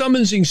 where they're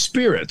summoning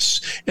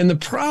spirits. And the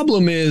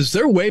problem is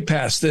they're way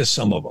past this,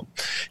 some of them.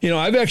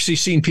 I've actually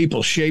seen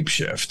people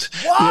shapeshift.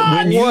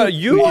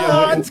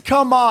 What?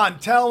 Come on,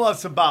 tell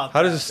us about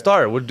How does it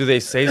start? Do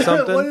they say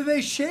something? What do they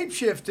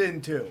shapeshift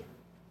into?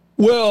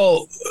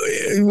 Well,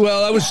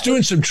 I was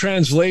doing some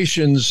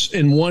translations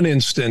in one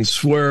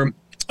instance where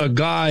a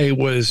guy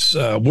was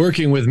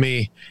working with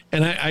me,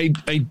 and I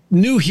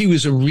knew he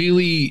was a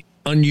really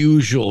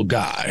unusual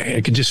guy.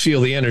 I could just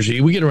feel the energy.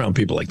 We get around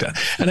people like that.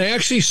 And I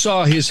actually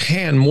saw his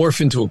hand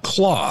morph into a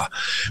claw.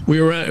 We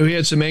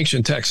had some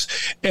ancient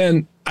texts.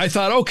 And I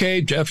thought,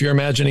 okay, Jeff, you're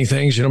imagining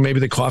things.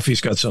 Maybe the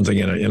coffee's got something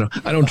in it.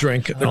 I don't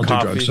drink. I don't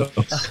do drugs.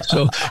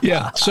 So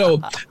yeah.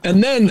 So,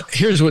 and then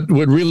here's what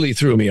really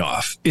threw me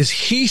off is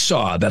he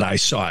saw that I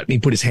saw it and he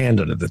put his hand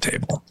under the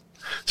table.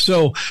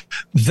 So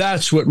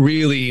that's what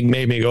really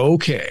made me go,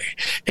 okay.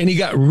 And he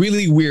got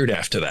really weird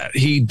after that.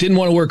 He didn't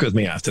want to work with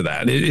me after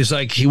that. It's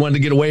like he wanted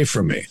to get away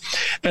from me.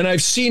 And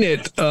I've seen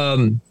it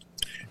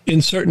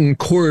in certain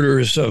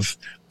corridors of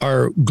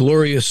our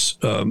glorious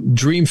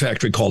dream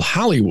factory called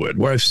Hollywood,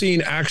 where I've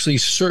seen actually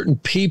certain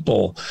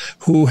people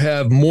who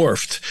have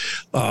morphed.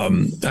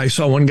 I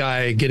saw one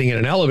guy getting in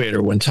an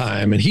elevator one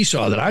time, and he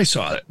saw that I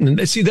saw it.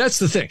 And see, that's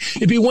the thing.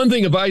 It'd be one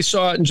thing if I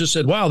saw it and just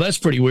said, wow, that's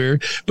pretty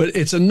weird. But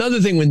it's another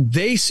thing when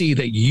they see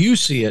that you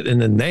see it, and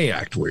then they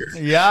act weird.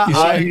 Yeah,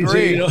 I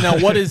agree. Now,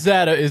 what is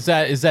that? Is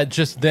that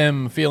just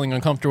them feeling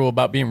uncomfortable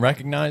about being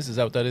recognized? Is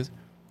that what that is?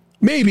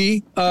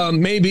 Maybe,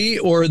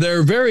 or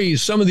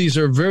some of these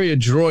are very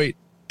adroit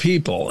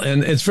people,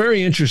 and it's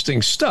very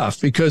interesting stuff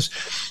because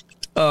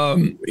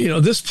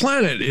this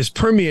planet is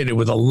permeated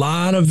with a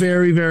lot of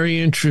very, very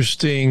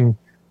interesting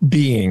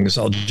beings.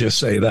 I'll just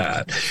say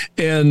that.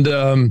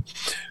 And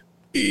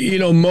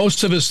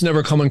most of us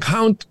never come in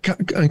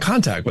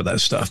contact with that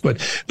stuff, but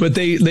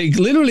they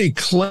literally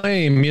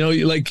claim,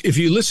 like if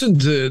you listen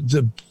to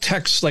the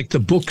texts, like the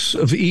books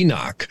of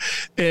Enoch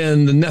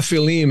and the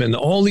Nephilim and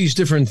all these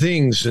different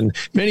things, and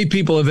many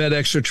people have had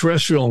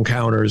extraterrestrial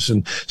encounters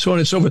and so on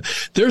and so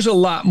forth. There's a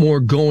lot more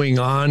going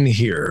on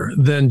here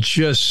than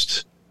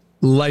just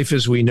life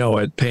as we know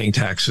it, paying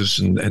taxes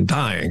and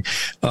dying.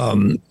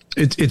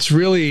 It's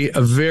really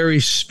a very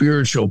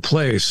spiritual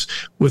place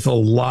with a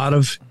lot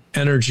of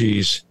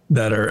energies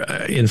that are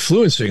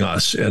influencing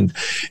us. And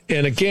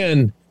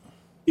again,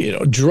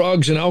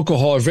 drugs and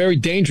alcohol are very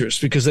dangerous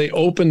because they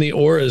open the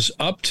auras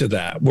up to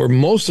that, where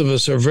most of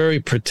us are very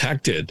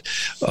protected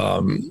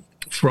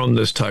from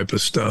this type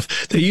of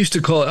stuff. They used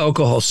to call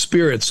alcohol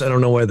spirits. I don't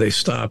know why they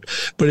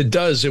stopped, but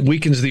it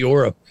weakens the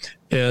aura.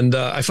 And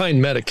I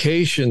find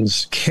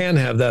medications can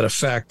have that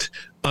effect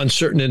on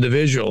certain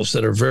individuals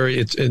that are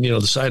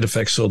the side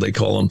effects, so they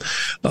call them,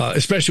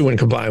 especially when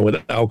combined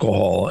with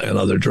alcohol and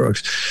other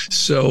drugs.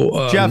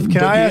 So, Jeff,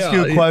 can I ask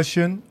you a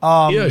question?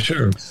 Yeah,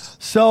 sure.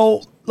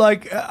 So,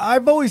 like,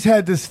 I've always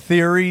had this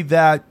theory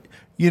that,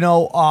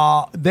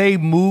 they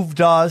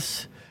moved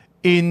us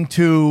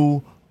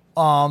into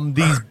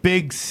these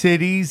big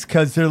cities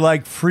because they're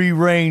like free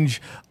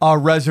range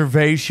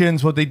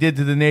reservations. What they did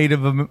to the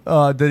native,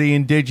 to the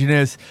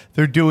indigenous,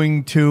 they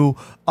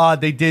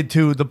did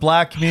to the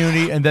black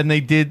community, and then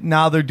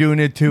now they're doing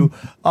it to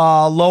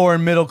lower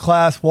and middle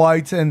class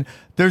whites. And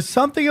there's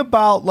something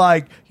about,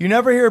 like, you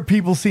never hear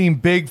people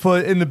seeing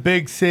Bigfoot in the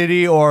big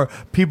city or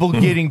people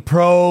getting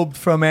probed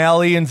from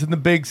aliens in the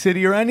big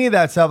city or any of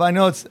that stuff. I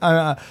know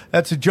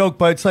that's a joke,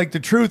 but it's like the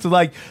truth.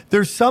 Like,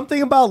 there's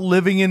something about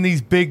living in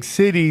these big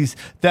cities,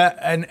 that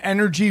an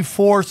energy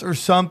force or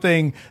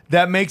something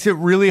that makes it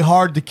really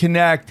hard to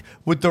connect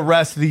with the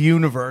rest of the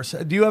universe.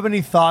 Do you have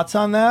any thoughts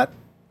on that?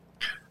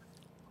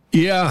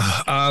 Yeah,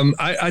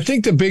 I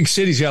think the big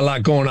cities got a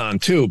lot going on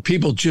too.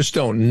 People just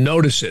don't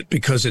notice it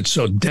because it's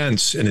so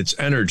dense in its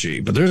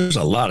energy. But there's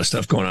a lot of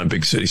stuff going on in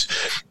big cities.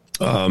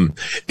 And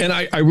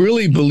I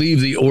really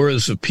believe the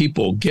auras of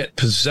people get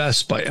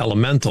possessed by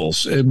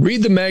elementals.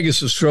 Read the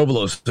Magus of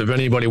Strobolos if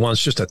anybody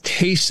wants just a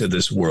taste of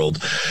this world.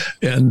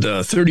 And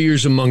 30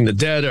 Years Among the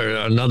Dead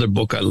are another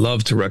book I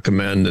love to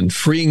recommend. And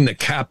Freeing the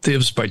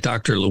Captives by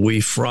Dr.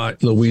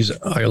 Louise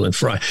Ireland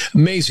Fry.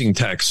 Amazing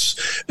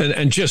texts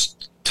and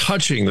just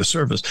touching the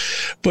surface.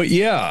 But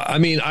yeah, I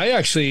mean, I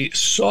actually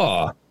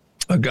saw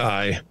a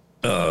guy,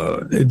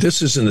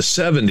 this is in the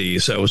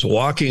 70s. I was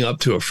walking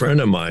up to a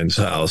friend of mine's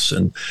house,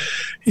 and,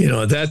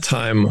 at that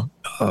time,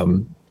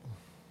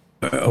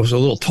 I was a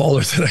little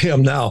taller than I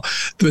am now,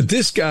 but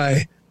this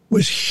guy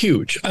was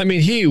huge. I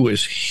mean, he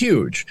was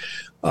huge.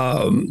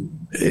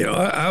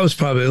 I was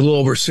probably a little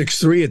over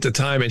 6'3" at the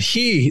time, and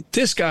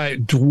this guy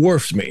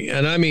dwarfed me.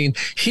 And I mean,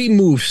 he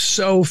moved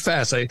so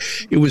fast.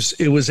 It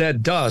was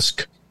at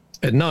dusk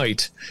at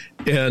night,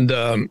 and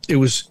it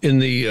was in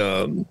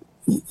the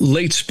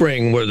late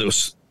spring where there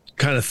was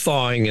kind of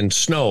thawing and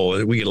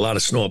snow. We get a lot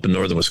of snow up in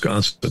northern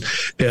Wisconsin,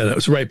 and it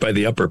was right by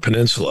the upper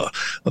peninsula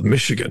of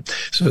Michigan,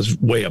 so it was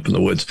way up in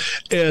the woods.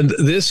 And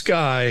this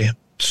guy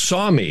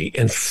saw me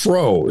and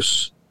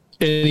froze,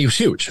 and he was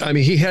huge. I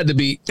mean, he had to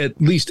be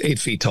at least 8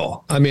 feet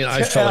tall. I mean,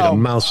 I felt like a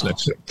mouse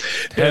next to him.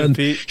 10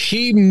 feet.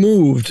 He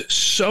moved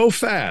so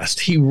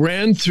fast. He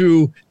ran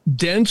through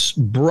dense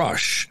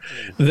brush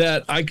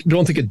that I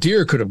don't think a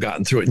deer could have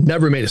gotten through it.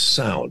 Never made a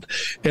sound.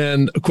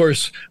 And of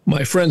course,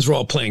 my friends were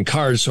all playing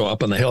cards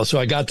up on the hill. So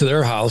I got to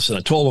their house and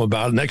I told them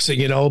about it. Next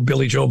thing you know,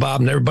 Billy Joe Bob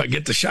and everybody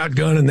get the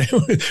shotgun, and they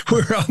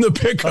were on the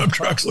pickup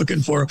trucks looking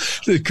for him.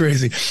 It's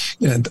crazy.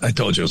 And I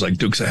told you it was like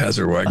Dukes of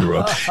Hazzard where I grew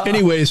up.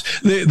 Anyways,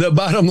 the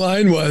bottom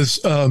line was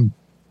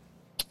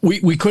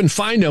we couldn't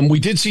find them. We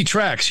did see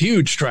tracks,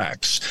 huge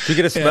tracks. Did you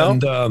get a smell?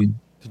 And,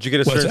 did you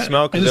get a certain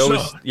smell?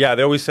 Because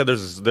they always said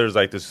there's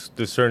like this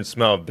certain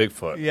smell of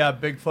Bigfoot. Yeah,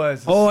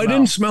 Bigfoot. I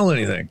didn't smell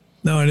anything.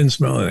 No, I didn't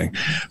smell anything.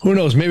 Who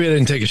knows? Maybe I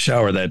didn't take a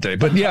shower that day.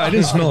 But yeah, I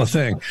didn't smell a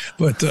thing.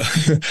 But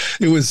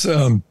it was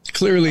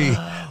clearly,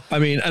 I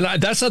mean,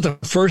 and that's not the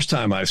first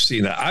time I've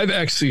seen that. I've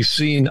actually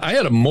I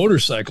had a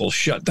motorcycle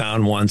shut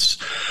down once.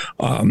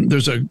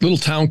 There's a little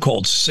town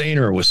called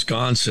Sainer,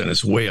 Wisconsin.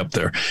 It's way up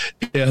there.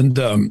 And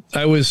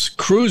I was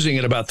cruising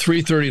at about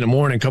 3:30 in the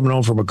morning, coming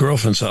home from a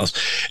girlfriend's house.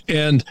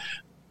 And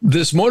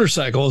this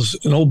motorcycle is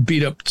an old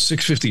beat up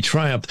 650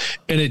 Triumph,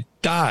 and it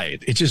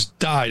died. It just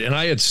died. And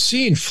I had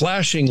seen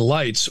flashing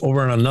lights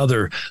over on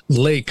another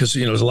lake because,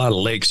 there's a lot of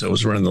lakes. I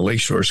was running the lake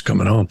shores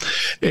coming home.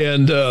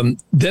 And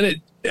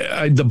then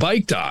the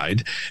bike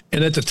died.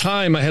 And at the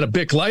time I had a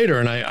Bic lighter,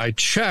 and I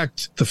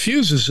checked the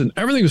fuses and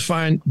everything was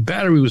fine.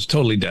 Battery was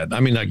totally dead. I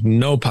mean, like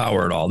no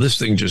power at all. This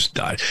thing just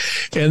died.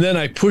 And then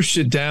I pushed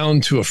it down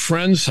to a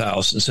friend's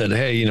house and said,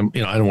 hey, I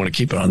don't want to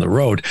keep it on the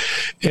road.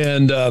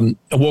 And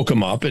I woke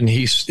him up, and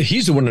he's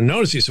the one to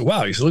notice. He said,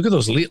 wow, he said, look at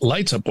those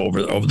lights up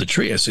over the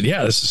tree. I said,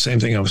 yeah, that's the same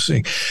thing I was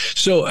seeing.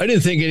 So I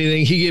didn't think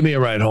anything. He gave me a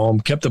ride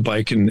home, kept the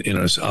bike in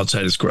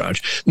outside his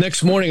garage.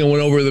 Next morning I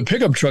went over to the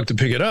pickup truck to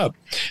pick it up.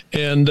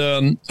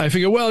 And I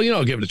figured, well,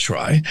 I'll give it a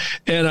try.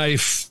 And I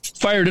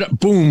fired it up,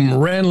 boom,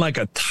 ran like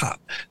a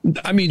top.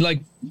 I mean,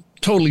 like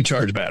totally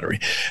charged battery.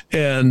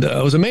 And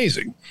it was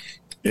amazing.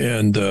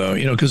 And,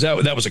 because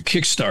that was a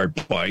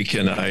kickstart bike,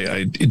 and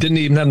it didn't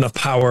even have enough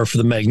power for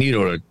the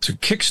magneto to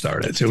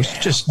kickstart it. It was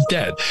just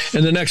dead.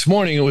 And the next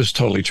morning, it was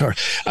totally charged.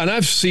 And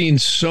I've seen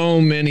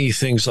so many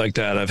things like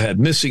that. I've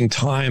had missing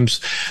times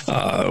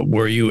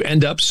where you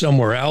end up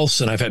somewhere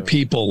else, and I've had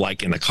people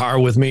like in the car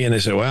with me, and they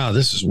say, wow,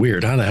 this is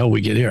weird. How the hell we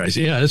get here? I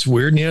say, yeah, it's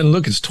weird. And yeah,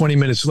 look, it's 20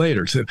 minutes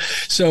later.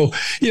 So,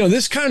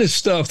 this kind of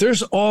stuff,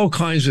 there's all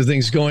kinds of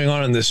things going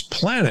on this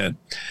planet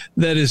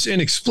that is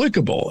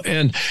inexplicable.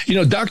 And,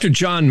 Dr.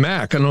 John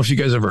Mack, I don't know if you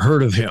guys ever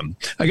heard of him.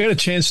 I got a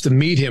chance to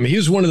meet him. He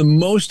was one of the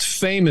most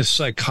famous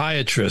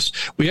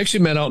psychiatrists. We actually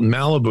met out in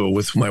Malibu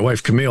with my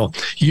wife, Camille,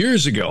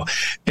 years ago.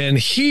 And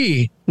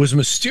he was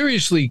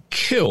mysteriously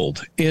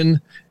killed in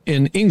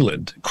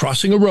England,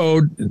 crossing a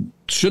road. It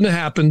shouldn't have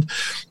happened.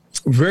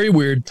 Very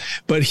weird.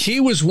 But he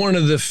was one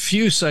of the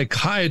few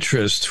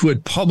psychiatrists who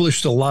had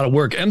published a lot of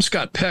work. M.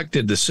 Scott Peck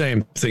did the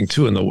same thing,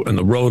 too, in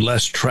the road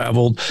less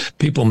traveled.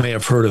 People may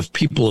have heard of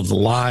People of the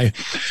Lie.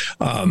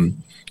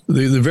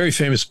 The very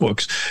famous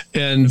books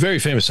and very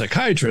famous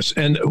psychiatrists,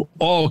 and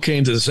all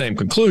came to the same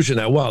conclusion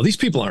that, wow, these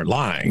people aren't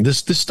lying. This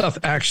stuff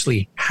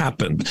actually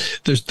happened.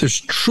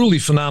 There's truly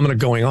phenomena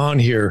going on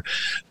here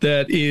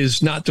that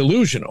is not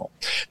delusional.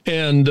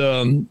 And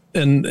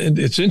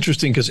it's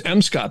interesting because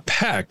M. Scott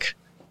Peck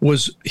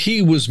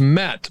was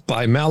met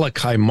by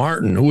Malachi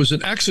Martin, who was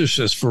an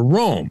exorcist for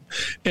Rome.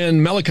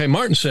 And Malachi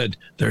Martin said,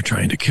 they're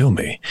trying to kill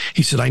me.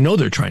 He said, I know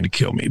they're trying to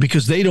kill me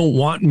because they don't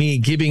want me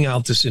giving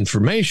out this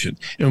information.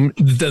 And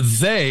the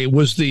they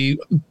was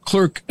the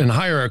clerk and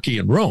hierarchy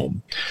in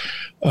Rome.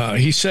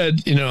 He said,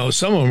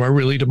 some of them are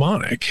really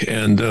demonic.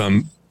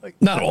 And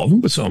not all of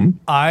them, but some.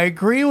 I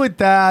agree with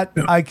that.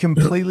 Yeah. I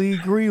completely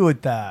agree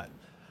with that.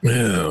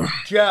 Yeah.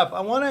 Jeff,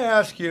 I want to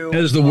ask you.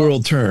 As the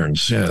world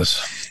turns,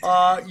 yes.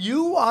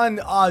 You on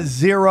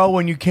Zero,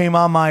 when you came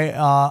on my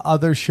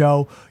other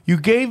show, you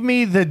gave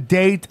me the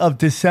date of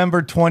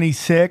December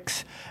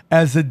 26th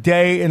as a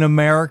day in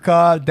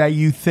America that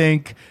you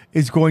think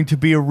is going to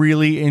be a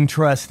really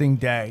interesting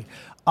day.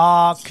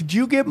 Could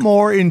you get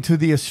more into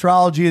the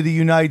astrology of the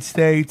United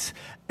States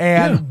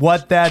and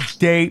what that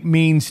date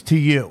means to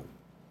you?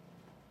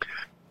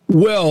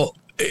 Well,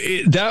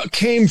 that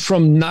came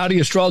from Nadi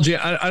Astrology.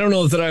 I don't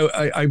know that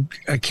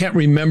I can't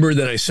remember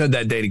that I said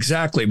that date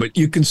exactly, but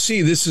you can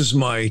see this is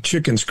my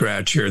chicken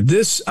scratch here.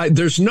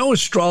 There's no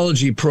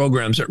astrology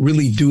programs that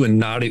really do a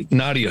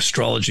Nadi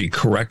Astrology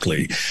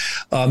correctly.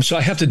 So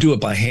I have to do it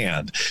by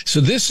hand.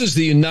 So this is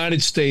the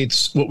United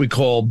States, what we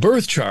call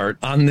birth chart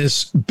on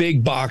this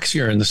big box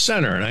here in the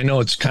center. And I know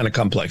it's kind of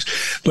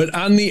complex, but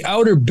on the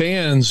outer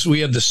bands, we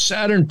have the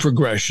Saturn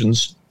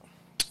progressions,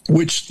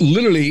 which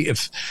literally,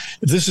 if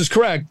this is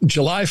correct,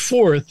 July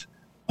 4th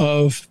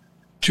of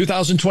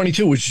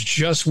 2022, which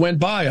just went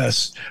by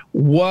us,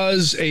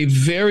 was a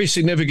very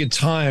significant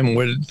time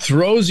where it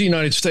throws the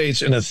United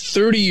States in a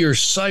 30-year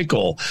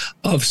cycle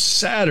of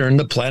Saturn,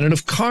 the planet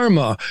of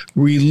karma,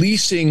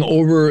 releasing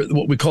over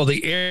what we call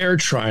the air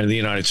trine of the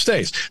United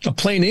States. Now,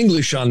 plain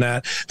English on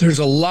that, there's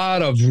a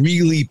lot of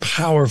really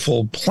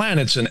powerful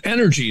planets and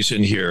energies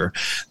in here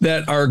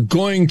that are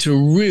going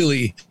to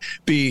really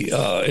be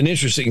an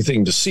interesting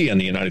thing to see in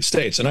the United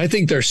States. And I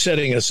think they're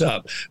setting us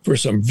up for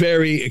some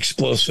very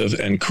explosive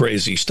and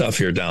crazy stuff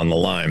here down the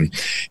line.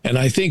 And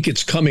I think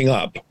it's coming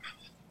up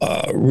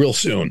real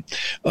soon.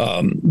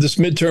 This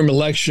midterm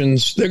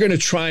elections, they're going to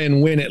try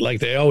and win it like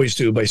they always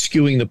do by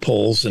skewing the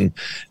polls and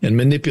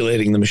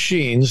manipulating the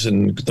machines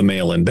and the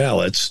mail-in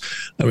ballots.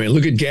 I mean,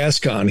 look at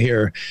Gascon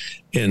here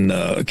in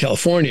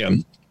California.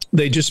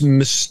 They just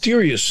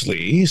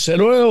mysteriously said,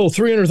 well,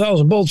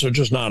 300,000 votes are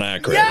just not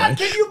accurate. Yeah, right?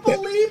 can you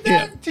believe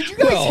that? Yeah. Did you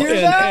guys hear and,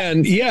 that?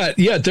 And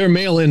yet their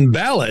mail-in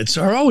ballots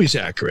are always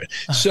accurate.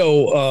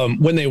 So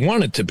when they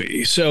want it to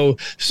be. So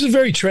this is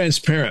very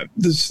transparent.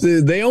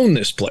 They own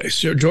this place.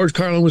 George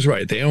Carlin was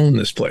right. They own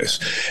this place.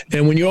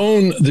 And when you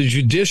own the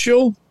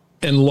judicial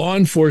and law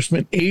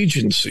enforcement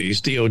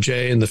agencies,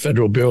 DOJ and the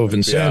Federal Bureau of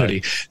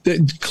Insanity,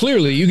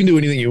 clearly you can do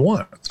anything you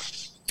want.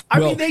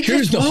 I mean, they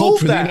here's just the hope ruled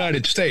for that. the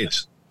United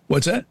States.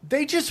 What's that?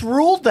 They just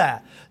ruled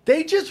that.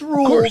 They just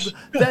ruled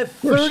that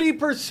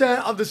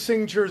 30% of the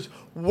signatures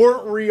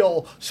weren't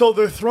real, so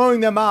they're throwing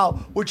them out,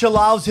 which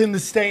allows him to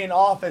stay in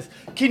office.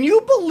 Can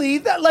you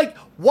believe that? Like,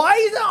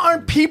 why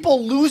aren't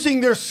people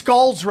losing their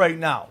skulls right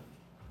now?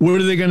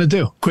 What are they going to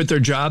do? Quit their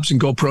jobs and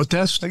go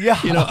protest? Yeah.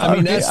 I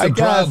mean, that's the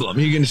problem.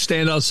 You're going to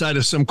stand outside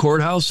of some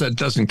courthouse that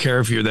doesn't care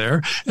if you're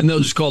there, and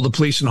they'll just call the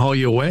police and haul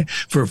you away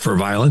for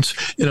violence.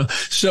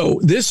 So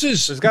this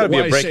is There's got to be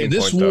a breaking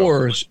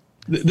point,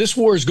 This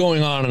war is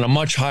going on a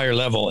much higher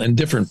level in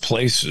different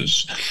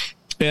places.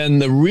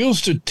 And the real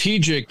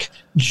strategic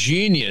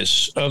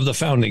genius of the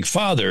founding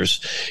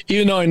fathers,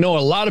 even though I know a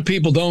lot of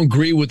people don't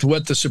agree with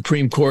what the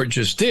Supreme Court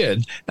just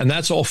did, and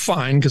that's all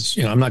fine because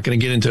I'm not going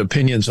to get into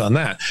opinions on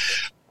that.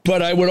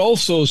 But I would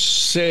also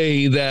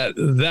say that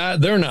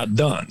they're not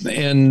done.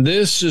 And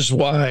this is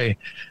why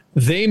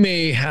they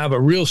may have a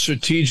real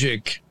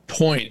strategic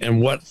point in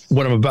what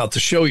I'm about to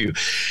show you.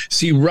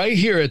 See, right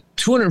here at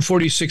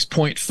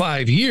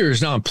 246.5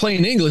 years, now in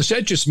plain English,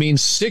 that just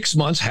means 6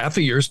 months, half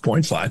a year is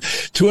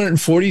 0.5,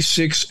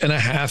 246 and a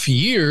half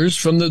years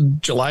from the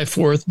July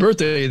 4th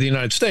birthday of the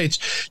United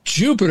States,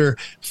 Jupiter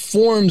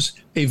forms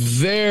a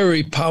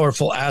very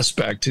powerful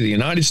aspect to the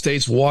United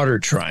States water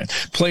trine.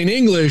 Plain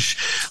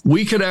English,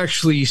 we could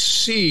actually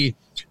see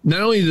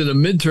not only do the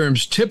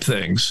midterms tip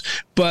things,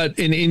 but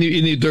they're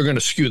going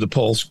to skew the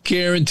polls.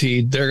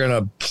 Guaranteed. They're going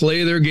to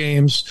play their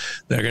games.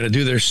 They're going to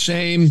do their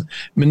same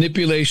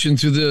manipulation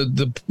through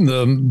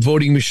the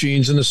voting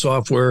machines and the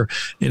software,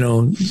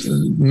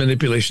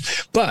 manipulation.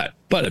 But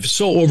if it's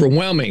so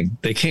overwhelming,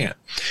 they can't.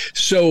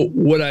 So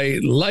what I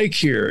like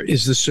here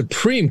is the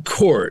Supreme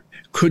Court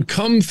could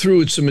come through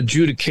with some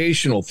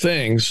adjudicational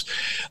things.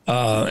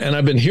 And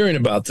I've been hearing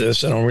about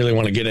this. I don't really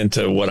want to get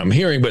into what I'm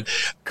hearing, but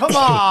come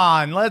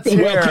on, let's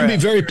hear it. Could be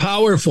very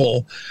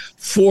powerful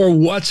for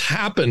what's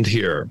happened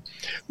here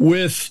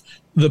with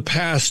the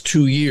past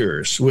 2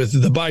 years with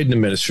the Biden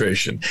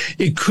administration.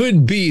 It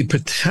could be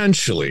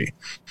potentially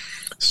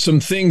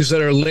some things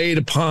that are laid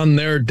upon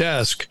their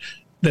desk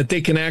that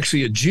they can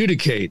actually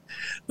adjudicate,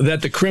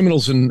 that the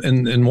criminals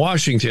in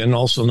Washington,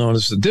 also known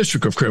as the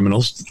District of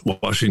Criminals,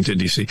 Washington,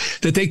 D.C.,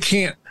 that they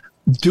can't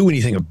do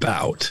anything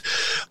about.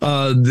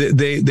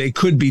 They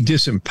could be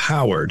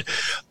disempowered.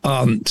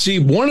 See,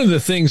 one of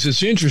the things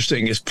that's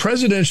interesting is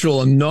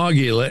presidential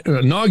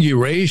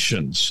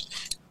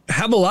inaugurations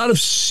have a lot of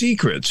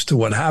secrets to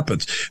what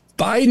happens.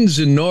 Biden's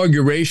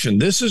inauguration,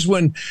 this is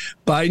when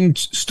Biden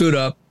stood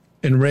up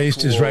and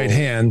raised his right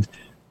hand,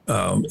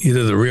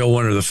 either the real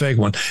one or the fake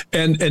one,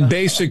 and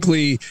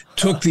basically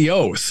took the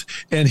oath.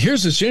 And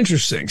here's what's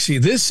interesting. See,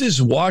 this is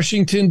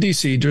Washington,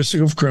 D.C.,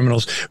 District of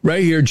Criminals,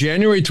 right here,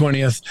 January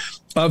 20th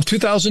of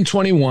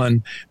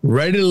 2021,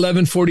 right at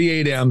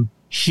 11:48 a.m.,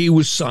 he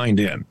was signed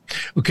in.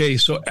 Okay,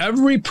 so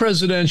every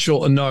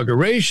presidential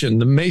inauguration,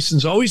 the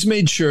Masons always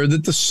made sure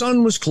that the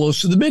sun was close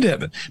to the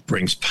midheaven.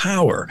 Brings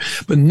power.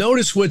 But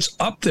notice what's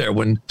up there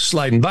when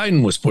Sliding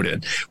Biden was put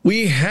in.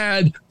 We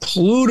had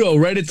Pluto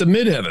right at the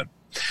midheaven.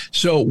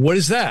 So what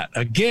is that?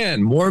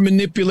 Again, more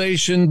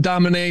manipulation,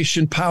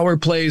 domination, power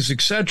plays,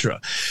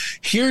 etc.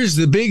 Here's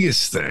the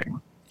biggest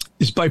thing.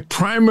 Is by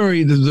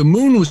primary, the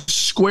moon was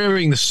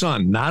squaring the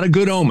sun, not a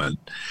good omen.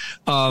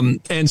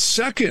 And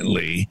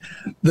secondly,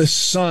 the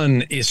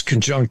sun is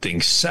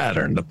conjuncting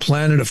Saturn, the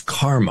planet of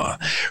karma,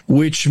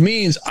 which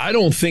means I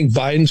don't think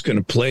Biden's going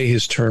to play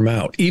his term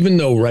out, even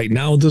though right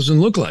now it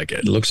doesn't look like it.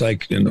 It looks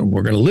like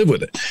we're going to live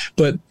with it.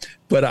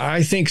 But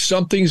I think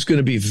something's going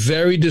to be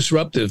very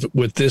disruptive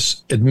with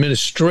this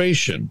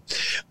administration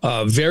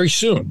very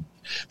soon.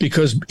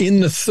 Because in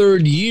the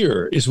third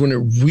year is when it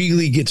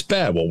really gets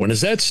bad. Well, when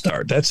does that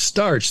start? That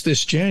starts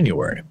this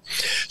January.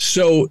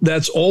 So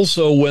that's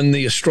also when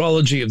the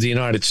astrology of the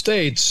United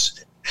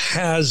States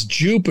has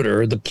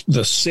Jupiter,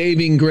 the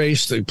saving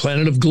grace, the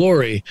planet of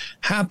glory,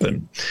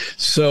 happen.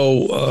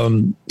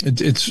 So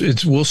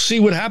it's we'll see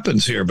what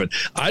happens here, but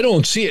I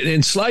don't see it.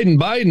 And Sliding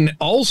Biden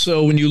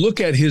also, when you look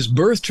at his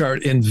birth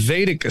chart in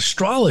Vedic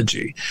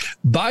astrology,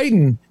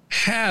 Biden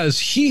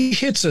he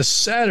hits a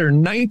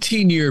Saturn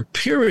 19-year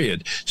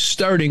period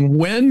starting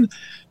when?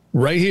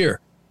 Right here.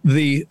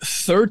 The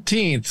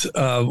 13th,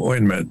 wait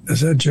a minute,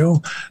 is that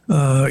Joe?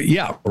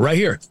 Yeah, right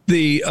here.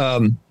 The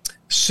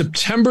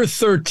September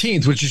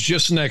 13th, which is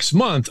just next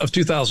month of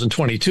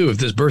 2022, if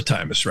this birth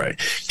time is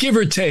right. Give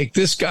or take,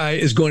 this guy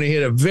is going to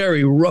hit a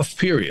very rough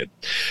period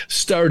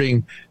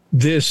starting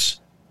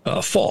this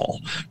fall.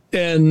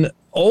 And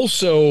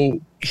also,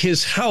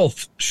 his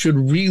health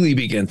should really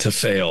begin to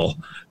fail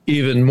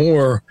even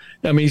more.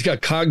 I mean, he's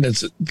got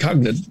cognitive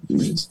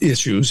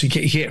issues. He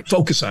can't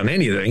focus on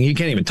anything. He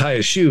can't even tie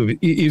his shoe,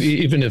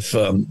 even if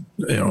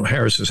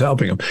Harris is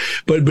helping him.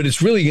 But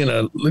it's really going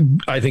to,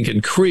 I think,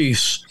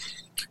 increase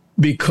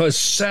because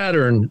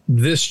Saturn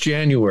this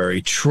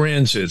January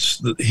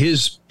transits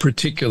his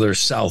particular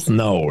south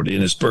node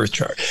in his birth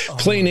chart.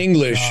 Plain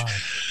English.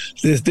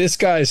 This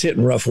guy is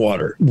hitting rough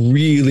water,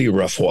 really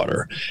rough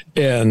water,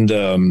 and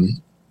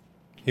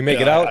he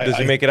make it out. Does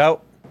he make it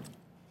out?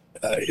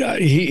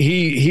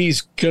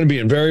 He's going to be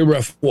in very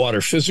rough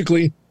water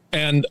physically,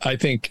 and I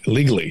think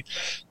legally.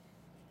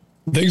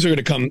 Things are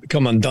going to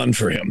come undone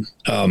for him.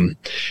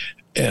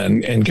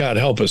 And God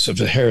help us if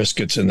the Harris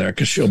gets in there,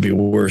 because she'll be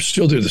worse.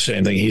 She'll do the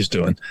same thing he's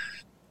doing.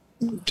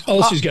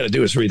 All she's got to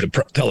do is read the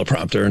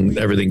teleprompter, and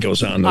everything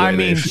goes on the way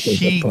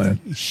they've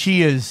planned.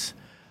 She is.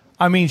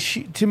 I mean,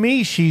 to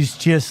me, she's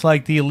just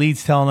like the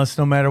elites telling us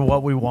no matter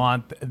what we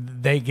want,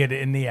 they get it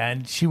in the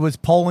end. She was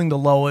polling the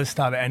lowest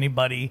out of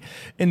anybody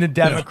in the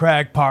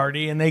Democratic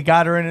Party, and they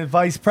got her in as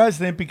vice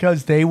president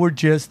because they were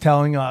just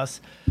telling us,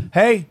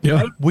 hey,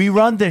 we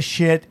run this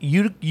shit.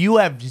 You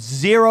have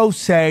zero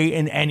say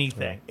in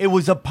anything. It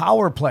was a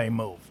power play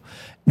move.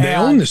 They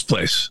own this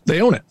place.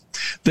 They own it.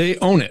 They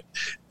own it.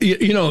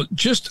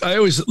 I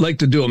always like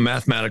to do a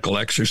mathematical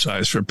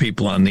exercise for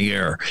people on the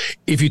air.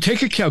 If you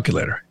take a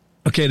calculator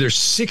Okay, there's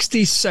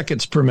 60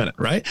 seconds per minute,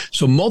 right?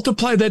 So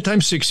multiply that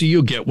times 60,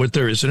 you'll get what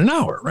there is in an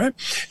hour, right?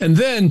 And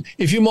then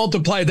if you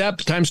multiply that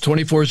times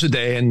 24 is a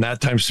day, and that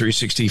times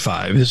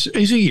 365 is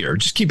a year.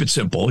 Just keep it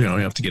simple. You don't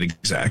have to get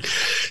exact.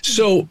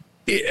 So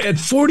at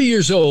 40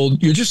 years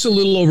old, you're just a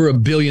little over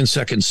 1 billion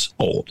seconds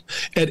old.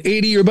 At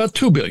 80, you're about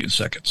 2 billion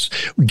seconds.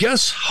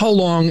 Guess how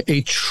long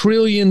 1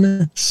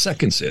 trillion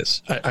seconds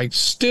is? I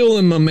still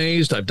am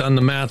amazed. I've done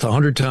the math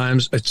 100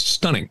 times. It's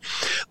stunning.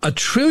 1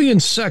 trillion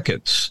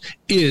seconds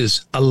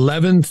is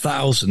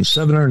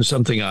 11,700 and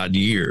something odd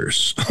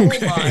years.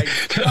 Okay? Oh my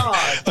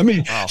God. I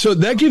mean, so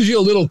that gives you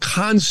a little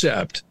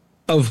concept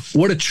of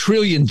what $1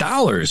 trillion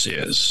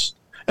is.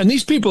 And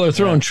these people are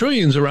throwing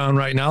trillions around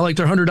right now like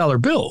they're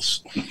 $100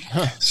 bills.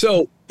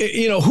 So,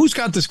 you know, who's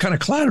got this kind of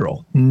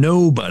collateral?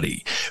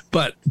 Nobody.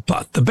 But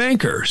the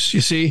bankers,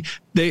 you see,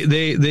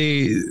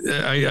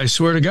 I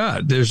swear to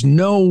God, there's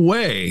no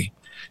way.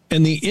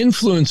 And the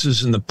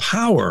influences and the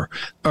power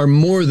are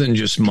more than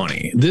just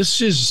money.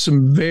 This is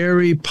some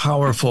very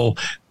powerful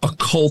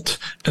occult,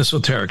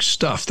 esoteric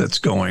stuff that's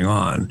going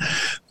on.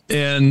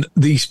 And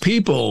these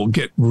people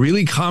get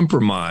really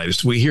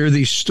compromised. We hear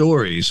these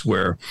stories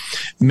where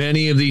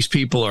many of these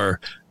people are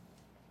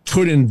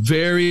put in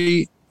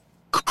very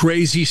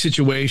crazy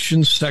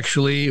situations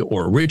sexually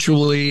or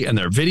ritually, and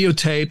they're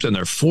videotaped and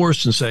they're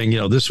forced and saying, you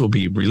know, this will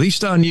be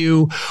released on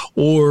you,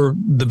 or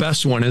the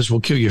best one is we'll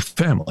kill your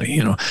family,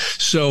 you know.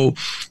 So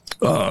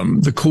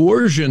the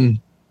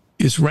coercion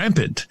is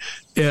rampant,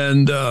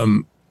 and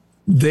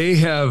they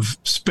have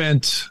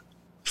spent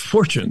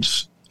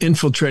fortunes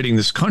infiltrating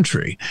this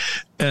country,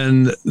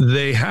 and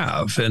they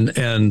have,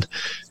 and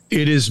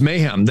it is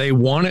mayhem. They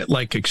want it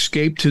like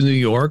Escape to New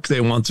York. They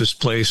want this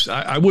place.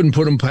 I wouldn't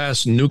put them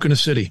past nuking a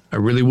city. I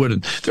really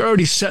wouldn't. They're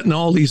already setting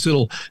all these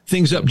little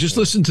things up. Just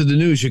listen to the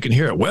news. You can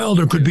hear it. Well,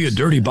 there could be a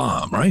dirty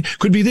bomb, right?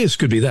 Could be this,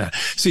 could be that.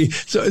 See,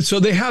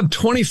 so they have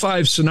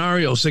 25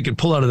 scenarios they can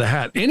pull out of the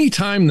hat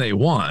anytime they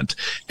want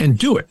and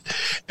do it.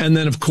 And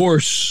then, of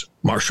course,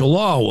 martial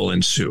law will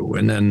ensue.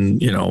 And then,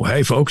 you know,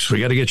 hey, folks, we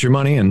got to get your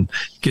money and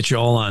get you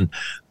all on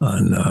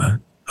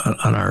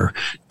our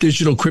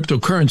digital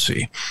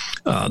cryptocurrency,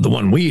 the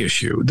one we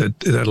issue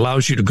that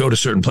allows you to go to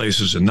certain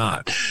places and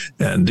not.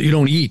 And you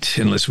don't eat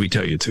unless we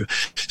tell you to.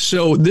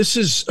 So this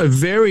is a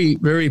very,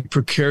 very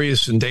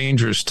precarious and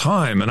dangerous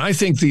time. And I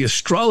think the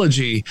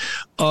astrology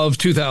of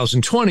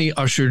 2020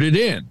 ushered it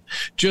in.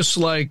 Just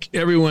like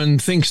everyone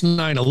thinks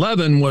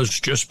 9/11 was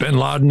just bin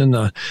Laden in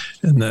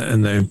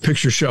the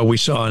picture show we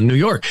saw in New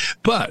York,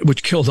 but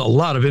which killed a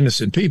lot of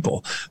innocent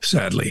people,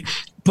 sadly.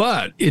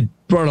 But it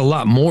brought a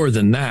lot more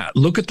than that.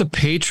 Look at the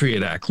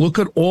Patriot Act. Look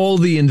at all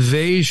the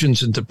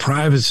invasions into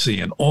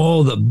privacy and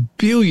all the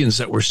billions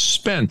that were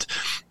spent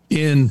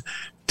in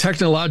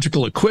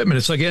technological equipment.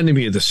 It's like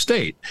enemy of the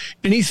state.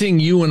 Anything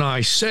you and I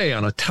say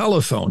on a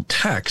telephone,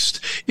 text,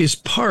 is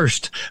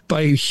parsed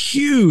by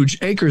huge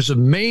acres of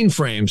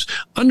mainframes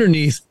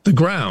underneath the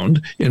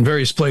ground in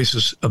various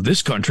places of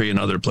this country and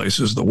other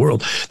places of the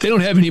world. They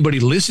don't have anybody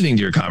listening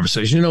to your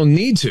conversation. You don't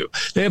need to.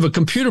 They have a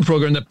computer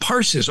program that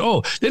parses.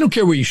 Oh, they don't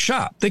care where you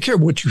shop. They care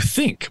what you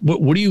think.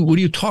 What do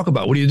you talk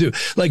about? What do you do?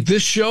 Like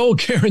this show,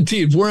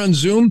 guaranteed. We're on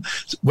Zoom.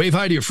 Wave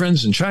hi to your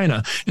friends in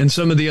China and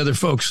some of the other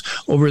folks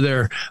over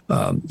there,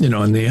 in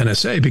the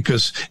NSA,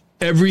 because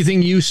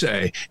everything you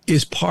say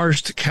is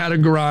parsed,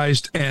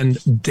 categorized, and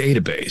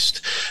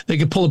databased. They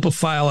can pull up a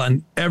file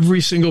on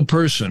every single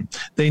person.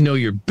 They know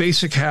your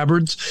basic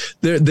habits.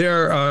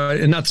 They're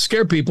and not to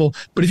scare people,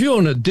 but if you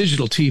own a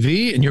digital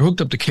TV and you're hooked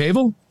up to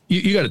cable,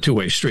 you got a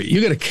two-way street. You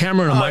got a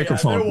camera and a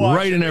microphone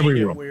right in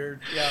every room.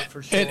 Weird. Yeah,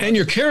 for sure. And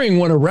you're carrying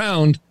one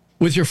around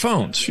with your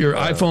phones, your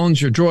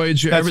iPhones, your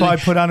Droids, your everything.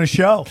 That's why I put on a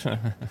show.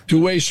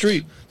 Two-way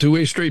street,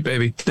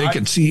 baby. They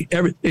can see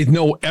they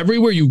know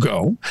everywhere you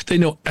go. They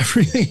know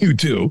everything you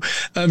do.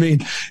 I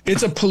mean,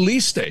 it's a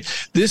police state.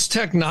 This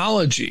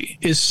technology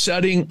is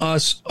setting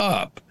us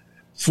up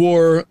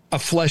for a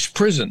flesh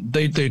prison.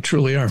 They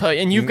truly are.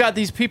 And you've got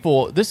these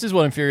people, this is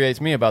what infuriates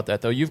me about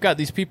that, though. You've got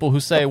these people who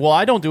say, well,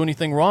 I don't do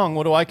anything wrong.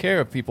 What do I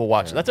care if people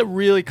watch? That's a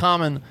really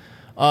common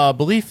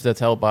belief that's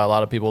held by a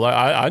lot of people.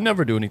 I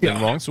never do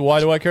anything wrong, so why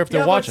do I care if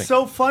they're watching? It's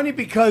so funny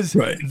because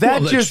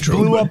that just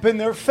blew up in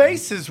their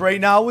faces right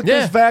now with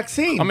this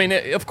vaccine. I mean,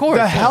 of course.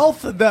 The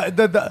health,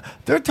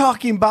 they're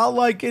talking about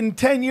like in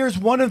 10 years,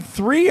 1 in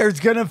 3 is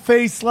going to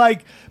face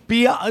like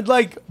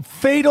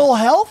fatal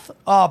health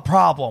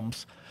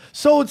problems.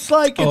 So it's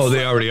like...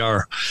 they already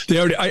are.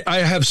 I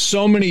have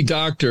so many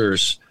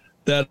doctors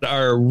that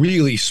are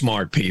really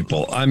smart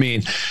people. I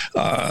mean,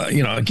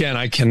 again,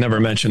 I can never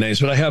mention names,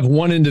 but I have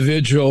one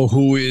individual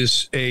who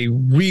is a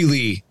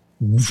really,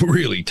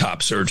 really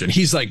top surgeon.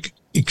 He's like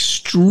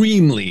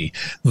extremely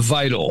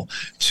vital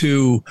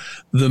to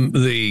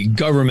the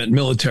government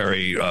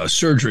military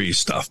surgery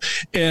stuff.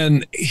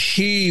 And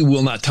he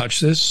will not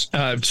touch this.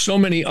 So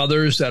many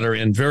others that are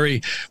in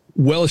very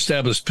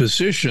well-established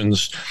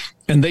positions,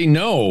 and they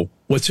know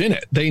what's in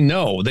it. They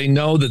know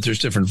that there's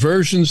different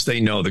versions. They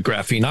know the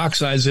graphene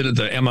oxides in it,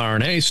 the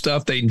mRNA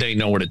stuff. They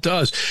know what it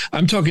does.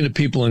 I'm talking to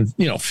people, and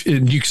you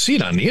can see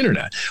it on the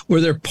internet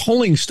where they're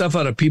pulling stuff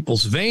out of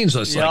people's veins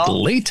that's like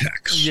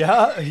latex.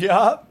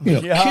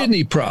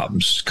 Kidney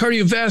problems,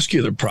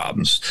 cardiovascular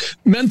problems,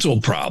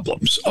 mental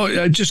problems. Oh,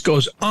 it just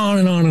goes on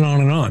and on and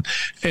on and on.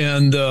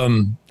 And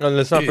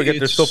let's not forget,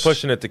 they're still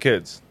pushing it to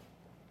kids.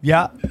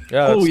 Yeah.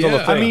 Still a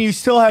thing. I mean, you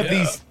still have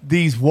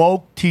these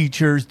woke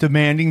teachers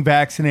demanding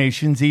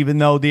vaccinations, even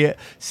though the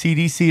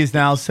CDC has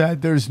now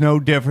said there's no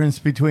difference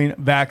between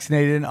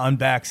vaccinated and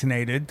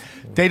unvaccinated.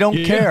 They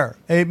don't care.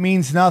 It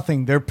means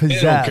nothing. They're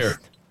possessed. They don't care.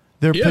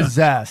 They're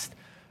possessed.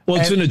 Well,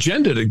 it's an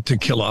agenda to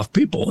kill off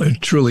people.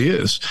 It truly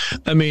is.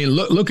 I mean,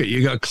 look at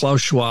you got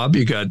Klaus Schwab,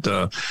 you got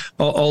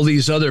all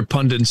these other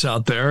pundits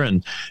out there,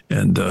 and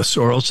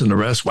Soros and the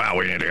rest. Wow,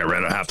 we need to get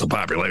rid of half the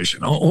population.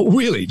 Oh,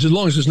 really? As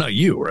long as it's not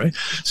you, right?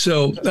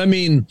 So, I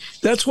mean,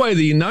 that's why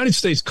the United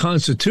States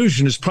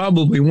Constitution is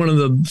probably one of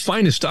the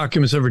finest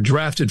documents ever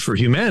drafted for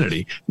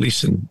humanity, at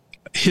least in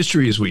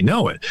history as we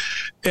know it.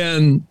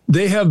 And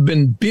they have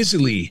been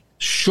busily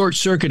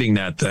short-circuiting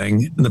that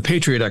thing, and the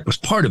Patriot Act was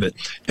part of it,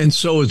 and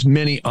so is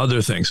many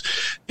other things.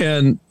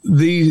 And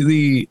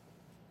and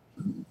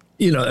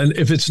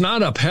if it's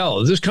not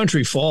upheld, this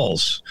country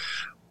falls.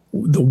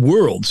 The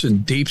world's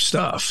in deep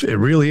stuff. It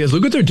really is.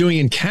 Look what they're doing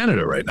in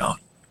Canada right now.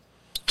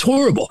 It's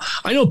horrible.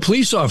 I know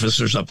police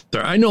officers up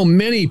there. I know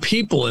many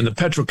people in the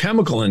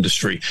petrochemical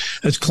industry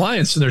as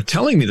clients, and they're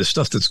telling me the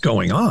stuff that's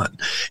going on.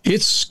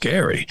 It's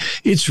scary.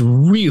 It's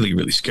really,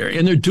 really scary.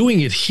 And they're doing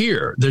it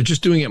here. They're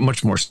just doing it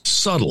much more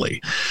subtly.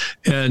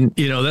 And,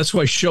 that's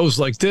why shows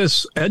like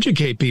this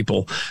educate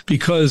people,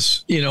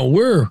 because,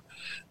 we're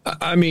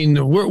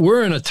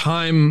in a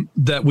time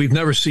that we've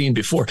never seen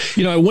before.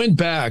 I went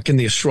back in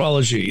the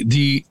astrology,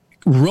 the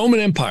Roman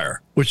Empire,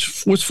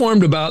 which was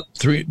formed about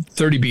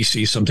 330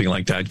 BC, something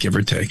like that, give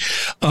or take.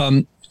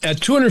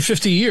 At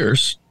 250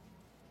 years,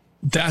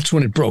 that's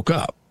when it broke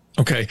up.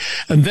 Okay.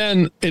 And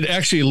then it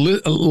actually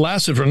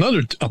lasted for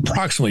another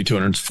approximately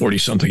 240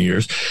 something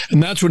years.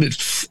 And that's when it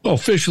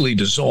officially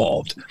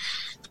dissolved.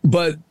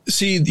 But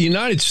see, the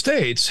United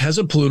States has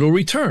a Pluto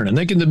return, and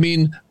they can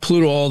demean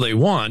Pluto all they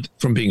want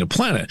from being a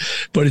planet,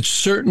 but it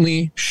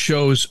certainly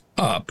shows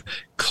up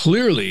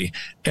clearly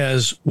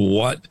as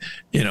what,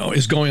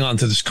 is going on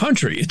to this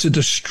country. It's a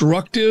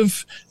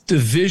destructive,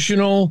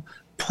 divisional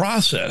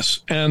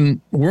process,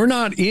 and we're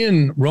not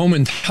in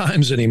Roman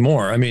times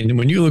anymore. I mean,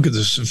 when you look at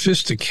the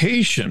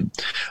sophistication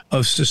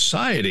of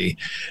society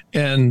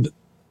and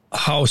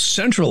how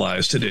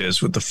centralized it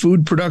is with the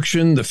food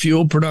production, the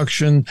fuel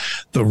production,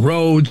 the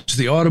roads,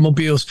 the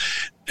automobiles,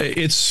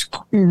 it's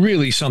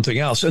really something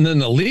else. And then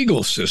the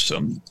legal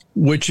system,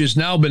 which has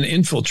now been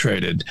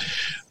infiltrated.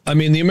 I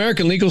mean, the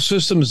American legal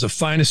system is the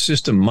finest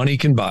system money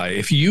can buy.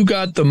 If you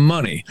got the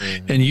money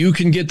and you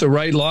can get the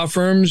right law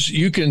firms,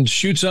 you can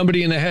shoot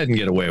somebody in the head and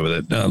get away with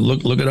it.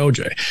 Look at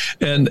OJ.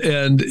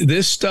 And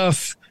this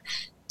stuff,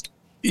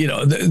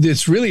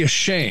 it's really a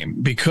shame,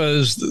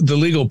 because the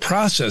legal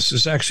process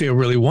is actually a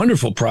really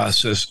wonderful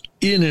process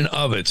in and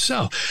of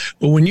itself.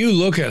 But when you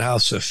look at how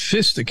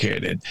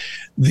sophisticated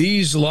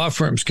these law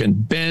firms can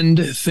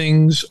bend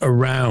things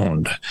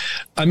around,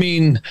 I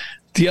mean,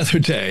 the other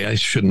day, I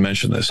shouldn't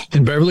mention this,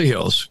 in Beverly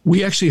Hills,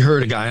 we actually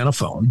heard a guy on a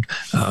phone,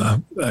 a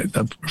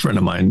friend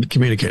of mine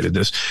communicated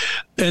this,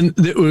 and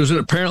it was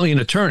apparently an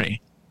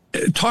attorney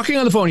talking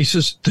on the phone. He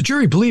says, the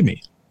jury believed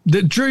me.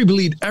 The jury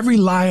believed every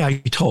lie I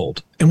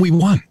told, and we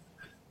won.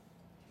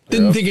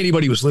 Didn't think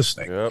anybody was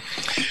listening. Yep.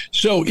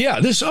 So,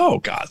 this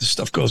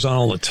stuff goes on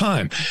all the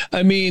time.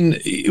 I mean,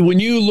 when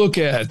you look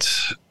at,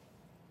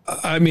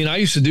 I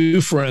used to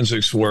do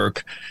forensics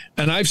work,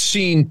 and I've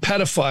seen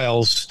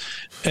pedophiles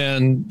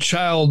and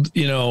child,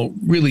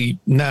 really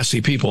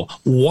nasty people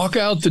walk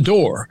out the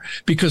door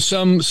because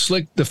some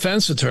slick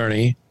defense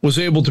attorney was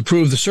able to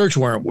prove the search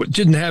warrant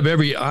didn't have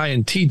every I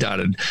and T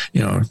dotted,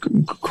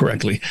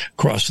 correctly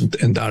crossed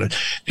and dotted.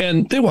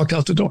 And they walked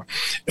out the door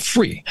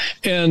free.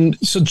 And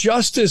so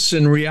justice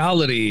in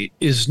reality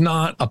is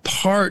not a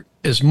part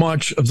as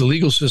much of the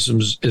legal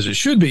systems as it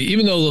should be,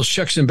 even though those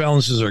checks and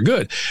balances are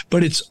good.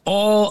 But it's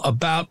all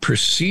about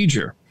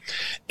procedure.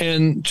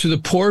 And to the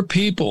poor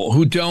people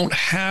who don't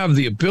have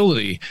the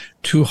ability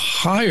to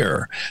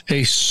hire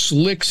a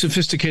slick,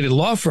 sophisticated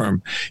law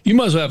firm, you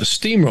might as well have a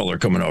steamroller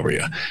coming over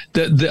you.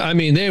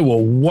 They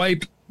will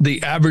wipe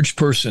the average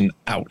person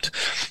out.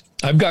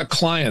 I've got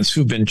clients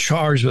who've been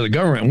charged by the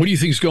government. What do you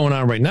think is going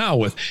on right now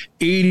with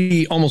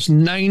 80, almost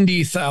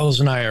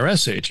 90,000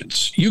 IRS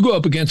agents? You go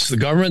up against the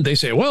government, they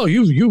say, well,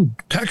 you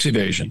tax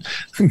evasion.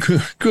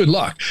 Good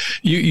luck.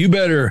 You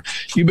better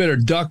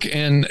duck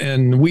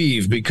and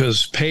weave,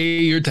 because pay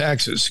your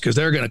taxes, because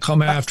they're going to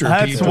come after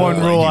people. That's one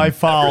rule I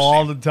follow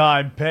all the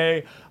time.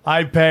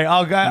 I pay.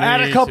 I'll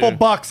add a couple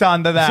bucks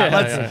onto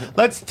that.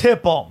 Let's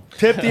tip them.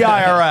 Tip the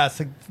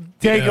IRS.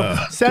 Take them.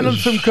 Send them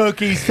some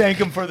cookies. Thank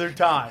them for their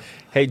time.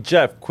 Hey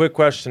Jeff, quick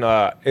question: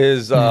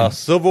 is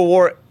Civil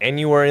War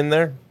anywhere in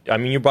there? I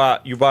mean, you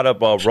brought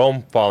up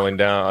Rome falling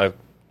down,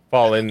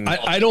 fall in?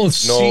 I don't no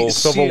see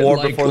civil it war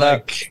like, before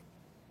that.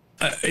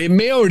 It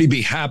may already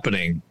be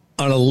happening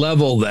on a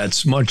level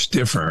that's much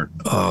different.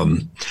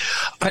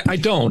 I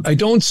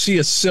don't see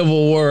a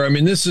civil war. I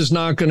mean, this is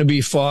not going to be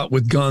fought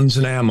with guns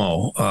and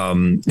ammo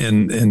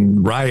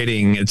and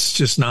rioting. It's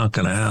just not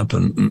going to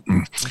happen.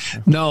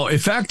 Mm-mm. No, in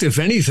fact, if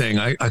anything,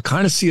 I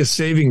kind of see a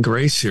saving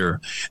grace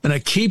here, and I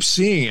keep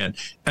seeing it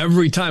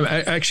every time.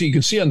 Actually, you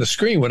can see on the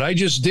screen what I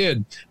just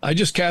did. I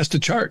just cast a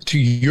chart to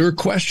your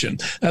question.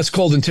 That's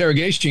called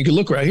interrogation. You can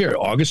look right here,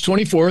 August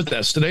 24th.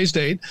 That's today's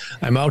date.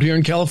 I'm out here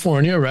in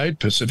California, right?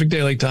 Pacific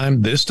Daylight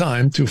Time, this time,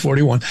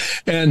 2:41.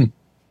 And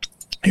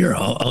here,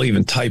 I'll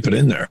even type it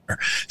in there.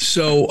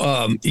 So,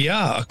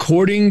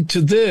 according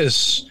to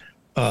this,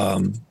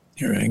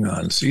 here, hang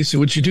on. See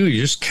what you do.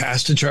 You just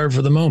cast a chart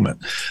for the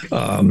moment.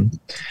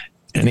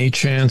 Any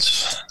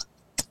chance?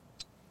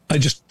 I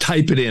just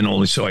type it in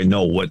only so I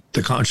know what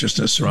the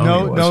consciousness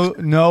surrounding was.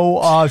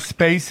 No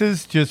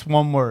spaces, just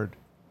one word.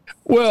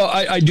 Well,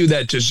 I do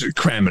that just to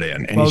cram it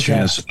in. Any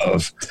chance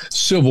of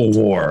civil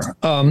war?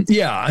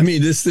 I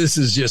mean, this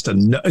is just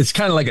it's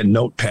kind of like a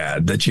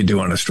notepad that you do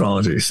on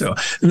astrology. So,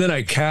 and then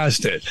I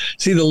cast it.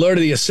 See, the Lord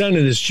of the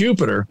Ascendant is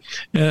Jupiter,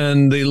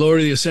 and the Lord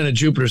of the Ascendant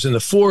Jupiter is in the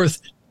 4th,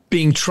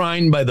 being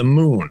trined by the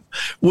moon,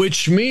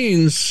 which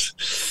means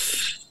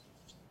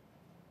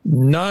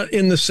not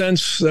in the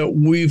sense that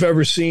we've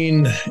ever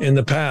seen in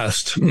the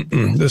past.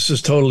 This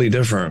is totally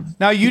different.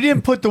 Now, you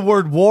didn't put the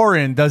word war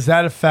in. Does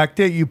that affect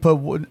it? You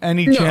put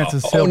any chance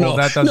of civil,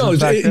 that doesn't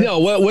affect it? No,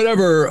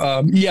 whatever.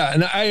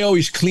 And I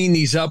always clean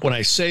these up when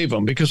I save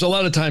them, because a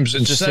lot of times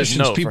in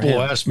sessions, people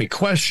will ask me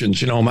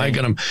questions. Am I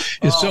going to,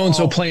 is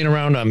so-and-so playing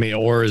around on me?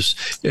 Or is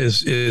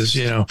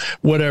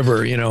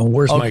whatever,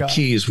 where's my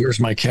keys? Where's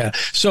my cat?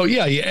 So,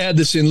 you add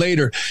this in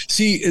later.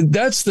 See,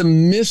 that's the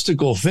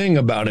mystical thing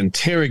about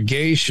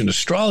interrogation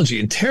astrology.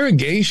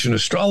 Interrogation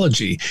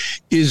astrology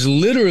is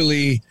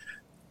literally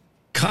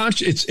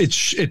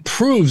it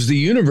proves the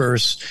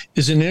universe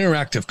is an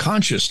interactive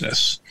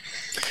consciousness,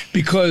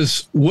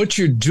 because what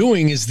you're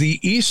doing is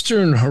the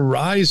eastern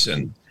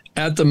horizon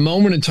at the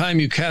moment in time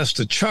you cast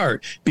a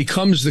chart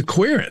becomes the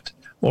querent.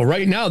 Well,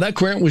 right now, that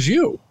querent was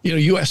you.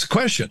 You asked the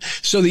question.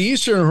 So the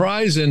eastern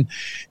horizon,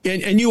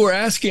 and you were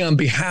asking on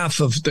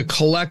behalf of the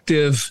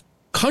collective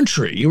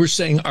country. You were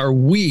saying, are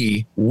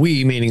we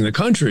meaning the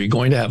country,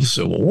 going to have a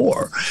civil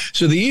war?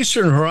 So the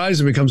eastern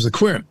horizon becomes the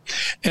querent,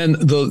 and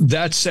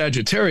that's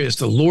Sagittarius.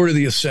 The Lord of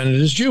the Ascendant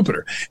is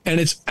Jupiter, and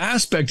it's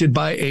aspected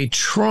by a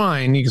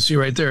trine. You can see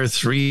right there,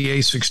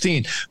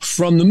 3A16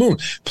 from the moon.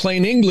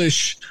 Plain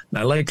English,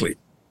 not likely.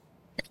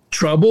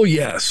 Trouble,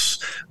 yes,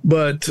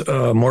 but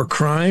more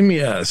crime,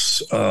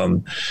 yes.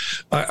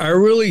 I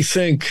really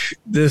think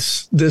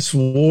this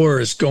war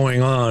is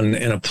going on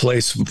in a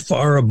place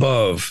far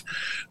above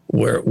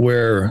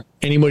where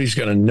anybody's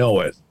going to know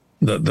it.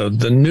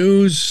 The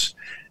news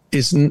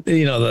is,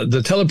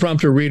 the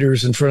teleprompter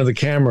readers in front of the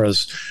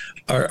cameras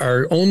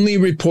are only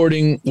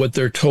reporting what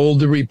they're told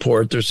to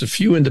report. There's a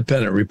few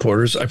independent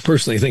reporters. I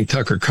personally think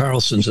Tucker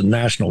Carlson's a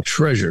national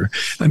treasure.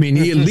 I mean,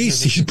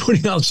 he's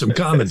putting out some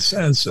common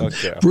sense and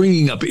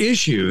bringing up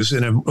issues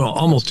in an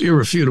almost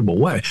irrefutable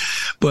way.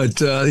 But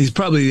he's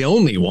probably the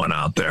only one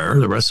out there.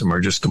 The rest of them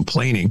are just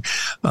complaining.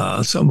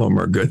 Some of them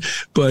are good.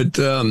 But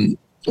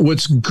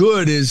what's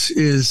good is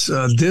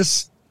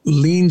this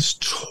leans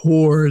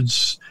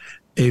towards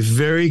a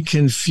very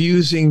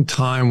confusing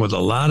time with a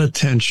lot of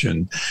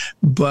tension,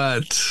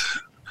 but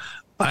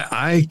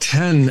I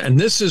tend, and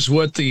this is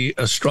what the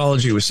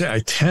astrology would say, I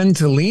tend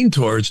to lean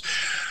towards,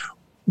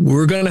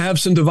 we're going to have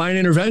some divine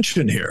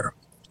intervention here.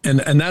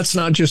 And that's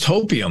not just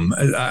hopium.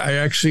 I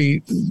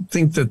actually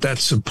think that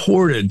that's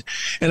supported.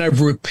 And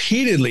I've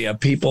repeatedly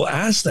had people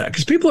ask that,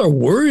 because people are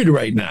worried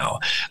right now.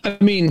 I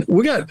mean,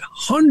 we got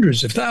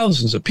hundreds of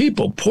thousands of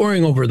people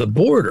pouring over the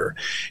border,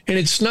 and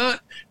it's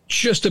not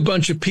just a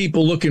bunch of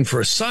people looking for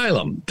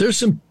asylum. There's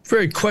some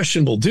very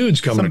questionable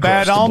dudes coming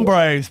across the border.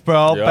 Hombres,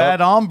 bro. Yep.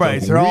 Bad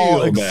hombres. They're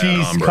all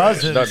X's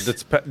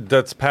cousins.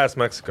 That's past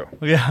Mexico.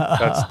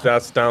 Yeah.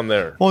 That's down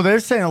there. Well, they're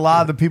saying a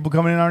lot of the people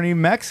coming in aren't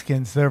even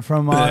Mexicans. They're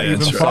from even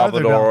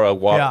farther Salvador,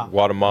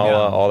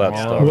 Guatemala, all that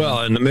stuff.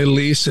 Well, in the Middle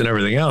East and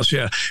everything else,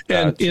 yeah.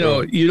 And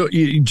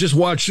you just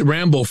watch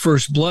Rambo: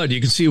 First Blood. You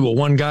can see what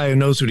one guy who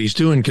knows what he's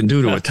doing can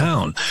do to a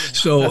town.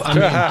 So I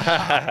mean,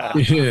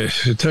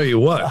 I tell you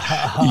what,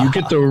 you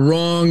get the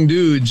wrong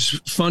dudes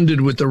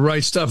funded with the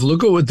right stuff.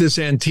 Look at what this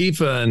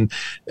Antifa and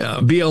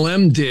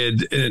BLM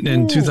did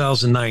in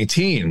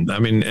 2019. I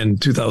mean, in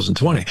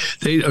 2020,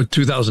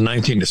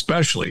 2019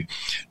 especially.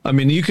 I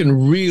mean, you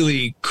can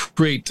really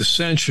create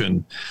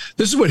dissension.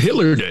 This is what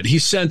Hitler did. He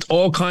sent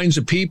all kinds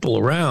of people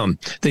around.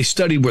 They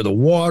studied where the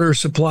water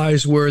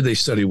supplies were. They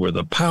studied where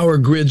the power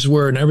grids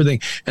were and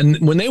everything. And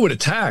when they would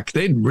attack,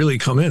 they'd really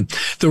come in.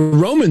 The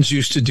Romans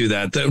used to do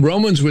that. The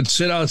Romans would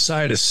sit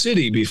outside a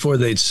city before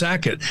they'd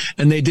sack it,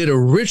 and they did a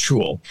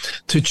ritual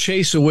to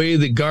chase away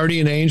the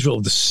guardian angel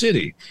of the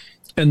city.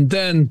 and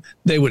then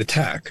they would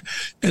attack,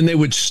 and they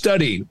would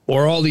study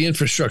where all the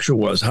infrastructure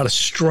was, how to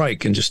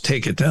strike and just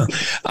take it down.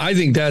 I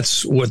think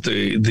that's what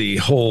the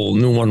whole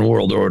New One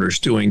World Order is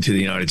doing to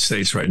the United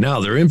States right now.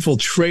 They're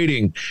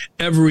infiltrating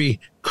every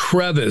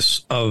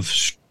crevice of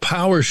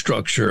power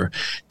structure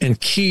and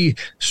key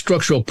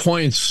structural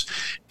points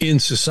in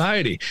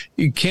society.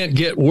 You can't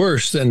get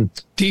worse than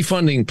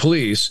defunding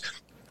police,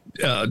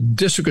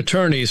 district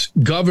attorneys,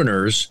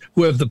 governors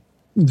who have the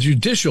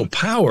judicial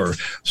power,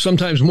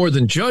 sometimes more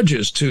than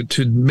judges, to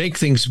make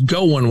things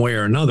go one way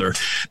or another.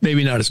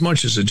 Maybe not as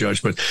much as a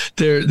judge, but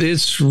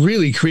it's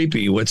really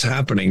creepy what's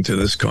happening to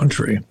this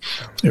country.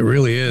 It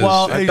really is.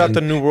 Well, I thought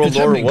the New World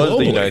Order was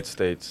the United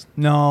States.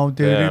 No,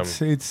 dude,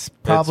 Damn. it's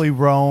probably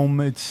Rome.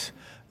 It's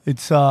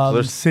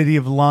the city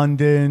of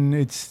London.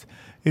 It's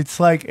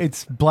like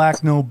it's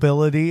black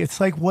nobility. It's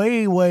like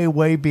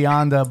way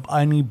beyond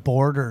any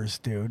borders,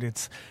 dude.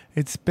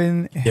 It's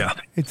been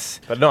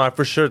But no, I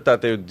for sure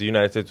thought the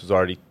United States was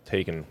already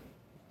taken.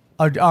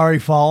 Already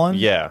fallen.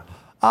 Yeah.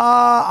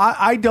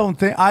 I don't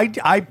think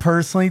I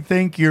personally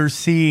think you're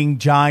seeing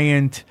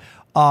giant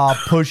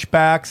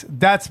pushbacks.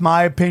 That's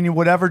my opinion.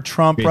 Whatever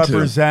Trump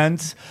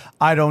represents,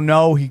 I don't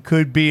know. He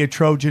could be a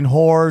Trojan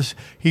horse.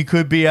 He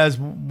could be, as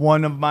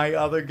one of my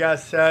other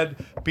guests said,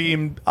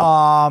 being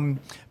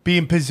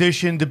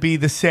positioned to be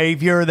the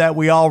savior that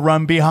we all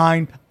run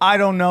behind. I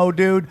don't know,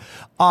 dude.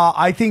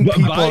 I think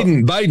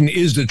Biden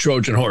is the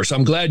Trojan horse.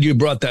 I'm glad you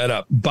brought that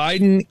up.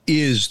 Biden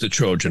is the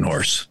Trojan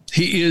horse.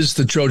 He is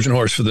the Trojan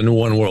horse for the New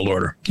One World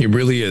Order. He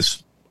really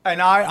is. And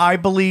I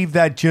believe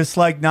that just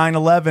like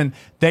 9/11,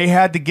 they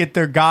had to get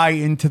their guy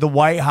into the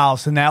White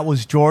House, and that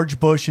was George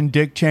Bush and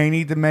Dick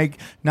Cheney to make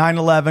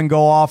 9/11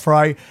 go off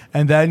right.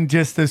 And then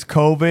just this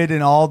COVID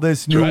and all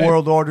this New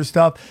World Order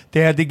stuff,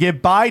 they had to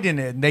get Biden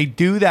in. They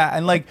do that.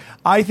 And like,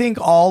 I think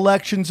all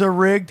elections are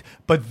rigged,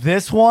 but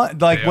this one,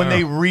 like when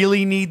they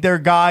really need their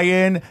guy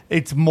in,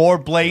 it's more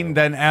blatant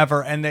than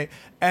ever.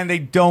 And they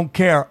don't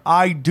care.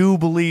 I do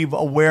believe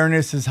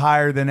awareness is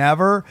higher than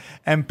ever,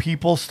 and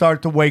people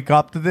start to wake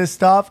up to this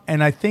stuff.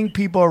 And I think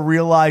people are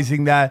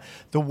realizing that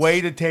the way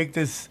to take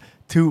this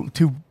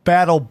to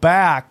battle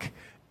back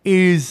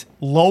is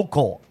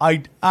local.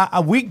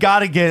 We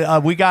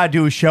gotta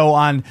do a show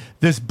on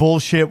this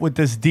bullshit with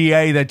this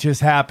DA that just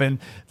happened.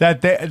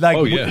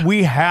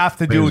 We have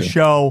to do a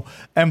show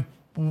and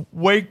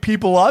wake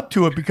people up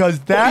to it, because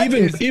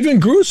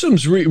even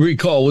Gruesom's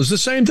recall was the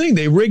same thing.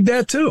 They rigged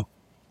that too.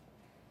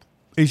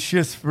 It's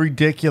just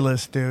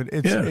ridiculous, dude.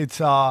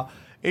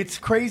 It's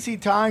crazy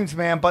times,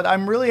 man. But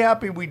I'm really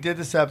happy we did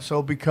this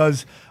episode,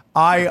 because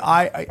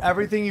I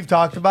everything you've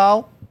talked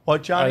about.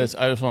 What, Johnny? I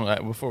just want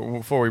to,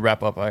 before we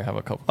wrap up, I have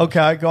a couple.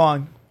 Okay, go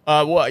on.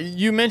 Well,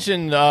 you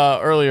mentioned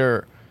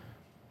earlier,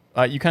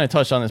 you kind of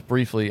touched on this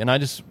briefly, and I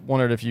just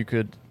wondered if you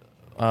could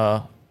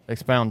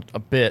expound a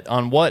bit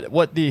on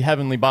what the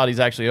heavenly bodies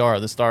actually are,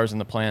 the stars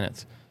and the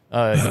planets.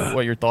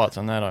 What your thoughts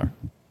on that are?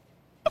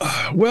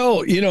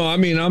 Well, I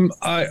mean,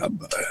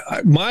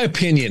 my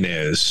opinion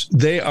is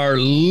they are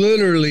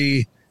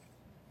literally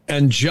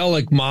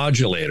angelic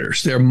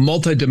modulators. They're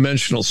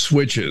multidimensional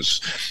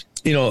switches.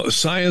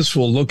 Science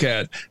will look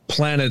at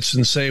planets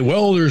and say,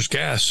 well, there's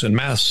gas and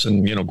mass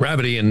and,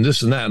 gravity and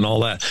this and that and all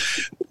that,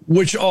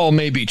 which all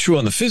may be true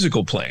on the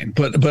physical plane.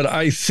 But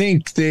I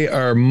think they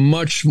are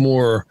much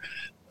more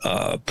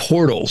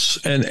portals.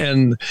 And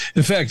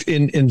in fact,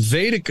 in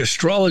Vedic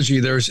astrology,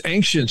 there's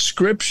ancient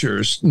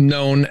scriptures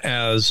known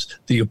as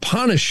the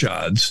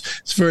Upanishads.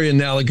 It's very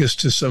analogous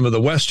to some of the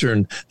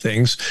Western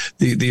things.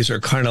 These are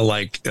kind of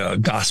like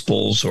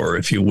gospels, or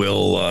if you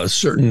will,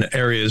 certain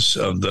areas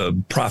of the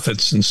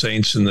prophets and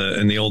saints in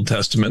the Old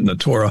Testament and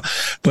the Torah.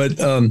 But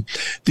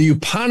the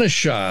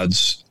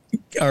Upanishads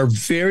are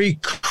very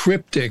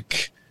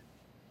cryptic.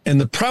 And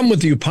the problem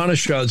with the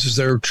Upanishads is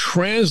they're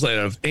translated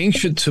out of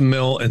ancient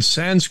Tamil and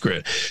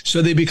Sanskrit.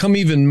 So they become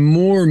even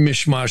more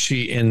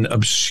mishmashy and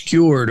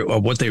obscured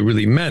of what they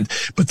really meant.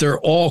 But they're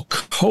all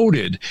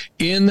coded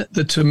in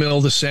the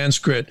Tamil, the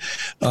Sanskrit.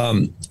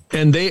 And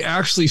they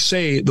actually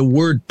say the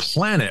word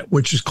planet,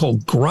 which is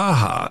called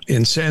graha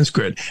in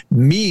Sanskrit,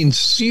 means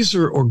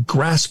seizer or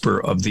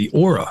grasper of the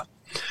aura.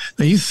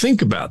 Now, you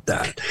think about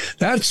that.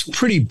 That's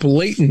pretty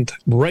blatant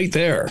right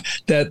there,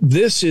 that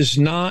this is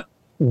not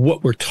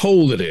what we're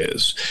told it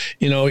is.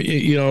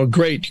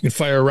 Great, you can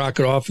fire a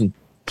rocket off and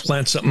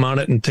plant something on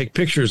it and take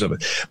pictures of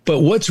it. But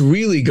what's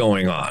really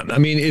going on? I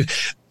mean,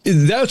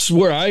 that's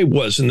where I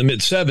was in the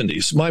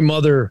mid-'70s. My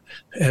mother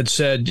had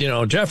said,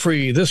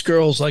 Jeffrey, this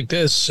girl's like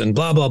this and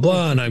blah, blah,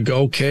 blah. And I'd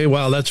go, okay,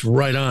 wow, that's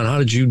right on. How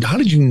did you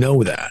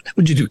know that?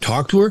 What'd you do?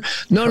 Talk to her?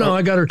 No,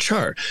 I got her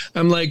chart.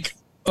 I'm like,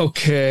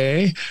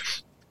 okay,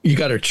 you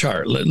got her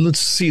chart. Let's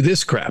see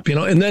this crap,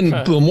 And then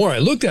the more I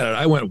looked at it,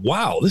 I went,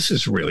 wow, this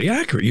is really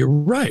accurate. You're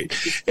right.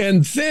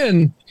 And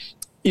then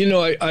You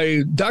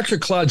know, Dr.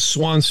 Claude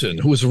Swanson,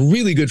 who was a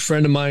really good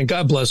friend of mine,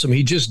 God bless him,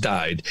 he just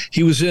died.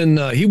 He was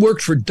he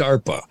worked for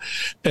DARPA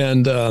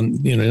and,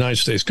 United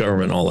States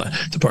government, all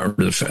that, Department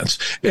of Defense.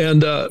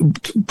 And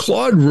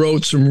Claude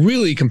wrote some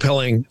really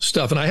compelling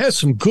stuff. And I had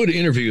some good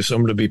interviews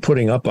I'm going to be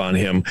putting up on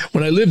him.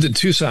 When I lived in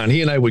Tucson,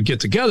 he and I would get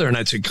together and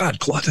I'd say, God,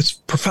 Claude, that's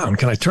profound.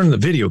 Can I turn the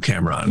video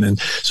camera on? And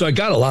so I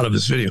got a lot of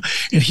his video.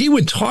 And he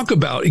would talk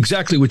about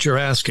exactly what you're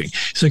asking.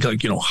 He's like,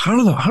 how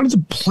do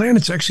the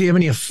planets actually have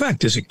any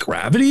effect? Is it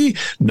gravity?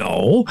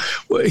 No.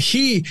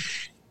 He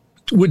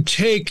would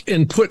take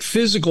and put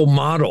physical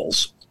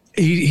models.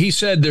 He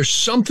said there's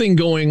something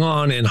going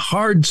on in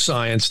hard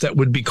science that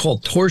would be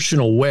called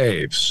torsional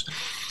waves.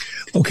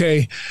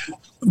 Okay.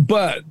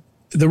 But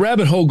the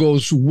rabbit hole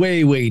goes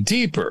way, way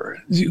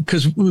deeper,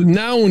 because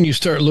now when you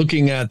start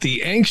looking at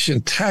the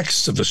ancient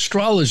texts of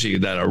astrology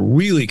that are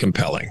really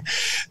compelling,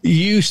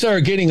 you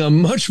start getting a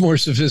much more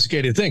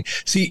sophisticated thing.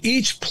 See,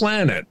 each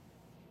planet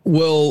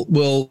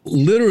will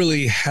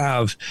literally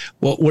have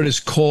what is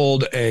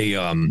called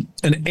an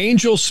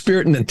angel,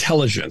 spirit, and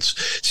intelligence.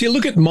 See,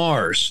 look at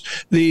Mars.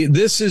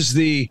 This is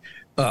the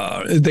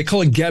they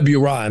call it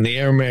Gaburah in the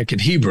Aramaic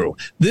and Hebrew.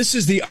 This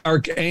is the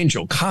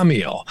archangel,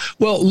 Camiel.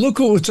 Well, look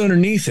at what's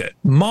underneath it.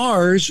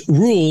 Mars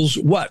rules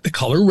what? The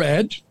color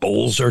red.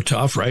 Bulls are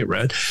tough, right?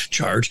 Red,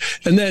 charge.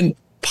 And then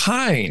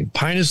pine.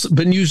 Pine has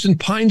been used in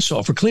pine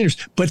saw for cleaners.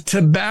 But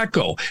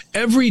tobacco,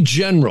 every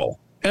general,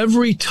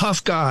 every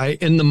tough guy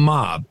in the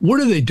mob,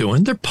 what are they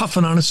doing? They're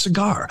puffing on a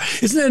cigar.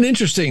 Isn't that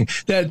interesting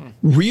that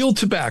real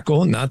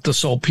tobacco, not the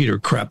saltpeter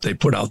crap they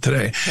put out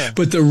today,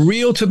 but the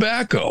real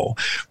tobacco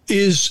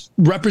is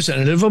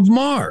representative of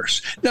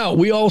Mars. Now,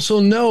 we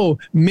also know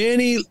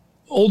many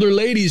older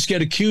ladies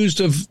get accused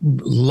of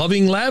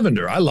loving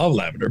lavender. I love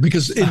lavender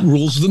because it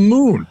rules the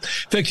moon.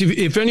 In fact,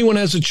 if anyone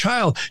has a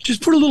child,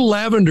 just put a little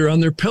lavender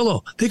on their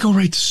pillow. They go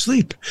right to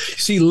sleep.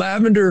 See,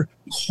 lavender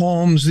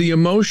calms the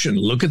emotion.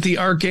 Look at the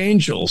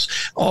archangels,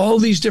 all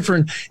these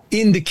different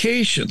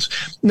indications.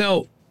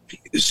 Now,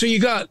 so you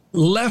got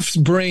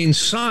left brain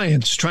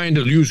science trying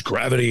to use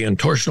gravity and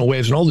torsional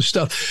waves and all this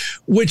stuff,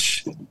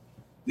 which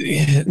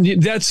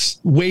that's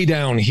way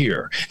down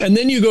here. And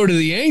then you go to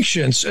the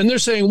ancients and they're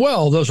saying,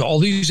 well, those all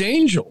these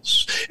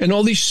angels and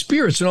all these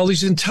spirits and all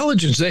these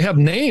intelligence, they have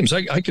names.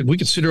 We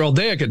could sit here all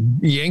day. I could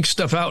yank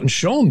stuff out and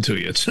show them to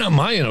you. It's not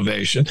my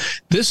innovation.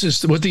 This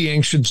is what the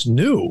ancients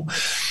knew.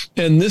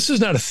 And this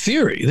is not a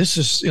theory. This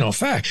is,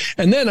 fact.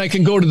 And then I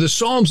can go to the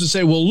Psalms and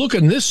say, well, look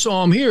in this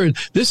Psalm here.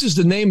 This is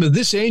the name of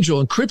this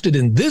angel encrypted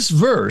in this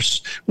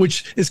verse,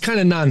 which is kind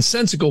of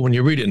nonsensical when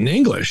you read it in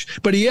English,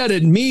 but yet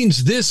it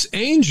means this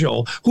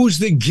angel who's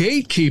the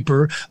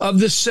gatekeeper of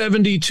the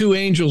 72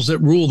 angels that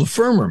rule the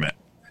firmament.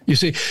 You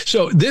see,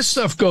 so this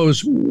stuff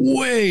goes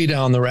way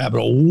down the rabbit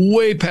hole,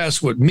 way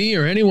past what me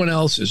or anyone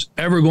else is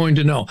ever going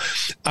to know.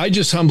 I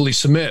just humbly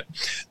submit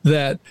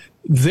that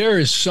there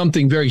is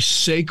something very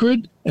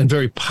sacred and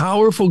very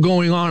powerful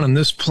going on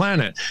this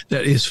planet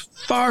that is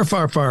far,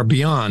 far, far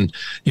beyond,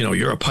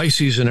 you're a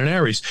Pisces and an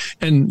Aries,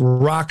 and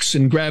rocks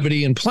and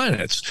gravity and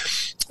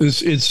planets.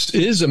 It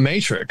is a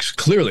matrix,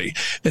 clearly.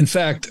 In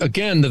fact,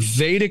 again, the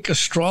Vedic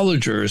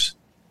astrologers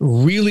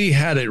really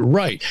had it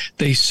right.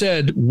 They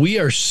said, we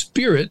are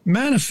spirit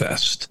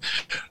manifest.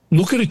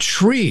 Look at a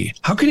tree.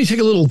 How can you take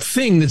a little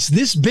thing that's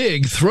this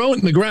big, throw it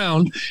in the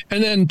ground,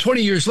 and then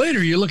 20 years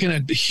later, you're looking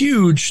at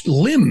huge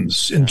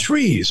limbs and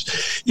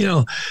trees,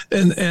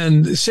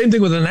 and same thing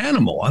with an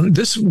animal.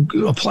 This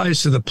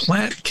applies to the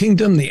plant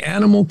kingdom, the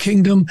animal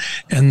kingdom,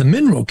 and the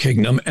mineral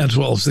kingdom, as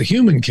well as the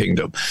human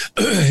kingdom.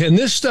 And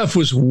this stuff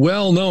was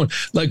well known.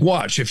 Like,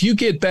 watch, if you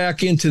get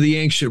back into the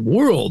ancient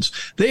worlds,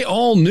 they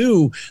all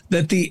knew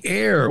that the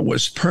air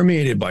was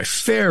permeated by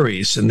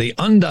fairies, and the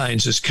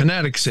undines is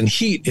kinetics, and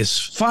heat is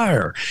fire.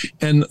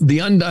 And the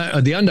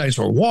undines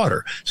were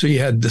water. So you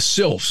had the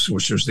sylphs,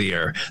 which was the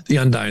air, the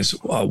undines,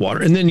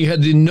 water. And then you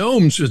had the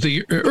gnomes, with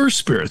the earth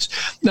spirits.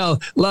 Now, a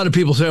lot of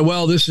people say,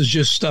 well, this is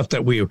just stuff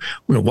that we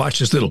watch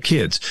as little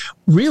kids.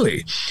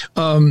 Really?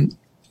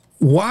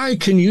 Why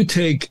can you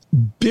take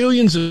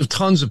billions of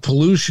tons of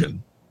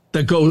pollution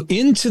that go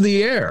into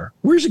the air?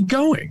 Where's it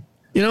going?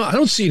 I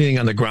don't see anything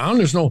on the ground.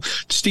 There's no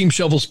steam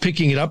shovels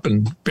picking it up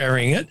and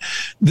burying it.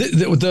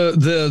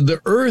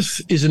 The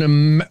earth is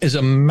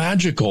a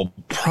magical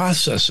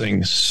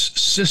processing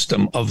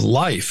system of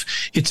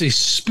life. It's a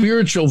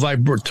spiritual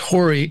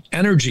vibratory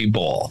energy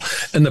ball,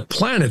 and the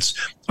planets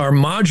are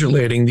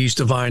modulating these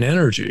divine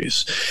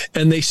energies,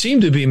 and they seem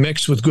to be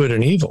mixed with good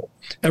and evil.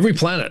 Every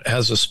planet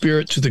has a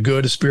spirit to the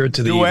good, a spirit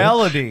to the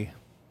duality. Evil.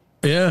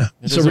 Yeah,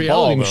 it's a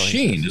reality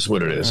machine is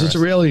what it is. It's a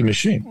reality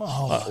machine.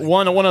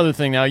 One other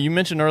thing now, you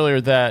mentioned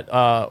earlier that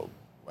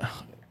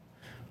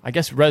I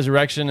guess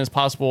resurrection is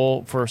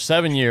possible for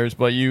 7 years,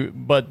 but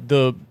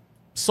the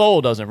soul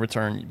doesn't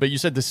return. But you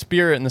said the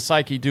spirit and the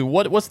psyche do.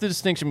 What's the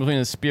distinction between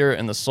the spirit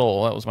and the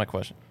soul? That was my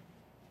question.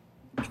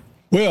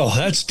 Well,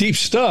 that's deep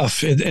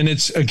stuff. And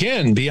it's,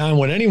 again, beyond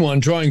what anyone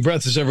drawing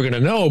breath is ever going to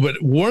know.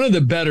 But one of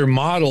the better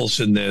models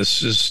in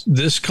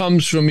this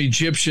comes from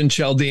Egyptian,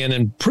 Chaldean,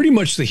 and pretty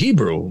much the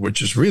Hebrew,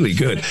 which is really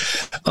good.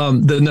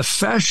 The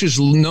nefesh is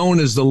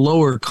known as the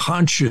lower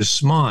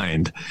conscious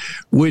mind,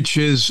 which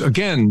is,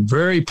 again,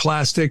 very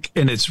plastic.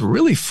 And it's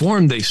really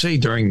formed, they say,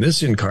 during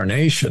this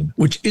incarnation,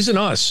 which isn't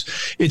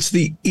us. It's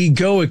the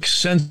egoic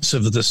sense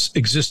of this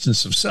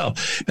existence of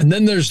self. And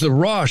then there's the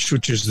Rosh,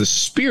 which is the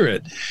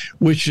spirit,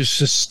 which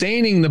is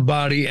sustaining the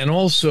body and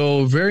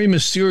also very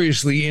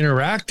mysteriously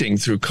interacting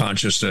through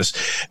consciousness.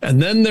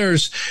 And then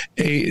there's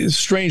a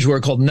strange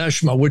word called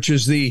neshma, which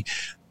is the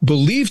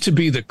believed to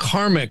be the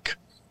karmic,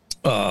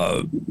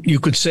 you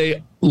could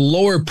say,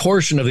 lower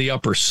portion of the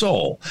upper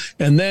soul.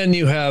 And then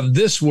you have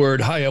this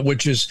word, haya,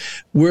 which is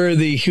where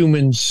the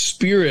human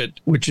spirit,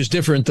 which is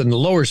different than the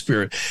lower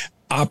spirit,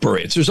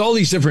 operates. There's all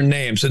these different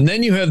names. And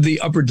then you have the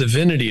upper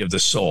divinity of the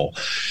soul.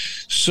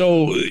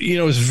 So,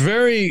 it's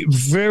very,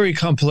 very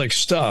complex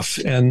stuff.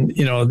 And,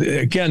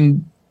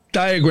 again,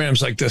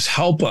 diagrams like this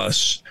help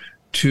us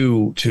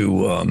to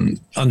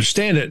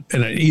understand it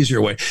in an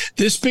easier way.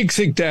 This big,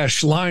 thick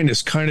dashed line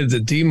is kind of the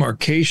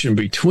demarcation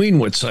between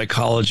what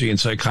psychology and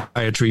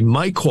psychiatry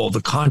might call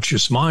the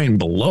conscious mind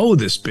below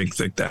this big,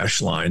 thick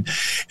dashed line.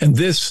 And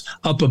this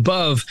up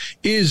above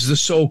is the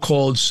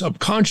so-called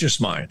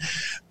subconscious mind.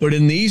 But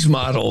in these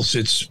models,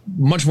 it's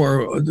much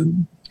more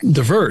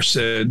diverse.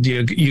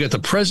 You got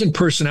the present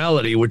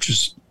personality, which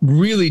is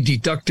really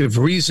deductive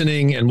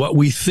reasoning and what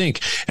we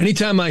think.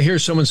 Anytime I hear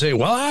someone say,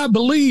 well, I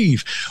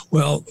believe,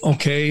 well,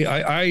 okay,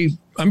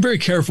 I'm very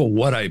careful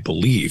what I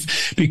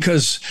believe,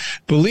 because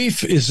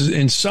belief is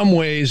in some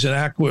ways an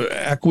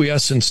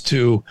acquiescence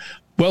to,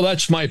 well,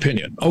 that's my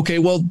opinion. Okay,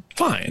 well,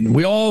 fine.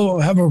 We all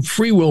have a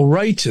free will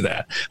right to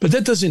that, but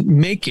that doesn't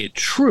make it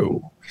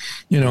true.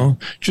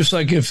 Just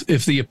like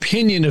if the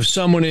opinion of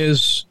someone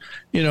is,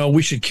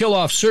 we should kill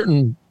off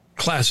certain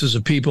classes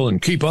of people and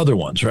keep other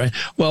ones, right?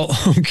 Well,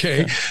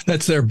 okay,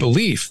 that's their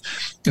belief.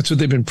 That's what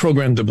they've been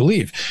programmed to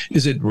believe.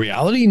 Is it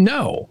reality?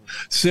 No.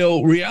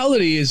 So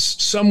reality is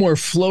somewhere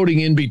floating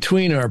in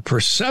between our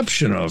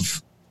perception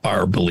of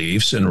our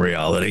beliefs and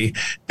reality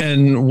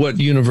and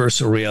what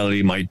universal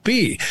reality might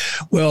be.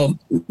 Well,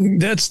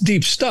 that's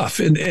deep stuff.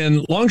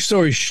 And long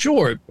story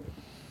short,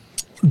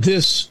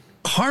 this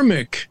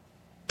karmic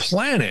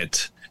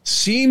planet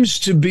seems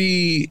to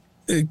be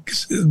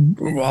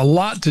a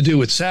lot to do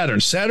with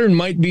Saturn. Saturn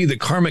might be the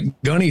karmic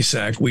gunny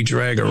sack we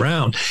drag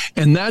around.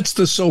 And that's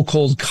the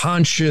so-called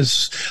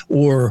conscious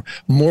or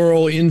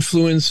moral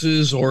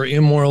influences or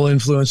immoral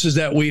influences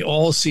that we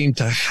all seem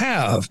to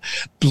have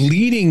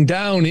bleeding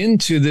down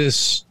into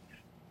this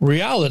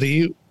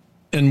reality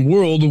and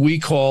world we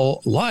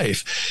call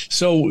life.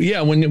 So yeah,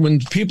 when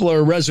people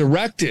are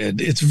resurrected,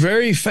 it's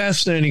very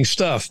fascinating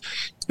stuff.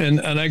 And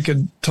I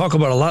could talk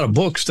about a lot of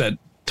books that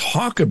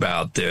talk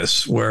about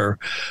this, where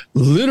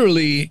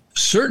literally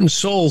certain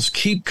souls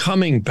keep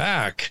coming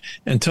back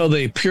until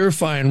they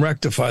purify and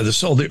rectify the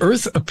soul. The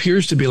earth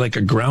appears to be like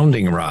a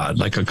grounding rod,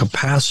 like a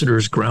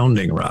capacitor's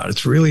grounding rod.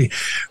 It's really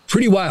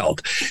pretty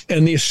wild.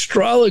 And the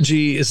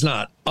astrology is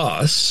not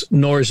us,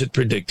 nor is it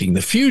predicting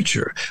the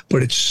future,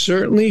 but it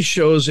certainly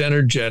shows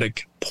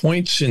energetic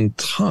points in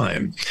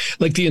time.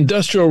 Like the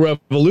Industrial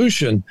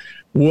Revolution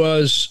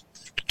was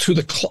to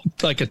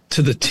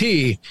the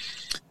T.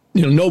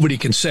 Nobody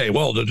can say,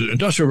 well, the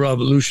Industrial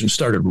Revolution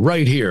started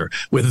right here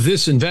with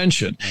this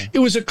invention. It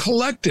was a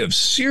collective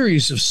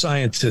series of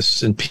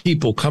scientists and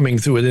people coming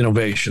through with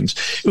innovations.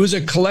 It was a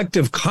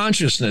collective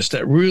consciousness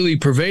that really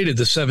pervaded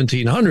the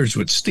 1700s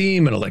with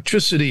steam and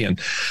electricity and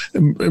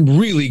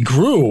really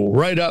grew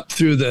right up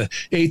through the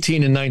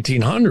 18 and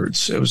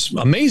 1900s. It was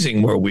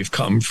amazing where we've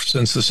come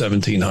since the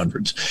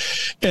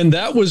 1700s. And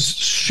that was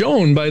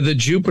shown by the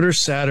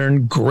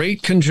Jupiter-Saturn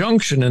great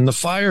conjunction in the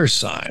fire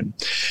sign.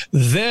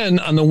 Then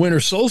on the winter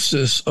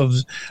solstice of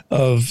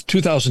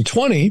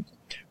 2020,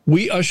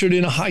 we ushered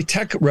in a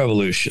high-tech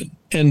revolution.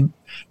 And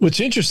what's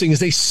interesting is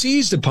they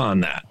seized upon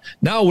that.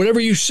 Now, whatever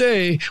you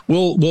say,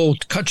 we'll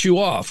cut you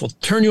off. We'll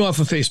turn you off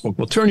of Facebook.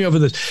 We'll turn you off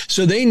of this.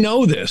 So they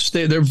know this.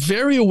 They're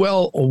very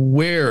well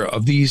aware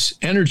of these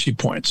energy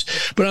points.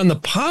 But on the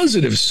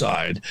positive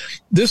side,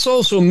 this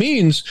also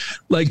means,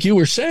 like you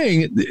were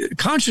saying,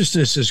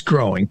 consciousness is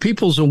growing.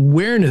 People's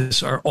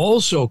awareness are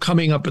also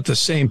coming up at the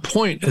same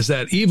point as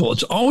that evil.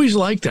 It's always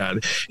like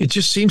that. It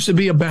just seems to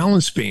be a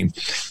balance beam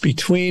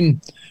between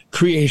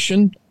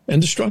creation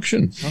and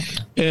destruction. Okay.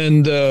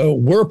 And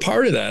we're a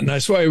part of that. And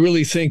that's why I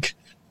really think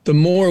the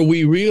more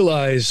we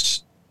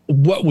realize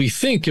what we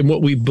think and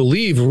what we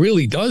believe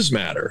really does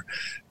matter.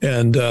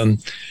 And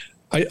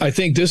I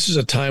think this is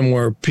a time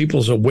where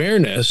people's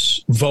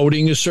awareness,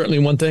 voting is certainly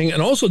one thing,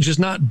 and also just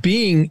not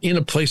being in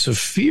a place of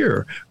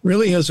fear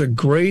really has a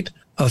great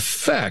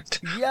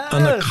effect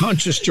on the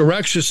conscious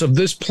directions of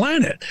this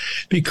planet,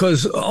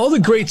 because all the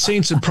great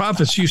saints and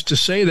prophets used to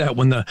say that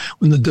when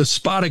the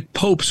despotic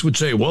popes would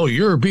say, well,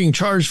 you're being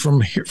charged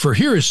for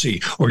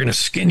heresy, we're going to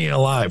skin you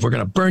alive, we're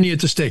going to burn you at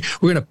the stake,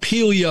 we're going to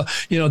peel you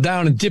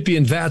down and dip you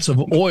in vats of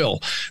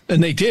oil.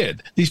 And they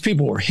did. These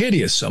people were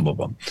hideous, some of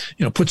them,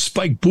 put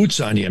spiked boots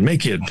on you and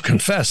make you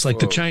confess, like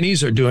the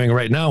Chinese are doing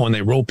right now when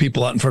they roll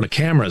people out in front of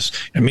cameras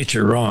and admit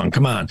you're wrong.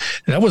 Come on.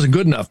 That wasn't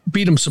good enough.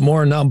 Beat them some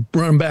more and now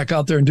run them back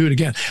out there and do it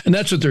again. And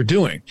that's what they're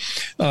doing.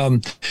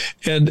 And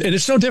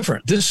it's no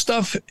different. This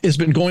stuff has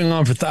been going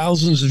on for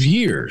thousands of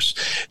years.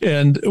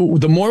 And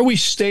the more we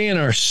stay in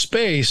our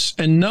space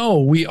and know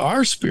we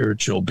are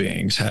spiritual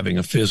beings having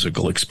a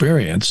physical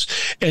experience,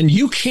 and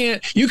you can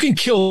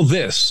kill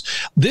this.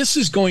 This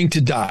is going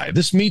to die.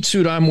 This meat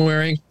suit I'm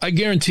wearing, I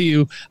guarantee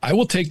you, I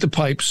will take the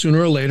pipe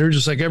sooner or later,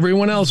 just like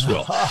everyone else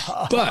will.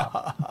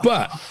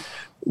 But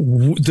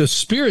the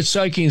spirit,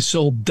 psyche, and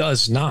soul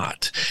does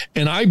not.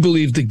 And I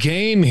believe the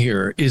game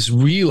here is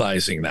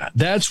realizing that.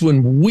 That's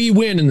when we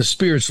win and the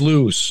spirits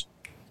lose,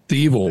 the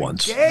evil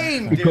ones.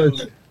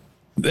 Because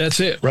that's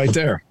it right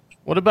there.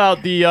 What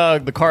about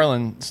the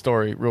Carlin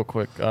story, real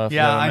quick?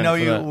 Yeah, I know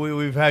you.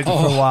 We've had you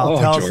for a while.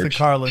 Tell George. us the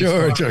Carlin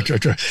story.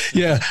 George.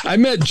 Yeah, I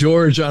met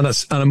George on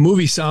a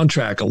movie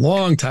soundtrack a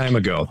long time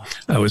ago.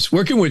 I was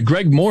working with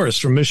Greg Morris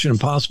from Mission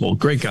Impossible,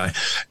 great guy,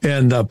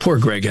 and poor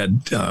Greg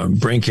had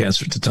brain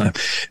cancer at the time.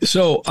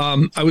 So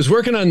I was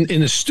working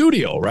in the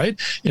studio, right,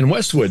 in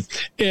Westwood,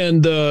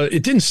 and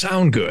it didn't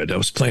sound good. I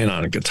was playing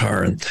on a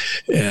guitar,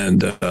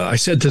 and I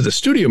said to the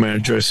studio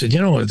manager, I said,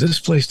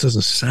 this place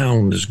doesn't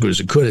sound as good as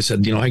it could. I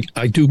said,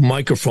 I do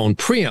microphone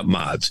preamp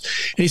mods.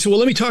 And he said, well,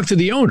 let me talk to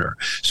the owner.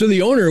 So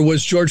the owner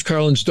was George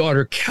Carlin's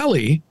daughter,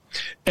 Kelly,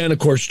 and of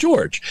course,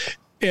 George.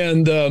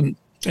 And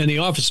the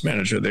office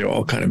manager, they were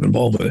all kind of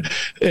involved with it.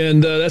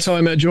 And that's how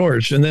I met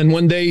George. And then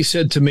one day he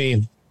said to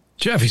me,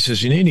 Jeff, he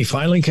says, you need any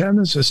filing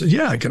cabinets? I said,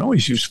 yeah, I can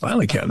always use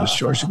filing cabinets,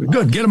 George. He said,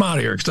 good, get them out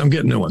of here because I'm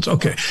getting new ones.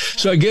 Okay.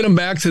 So I get him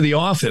back to the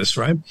office,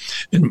 right,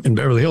 in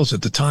Beverly Hills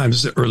at the time.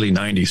 This is the early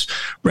 90s,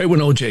 right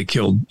when OJ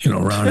killed,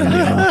 Ron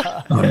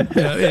and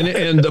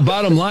and the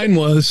bottom line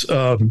was,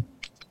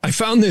 I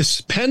found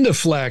this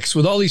Pendaflex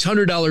with all these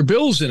 $100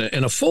 bills in it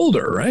in a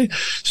folder, right?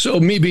 So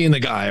me being the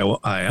guy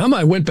I am,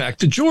 I went back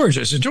to George.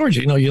 I said, George,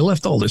 you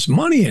left all this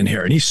money in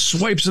here. And he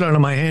swipes it out of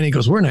my hand. He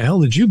goes, where in the hell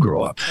did you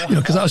grow up?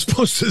 Because I was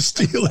supposed to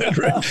steal it,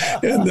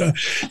 right? And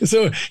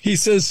so he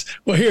says,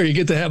 well, here, you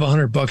get to have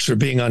 $100 for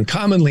being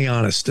uncommonly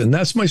honest. And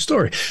that's my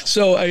story.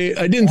 So I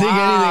didn't think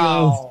anything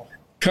of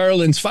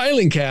Carlin's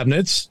filing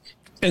cabinets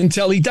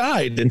until he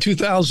died in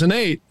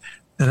 2008.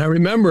 And I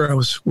remember I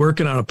was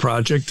working on a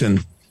project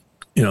and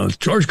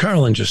George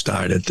Carlin just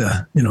died at,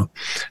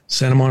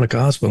 Santa Monica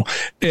Hospital.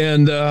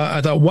 And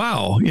I thought,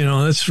 wow,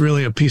 that's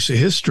really a piece of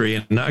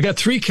history. And I got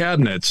 3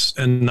 cabinets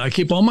and I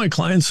keep all my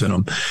clients in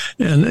them.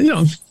 And,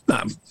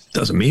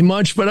 doesn't mean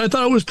much, but I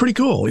thought it was pretty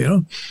cool,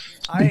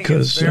 I think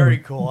it's very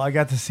cool. I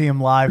got to see him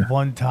live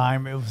one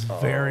time. It was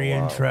very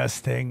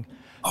interesting.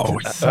 Oh,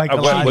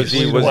 was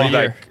he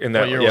like in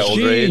that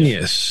older age?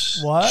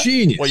 Genius. What?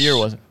 Genius. What year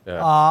was it?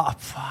 Yeah.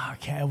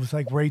 It was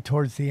like right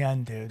towards the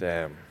end, dude.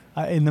 Damn.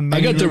 In the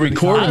I got to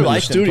record him in the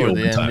studio him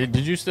one time.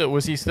 Did you still?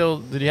 Was he still?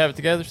 Did he have it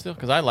together still?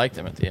 Because I liked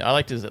him at the end. I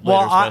liked his later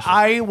Well, specials.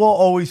 I will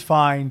always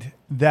find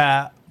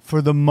that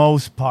for the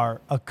most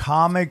part, a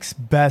comic's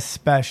best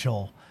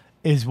special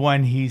is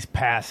when he's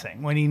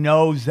passing, when he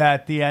knows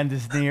that the end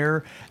is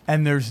near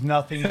and there's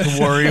nothing to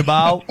worry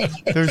about.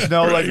 There's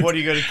no what are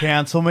you going to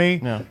cancel me?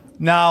 No.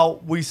 Now,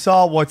 we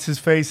saw What's His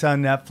Face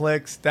on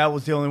Netflix. That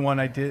was the only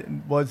one I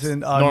did. Wasn't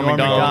Norm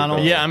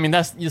Macdonald. Yeah, I mean,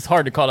 it's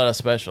hard to call that a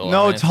special.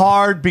 No, it's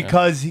hard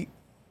because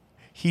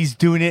he's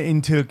doing it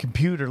into a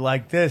computer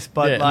like this.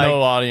 But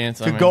no audience.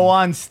 To go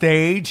on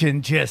stage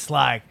and just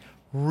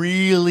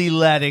really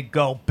let it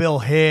go. Bill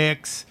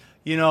Hicks,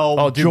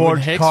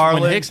 George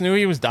Carlin. When Hicks knew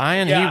he was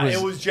dying,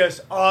 it was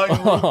just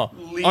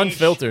unleashed,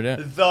 unfiltered,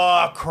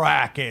 the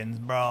Krakens,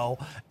 bro.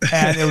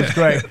 And it was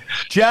great.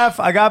 Jeff,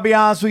 I got to be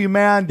honest with you,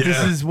 man. Yeah.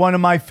 This is one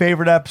of my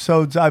favorite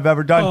episodes I've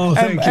ever done. Oh,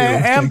 thank you.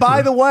 And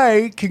by the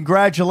way,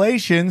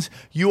 congratulations.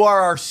 You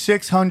are our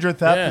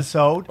 600th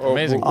episode.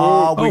 Amazing.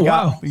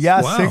 Wow.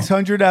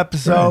 600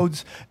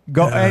 episodes.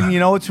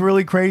 And what's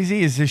really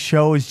crazy is this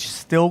show is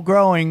still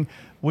growing,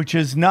 which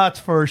is nuts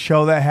for a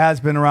show that has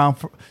been around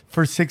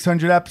for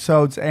 600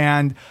 episodes.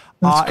 And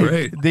that's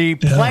great. The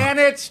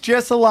planets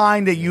just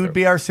aligned that you would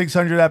be our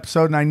 600th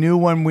episode. And I knew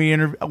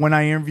when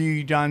I interviewed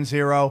you, John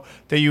Zero,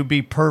 that you'd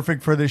be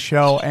perfect for the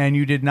show, and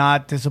you did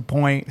not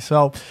disappoint.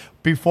 So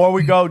before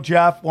we go,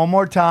 Jeff, one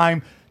more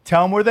time,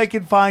 tell them where they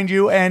can find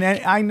you. And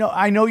I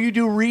know you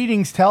do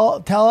readings.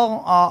 Tell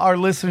our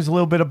listeners a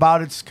little bit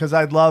about it, because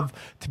I'd love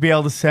to be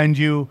able to send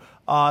you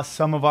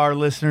some of our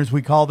listeners.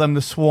 We call them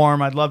the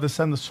Swarm. I'd love to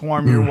send the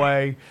Swarm your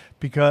way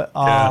because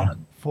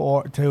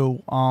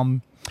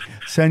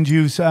send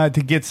you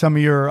to get some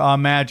of your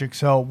magic.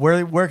 So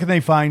where can they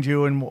find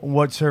you, and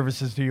what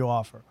services do you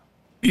offer?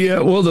 Yeah,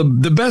 well,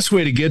 the best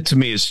way to get to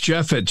me is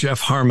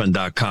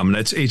Jeff@jeffharman.com, and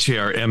that's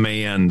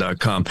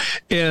HARMAN.com.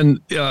 And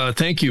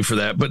thank you for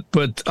that.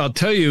 But I'll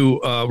tell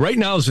you, right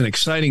now is an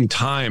exciting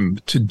time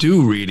to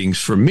do readings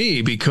for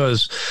me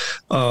because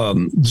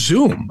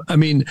Zoom. I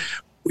mean,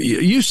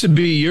 it used to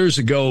be years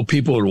ago,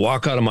 people would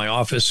walk out of my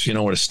office, with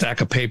a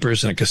stack of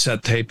papers and a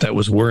cassette tape that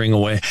was whirring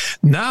away.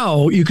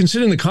 Now you can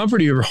sit in the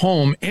comfort of your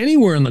home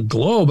anywhere in the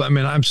globe. I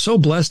mean, I'm so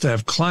blessed to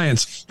have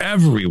clients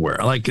everywhere,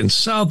 like in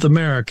South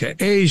America,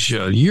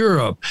 Asia,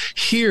 Europe,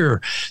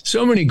 here,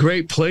 so many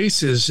great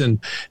places and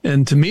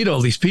to meet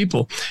all these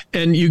people.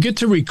 And you get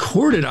to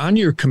record it on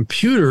your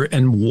computer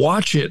and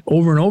watch it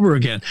over and over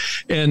again.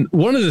 And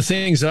one of the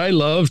things I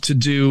love to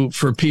do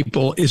for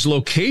people is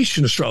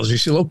location astrology.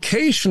 See,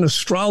 location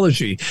astrology,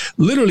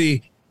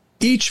 literally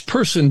each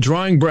person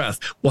drawing breath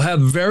will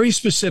have very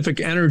specific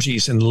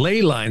energies and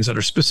ley lines that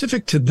are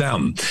specific to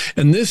them.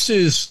 And this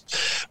is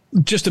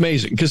just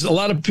amazing because a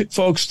lot of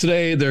folks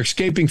today, they're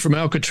escaping from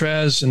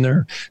Alcatraz and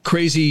their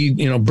crazy,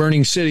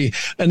 burning city,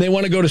 and they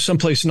want to go to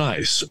someplace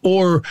nice,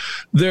 or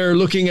they're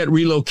looking at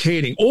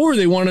relocating, or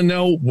they want to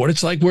know what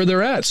it's like where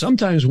they're at.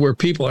 Sometimes where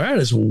people are at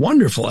is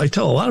wonderful. I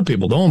tell a lot of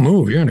people, don't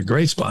move. You're in a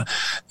great spot.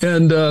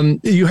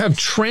 And you have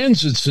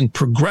transits and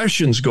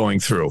progressions going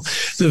through.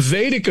 The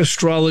Vedic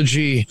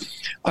astrology,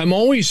 I'm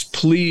always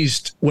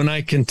pleased when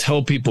I can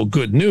tell people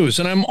good news.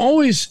 And I'm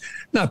always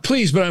not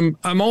pleased, but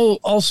I'm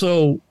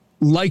also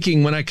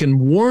liking when I can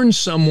warn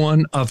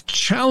someone of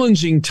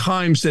challenging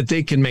times that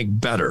they can make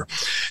better.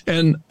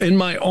 And in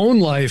my own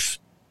life,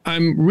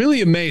 I'm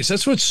really amazed.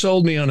 That's what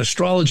sold me on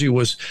astrology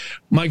was,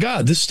 my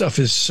God, this stuff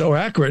is so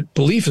accurate.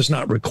 Belief is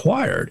not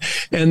required.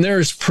 And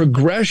there's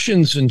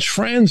progressions and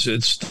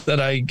transits that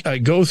I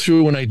go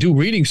through when I do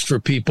readings for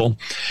people.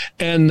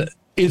 And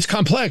it's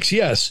complex,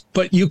 yes,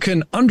 but you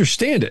can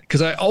understand it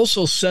because I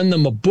also send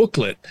them a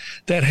booklet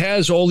that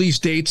has all these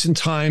dates and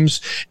times,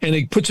 and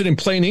it puts it in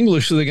plain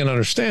English so they can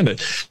understand it.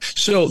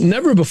 So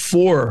never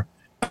before,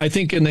 I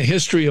think in the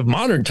history of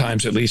modern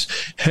times, at least,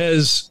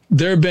 has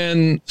there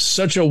been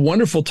such a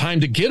wonderful time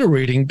to get a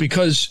reading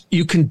because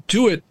you can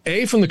do it,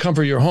 A, from the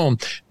comfort of your home,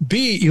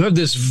 B, you have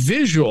this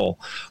visual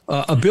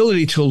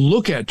ability to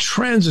look at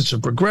transits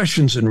and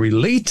progressions and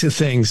relate to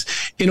things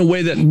in a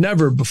way that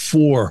never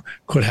before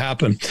could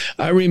happen.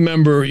 I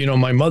remember,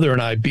 my mother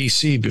and I,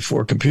 BC,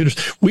 before computers,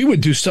 we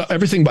would do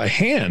everything by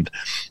hand.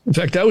 In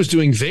fact, I was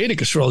doing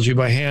Vedic astrology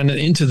by hand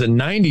into the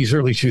 90s,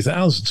 early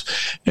 2000s.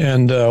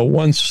 And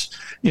once,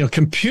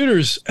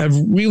 computers have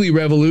really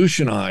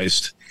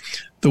revolutionized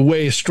the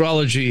way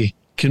astrology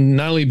can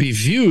not only be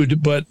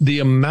viewed, but the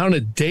amount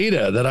of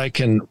data that I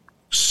can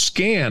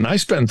scan. I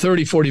spend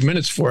 30, 40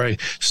 minutes before I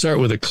start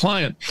with a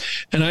client.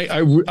 And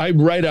I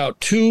write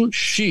out 2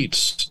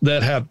 sheets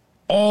that have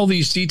all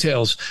these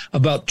details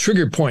about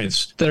trigger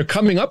points that are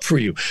coming up for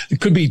you.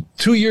 It could be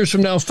 2 years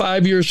from now,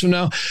 5 years from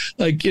now.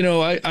 Like,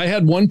 I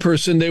had one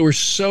person, they were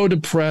so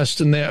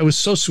depressed, and it was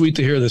so sweet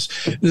to hear this.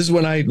 This is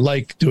when I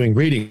like doing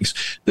readings.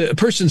 The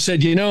person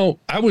said,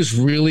 I was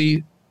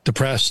really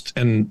depressed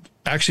and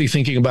actually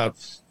thinking about,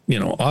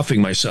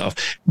 offing myself.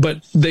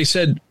 But they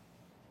said,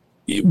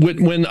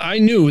 when I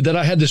knew that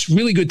I had this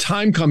really good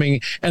time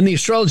coming and the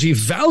astrology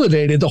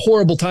validated the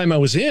horrible time I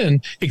was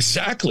in,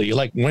 exactly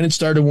like when it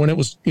started, when it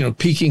was,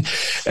 peaking.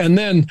 And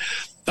then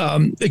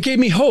it gave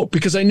me hope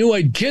because I knew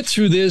I'd get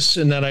through this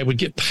and that I would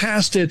get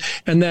past it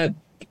and that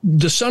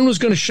the sun was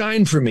going to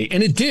shine for me.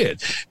 And it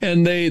did.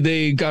 And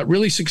they got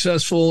really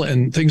successful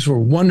and things were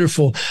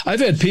wonderful.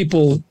 I've had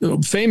people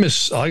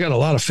famous. I got a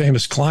lot of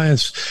famous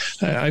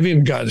clients. I've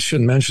even got, I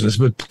shouldn't mention this,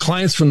 but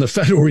clients from the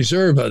Federal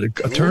Reserve,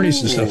 attorneys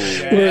and stuff.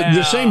 Yeah. We're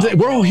the same thing.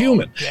 We're all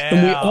human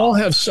and we all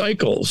have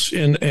cycles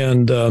and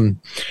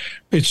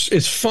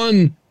it's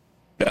fun.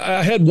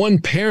 I had one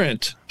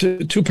parent,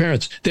 2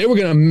 parents, they were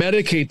going to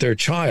medicate their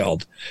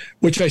child,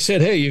 which I said,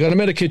 hey, you got to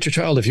medicate your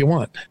child if you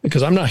want,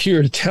 because I'm not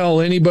here to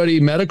tell anybody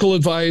medical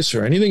advice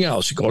or anything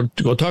else. You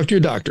go talk to your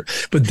doctor.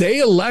 But they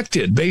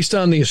elected, based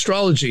on the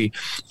astrology,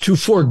 to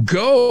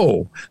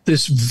forego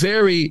this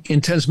very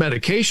intense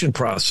medication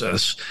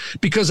process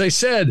because I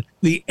said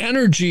the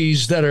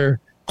energies that are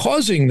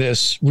causing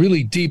this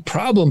really deep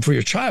problem for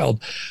your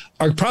child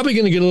are probably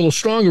going to get a little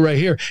stronger right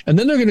here. And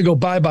then they're going to go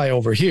bye-bye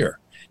over here.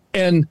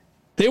 And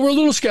they were a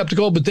little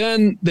skeptical, but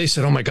then they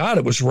said, oh my God,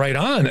 it was right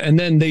on. And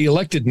then they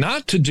elected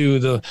not to do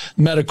the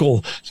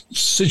medical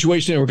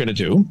situation they were going to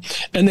do.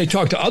 And they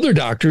talked to other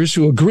doctors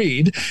who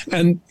agreed.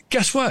 And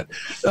guess what?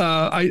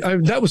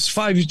 That was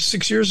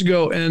 5-6 years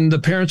ago. And the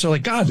parents are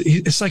like, God,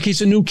 it's like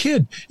he's a new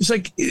kid. It's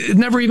like it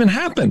never even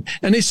happened.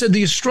 And they said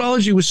the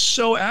astrology was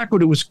so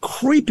accurate. It was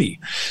creepy.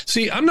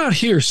 See, I'm not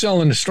here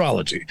selling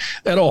astrology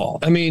at all.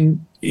 I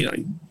mean,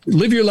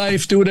 live your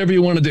life, do whatever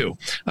you want to do.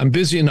 I'm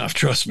busy enough,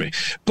 trust me.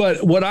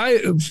 But what I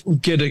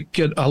get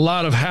a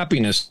lot of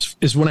happiness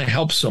is when I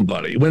help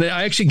somebody, when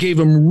I actually gave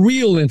them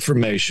real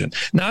information,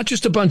 not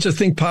just a bunch of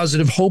think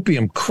positive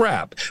hopium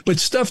crap, but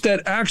stuff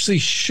that actually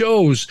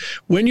shows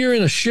when you're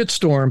in a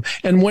shitstorm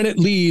and when it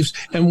leaves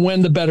and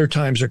when the better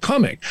times are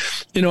coming.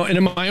 You know, and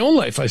in my own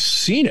life, I've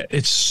seen it.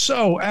 It's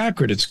so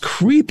accurate. It's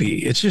creepy.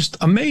 It's just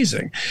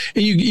amazing.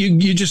 And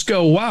you just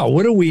go, wow,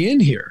 what are we in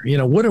here? You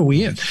know, what are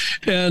we in?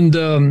 And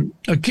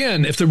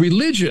again, if the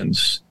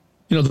religions,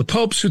 you know, the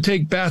popes who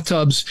take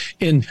bathtubs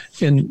in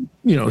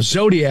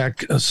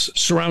zodiac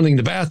surrounding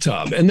the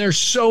bathtub, and they're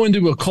so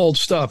into occult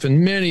stuff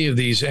in many of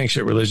these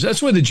ancient religions.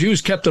 That's why the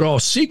Jews kept it all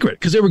secret,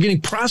 because they were getting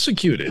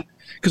prosecuted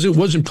because it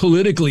wasn't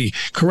politically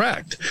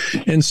correct.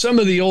 And some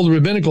of the old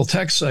rabbinical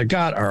texts I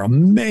got are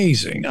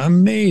amazing,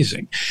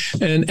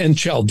 and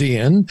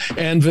Chaldean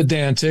and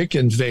Vedantic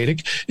and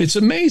Vedic. It's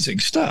amazing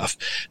stuff.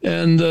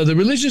 And the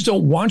religions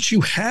don't want you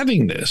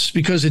having this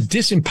because it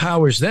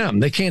disempowers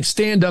them. They can't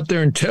stand up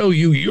there and tell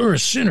you you're a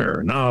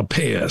sinner. Now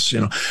pay us, you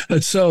know.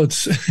 And so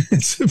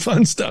it's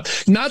fun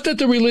stuff. Not that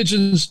the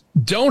religions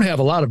don't have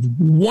a lot of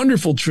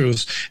wonderful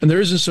truths, and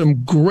there isn't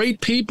some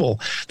great people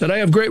that I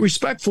have great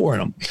respect for in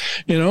them,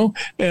 you know.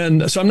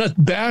 And so I'm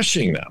not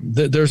bashing them.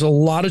 There's a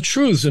lot of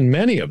truths in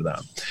many of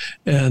them.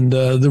 And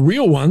the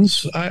real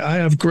ones, I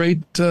have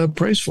great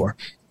praise for.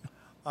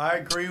 I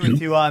agree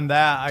with you on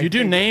that. Do you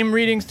do name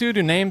readings too?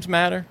 Do names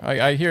matter?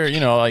 I hear,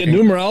 you know, like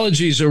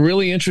numerology is a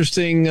really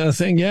interesting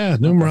thing. Yeah,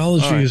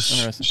 numerology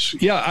is.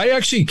 Yeah, I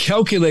actually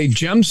calculate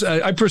gems.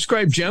 I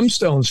prescribe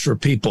gemstones for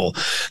people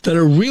that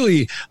are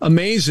really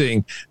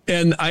amazing,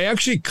 and I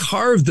actually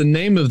carve the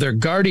name of their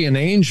guardian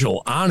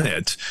angel on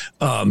it.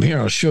 Here,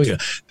 I'll show you.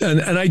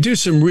 And I do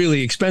some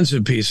really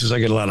expensive pieces. I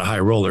get a lot of high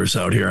rollers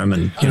out here. I'm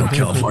in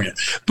California,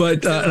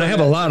 but and I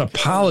have a lot of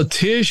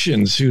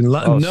politicians who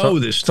know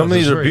this stuff. Some of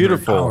these are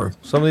beautiful.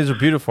 Some of these are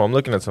beautiful. I'm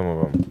looking at some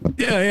of them.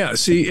 Yeah.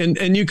 See,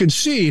 and you can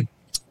see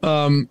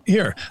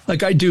here,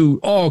 like I do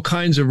all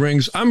kinds of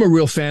rings. I'm a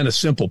real fan of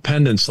simple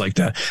pendants like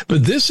that.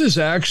 But this is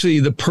actually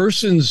the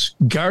person's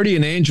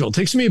guardian angel. It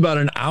takes me about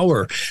an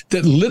hour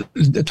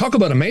talk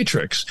about a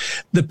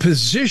matrix. The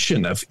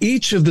position of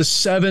each of the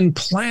 7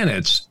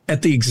 planets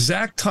at the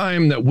exact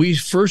time that we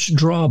first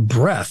draw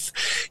breath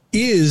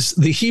is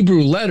the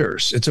Hebrew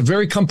letters. It's a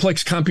very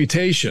complex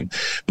computation,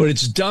 but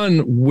it's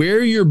done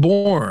where you're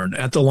born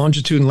at the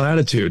longitude and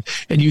latitude.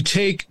 And you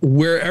take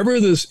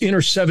wherever those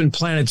inner 7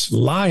 planets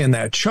lie in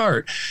that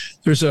chart,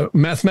 there's a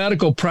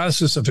mathematical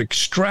process of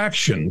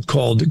extraction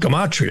called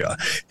gematria.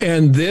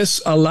 And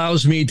this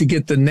allows me to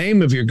get the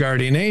name of your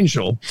guardian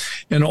angel.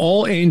 And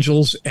all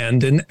angels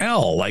end in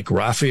L, like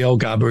Raphael,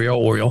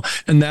 Gabriel, Oriel.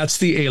 And that's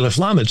the Aleph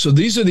Lamed. So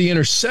these are the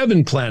inner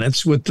 7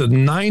 planets, with the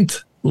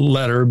 9th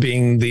letter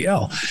being the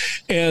L.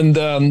 And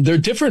they're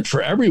different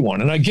for everyone.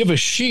 And I give a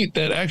sheet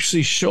that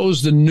actually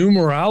shows the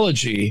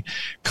numerology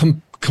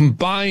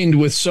combined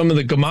with some of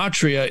the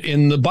gematria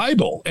in the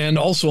Bible and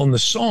also in the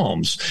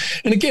Psalms.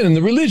 And again, in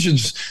the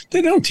religions,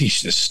 they don't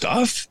teach this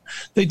stuff.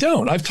 They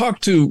don't. I've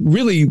talked to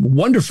really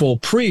wonderful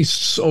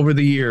priests over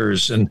the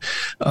years, and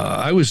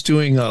I was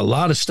doing a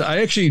lot of stuff. I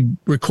actually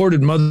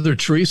recorded Mother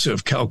Teresa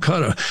of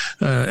Calcutta,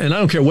 and I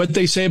don't care what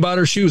they say about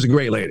her. She was a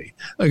great lady.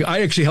 Like,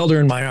 I actually held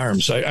her in my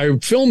arms. I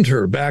filmed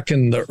her back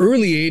in the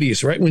early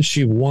 80s, right when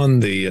she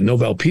won the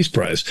Nobel Peace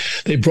Prize.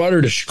 They brought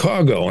her to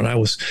Chicago, and I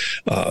was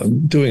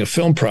doing a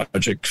film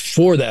project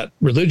for that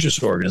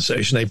religious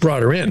organization. They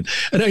brought her in,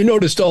 and I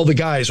noticed all the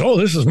guys, oh,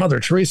 this is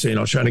Mother Teresa, you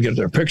know, trying to get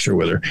their picture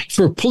with her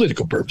for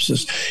political purposes.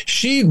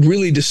 She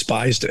really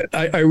despised it.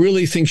 I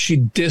really think she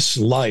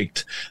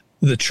disliked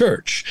the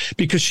church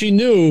because she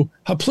knew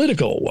how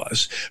political it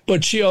was.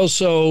 But she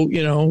also,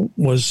 you know,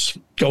 was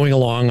going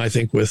along, I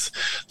think, with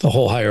the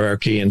whole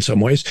hierarchy in some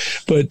ways.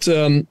 But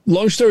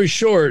long story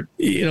short,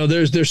 you know,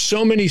 there's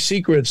so many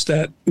secrets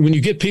that when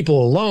you get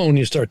people alone,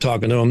 you start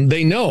talking to them,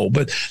 they know,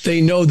 but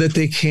they know that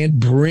they can't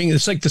bring.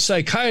 It's like the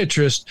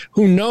psychiatrist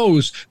who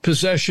knows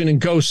possession and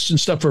ghosts and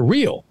stuff are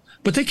real,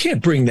 but they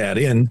can't bring that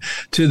in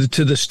to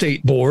the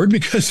state board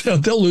because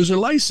they'll lose their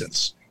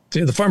license.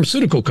 See, the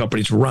pharmaceutical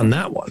companies run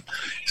that one.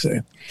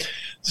 So,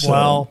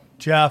 well,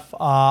 Jeff,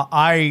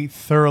 I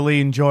thoroughly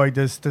enjoyed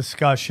this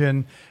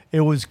discussion. It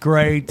was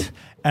great,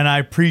 and I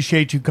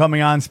appreciate you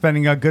coming on,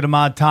 spending a good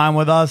amount of time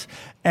with us.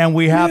 And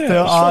we have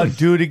to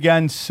do it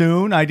again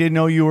soon. I didn't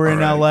know you were in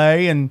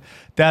LA, and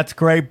that's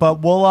great.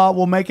 But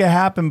we'll make it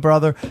happen,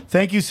 brother.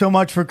 Thank you so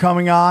much for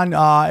coming on.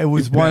 It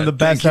was one of the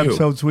best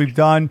episodes we've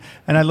done,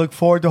 and I look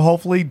forward to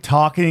hopefully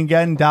talking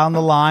again down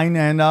the line.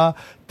 And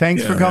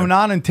thanks for coming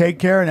on, and take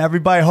care. And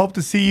everybody, hope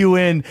to see you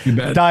in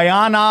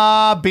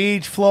Diana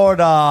Beach,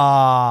 Florida.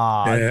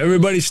 Yeah,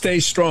 everybody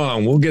stay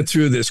strong. We'll get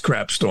through this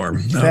crap storm.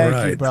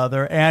 Thank you,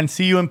 brother. And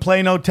see you in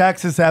Plano,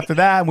 Texas after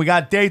that. And we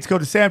got dates. Go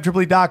to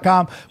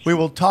samtripoli.com. We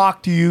will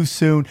talk to you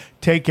soon.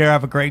 Take care.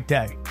 Have a great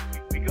day.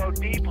 We go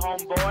deep,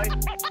 homeboy.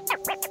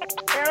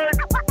 Aaron,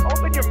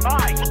 open your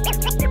mind.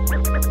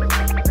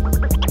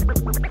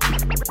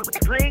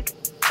 Drink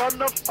from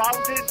the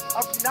fountain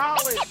of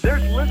knowledge.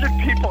 There's lizard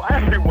people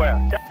everywhere.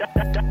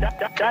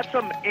 That's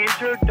some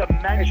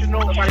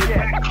interdimensional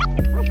shit.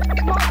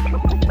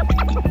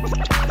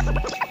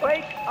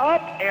 Wake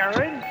up,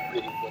 Aaron.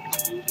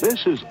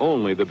 This is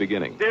only the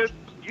beginning. Dude,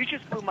 you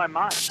just blew my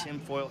mind.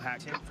 Tinfoil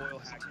hat.